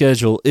recording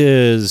schedule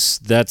is.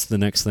 That's the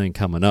next thing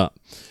coming up.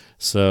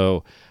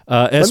 So,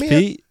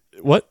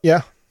 what?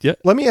 Yeah.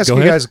 Let me ask Go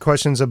you ahead. guys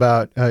questions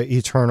about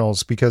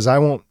Eternals, because I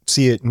won't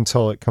see it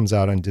until it comes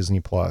out on Disney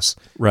Plus.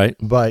 Right.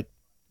 But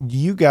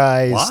you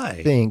guys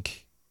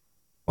think,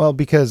 well,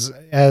 because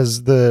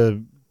as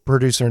the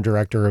producer and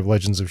director of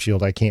Legends of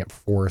S.H.I.E.L.D., I can't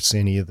force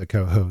any of the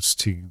co-hosts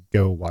to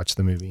go watch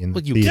the movie.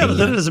 But that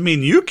doesn't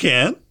mean you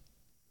can.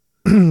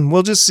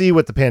 We'll just see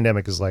what the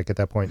pandemic is like at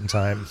that point in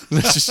time.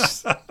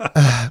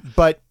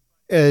 But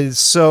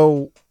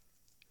so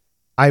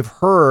I've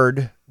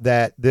heard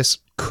that this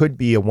could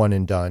be a one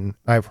and done.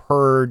 I've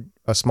heard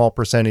a small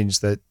percentage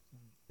that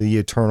the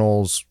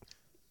Eternals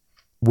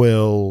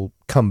will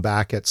come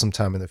back at some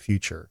time in the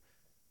future.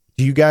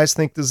 Do you guys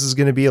think this is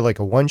going to be like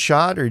a one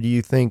shot, or do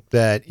you think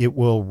that it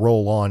will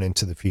roll on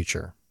into the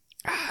future?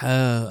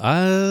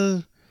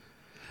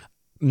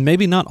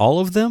 Maybe not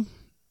all of them.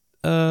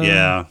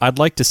 Yeah. I would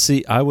like to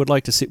see,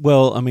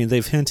 well, I mean,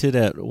 they've hinted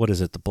at, what is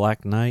it? The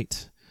Black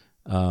Knight,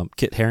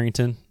 Kit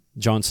Harington,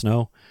 Jon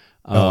Snow.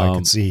 I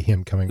could see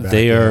him coming back.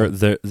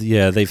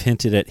 They've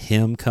hinted at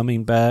him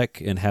coming back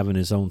and having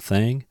his own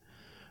thing,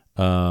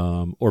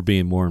 or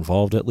being more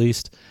involved at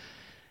least.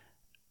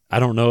 I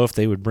don't know if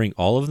they would bring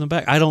all of them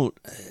back.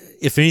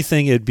 If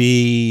anything, it'd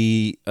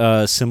be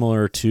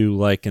similar to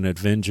like an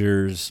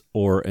Avengers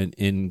or an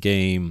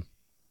Endgame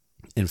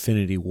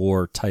Infinity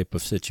War type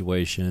of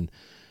situation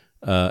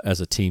as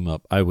a team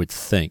up, I would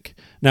think.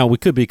 Now, we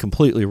could be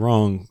completely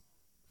wrong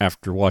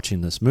after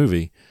watching this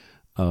movie.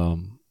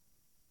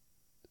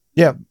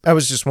 Yeah, I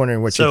was just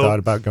wondering what you thought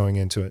about going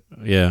into it.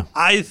 Yeah.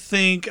 I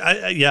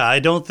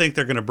don't think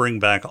they're going to bring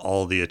back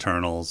all the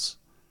Eternals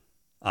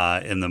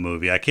in the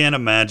movie. I can't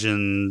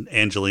imagine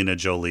Angelina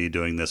Jolie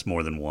doing this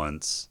more than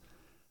once.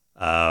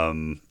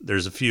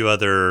 There's a few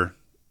other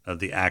of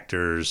the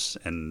actors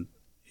in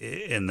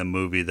the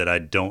movie that I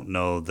don't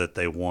know that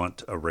they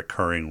want a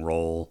recurring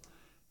role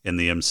in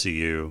the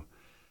MCU.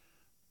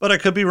 But I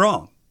could be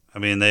wrong. I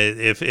mean,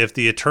 if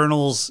the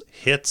Eternals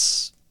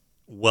hits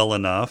well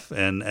enough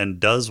and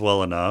does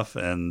well enough,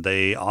 and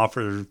they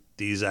offer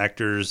these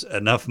actors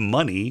enough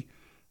money,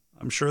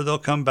 I'm sure they'll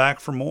come back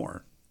for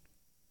more.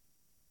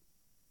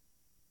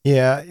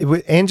 Yeah,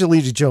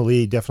 Angelina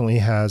Jolie definitely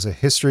has a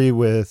history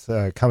with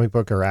comic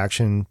book or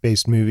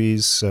action-based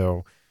movies,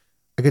 so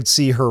I could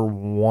see her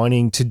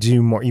wanting to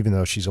do more, even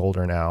though she's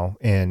older now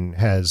and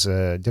has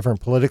a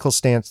different political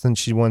stance than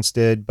she once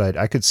did, but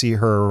I could see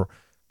her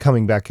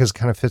coming back because it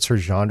kind of fits her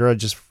genre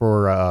just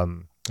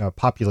for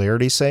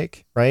popularity's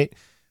sake, right?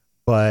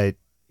 But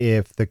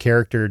if the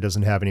character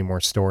doesn't have any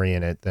more story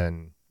in it,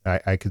 then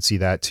I could see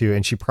that too.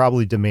 And she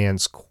probably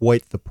demands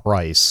quite the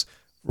price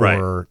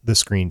for the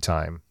screen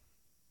time.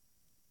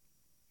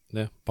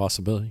 Yeah,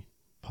 possibly.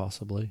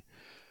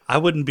 I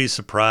wouldn't be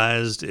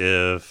surprised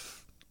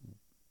if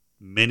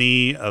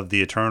many of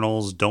the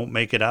Eternals don't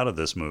make it out of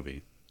this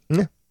movie.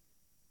 Yeah.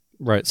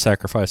 Right,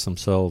 sacrifice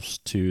themselves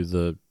to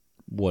the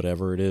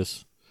whatever it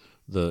is.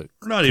 Or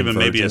not even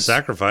maybe a convergence.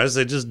 sacrifice.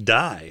 They just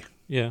die.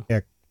 Yeah. Yeah.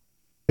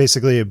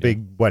 Basically a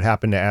big what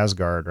happened to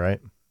Asgard,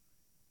 right?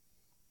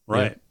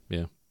 Right.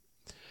 Yeah.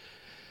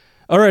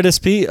 All right,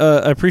 SP.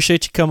 I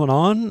appreciate you coming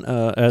on.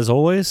 As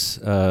always,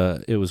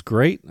 it was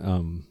great.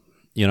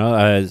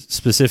 I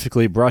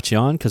specifically brought you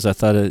on because I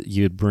thought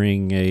you'd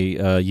bring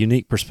a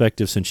unique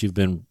perspective since you've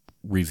been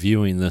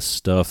reviewing this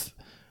stuff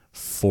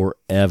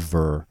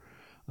forever.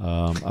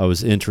 I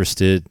was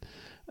interested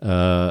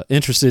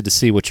to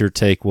see what your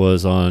take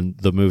was on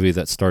the movie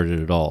that started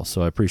it all.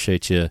 So I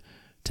appreciate you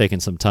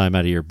taking some time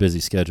out of your busy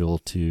schedule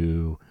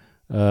to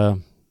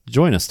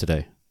join us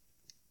today.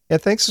 Yeah,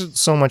 thanks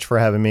so much for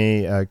having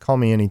me. Call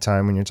me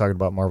anytime when you're talking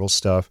about Marvel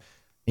stuff.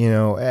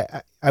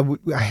 I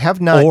have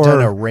not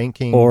done a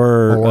ranking.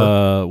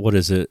 Or what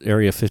is it,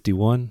 Area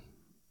 51?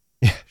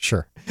 Yeah,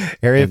 sure.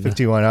 Area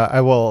 51.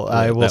 I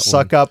will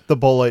suck up the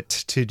bullet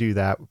to do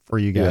that for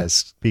you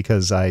guys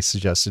because I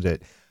suggested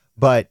it.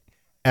 But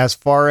as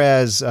far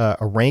as a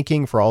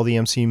ranking for all the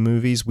MCU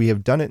movies, we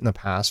have done it in the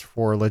past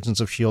for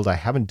Legends of S.H.I.E.L.D. I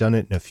haven't done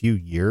it in a few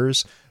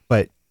years,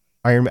 but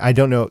I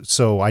don't know.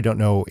 So I don't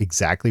know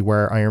exactly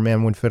where Iron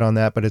Man would fit on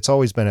that, but it's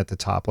always been at the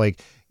top. Like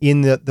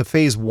in the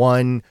phase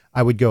 1,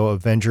 I would go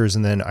Avengers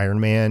and then Iron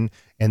Man,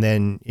 and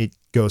then it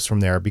goes from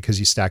there because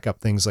you stack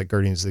up things like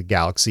Guardians of the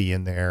Galaxy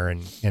in there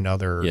and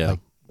other like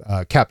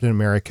Captain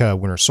America,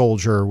 Winter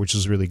Soldier, which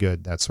is really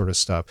good, that sort of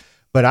stuff.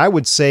 But I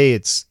would say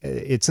it's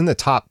in the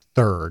top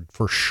third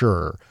for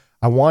sure.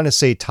 I want to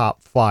say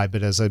top 5,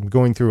 but as I'm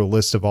going through a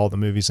list of all the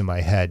movies in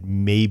my head,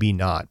 maybe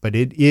not. But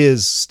it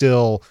is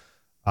still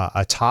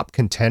a top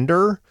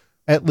contender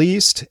at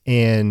least,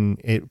 and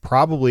it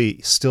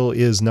probably still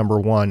is number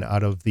 1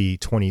 out of the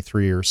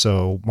 23 or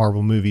so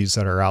Marvel movies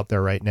that are out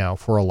there right now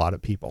for a lot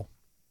of people.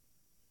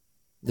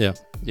 Yeah,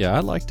 I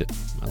liked it.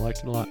 I liked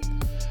it a lot.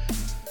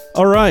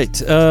 All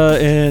right,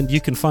 and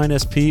you can find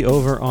SP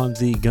over on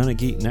the Gonna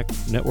Geek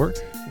network.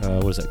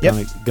 What is that? Yep.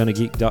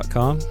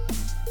 GonnaGeek.com.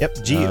 Yep,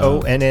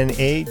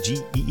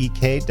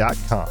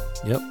 GONNAGEEK.com.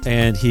 Yep,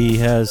 and he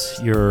has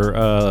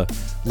your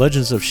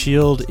Legends of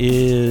S.H.I.E.L.D.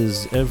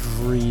 is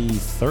every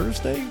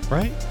Thursday,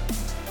 right?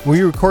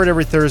 We record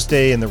every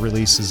Thursday and the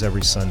release is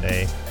every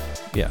Sunday.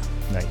 Yeah.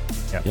 Night.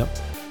 Yep.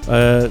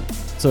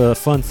 It's a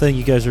fun thing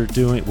you guys are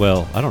doing.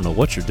 Well, I don't know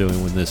what you're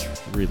doing when this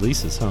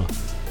releases, huh?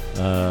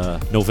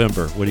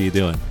 November. What are you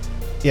doing?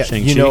 Yeah,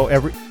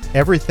 Shang-Chi?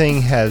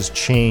 Everything has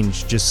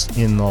changed just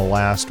in the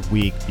last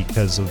week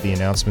because of the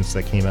announcements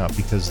that came out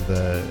because of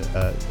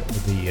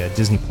the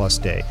Disney Plus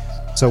day.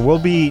 So we'll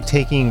be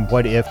taking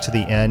What If to the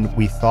end.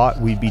 We thought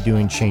we'd be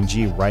doing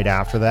Shang-Chi right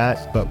after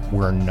that, but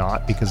we're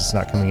not because it's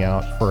not coming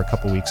out for a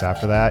couple weeks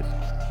after that.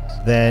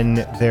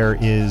 Then there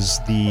is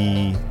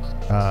the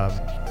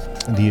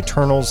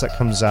Eternals that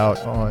comes out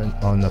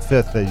on the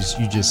 5th. As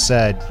you just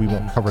said, we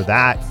won't cover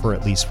that for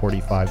at least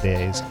 45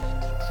 days.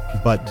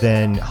 But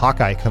then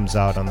Hawkeye comes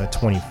out on the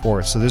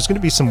 24th. So there's going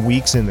to be some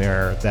weeks in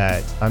there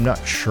that I'm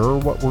not sure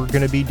what we're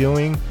going to be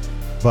doing.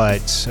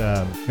 But,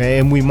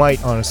 and we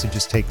might honestly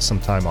just take some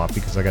time off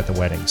because I got the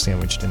wedding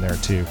sandwiched in there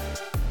too.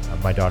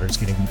 My daughter's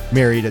getting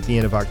married at the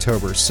end of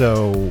October.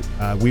 So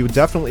we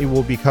definitely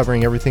will be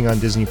covering everything on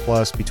Disney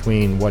Plus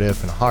between What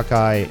If and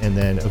Hawkeye. And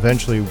then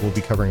eventually we'll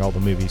be covering all the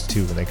movies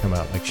too when they come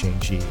out, like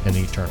Shang-Chi and the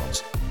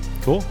Eternals.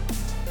 Cool.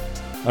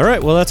 All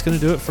right, well, that's going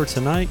to do it for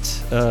tonight,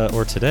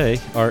 or today.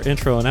 Our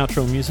intro and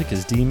outro music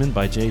is Demon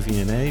by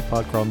JVNA.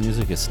 Podcrawl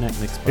music is Snack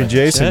Mix by Hey,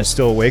 Jason, Chet.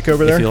 still awake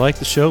over there? If you like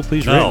the show,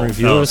 please rate and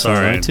review us on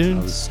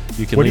iTunes.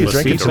 You can What are you leave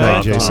us drinking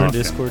feedback tonight, on Jason? our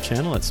Discord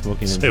channel at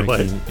Smoking and Say what?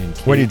 Drinking in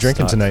What are you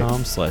drinking tonight?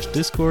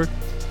 /Discord.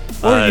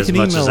 Or you As can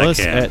much email as I us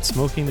can. at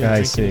Smoking I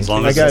and see. Drinking. As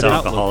long I as got it's it.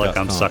 alcoholic,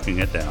 I'm sucking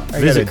it down. I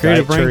got Visit a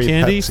Creative Diet Brain Cherry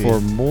Candy Pepsi. for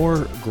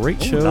more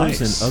great shows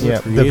nice. and other Yeah,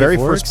 creative the very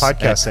works first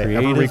podcast at I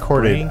ever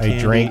recorded, I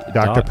drank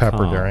Dr. Pepper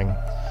creativebraincandy.com. during.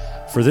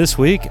 For this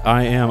week,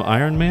 I am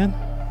Iron Man.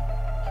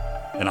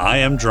 And I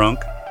am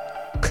drunk.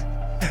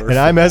 And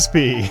I'm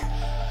SP.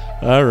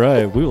 All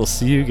right, we will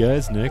see you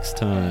guys next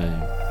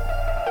time.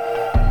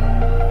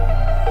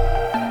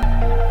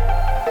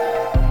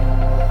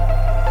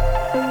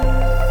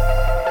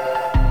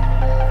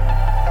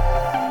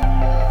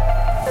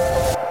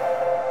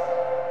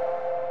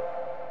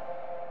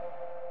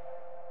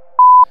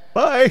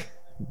 Bye.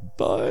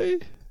 Bye.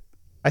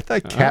 I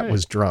thought Kat right.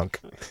 was drunk.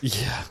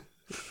 Yeah.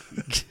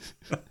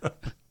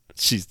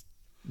 she's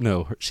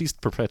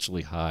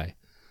perpetually high.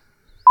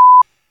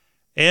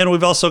 And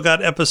we've also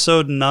got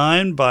episode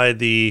 9 by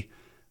the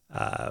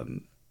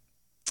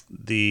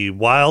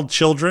Wild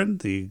Children,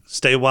 the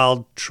Stay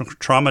Wild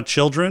Trauma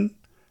Children,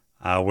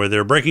 where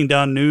they're breaking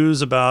down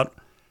news about.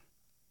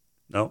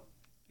 No,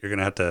 you're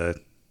gonna have to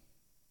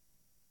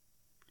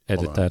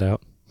Edit that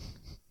out.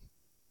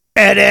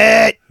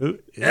 Edit! Who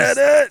is,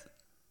 Edit!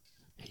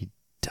 He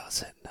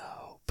doesn't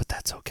know, but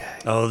that's okay.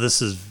 Oh,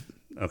 this is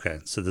okay.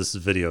 So this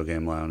is Video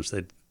Game Lounge.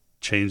 They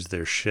changed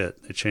their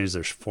shit. They changed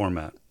their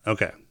format.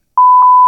 Okay.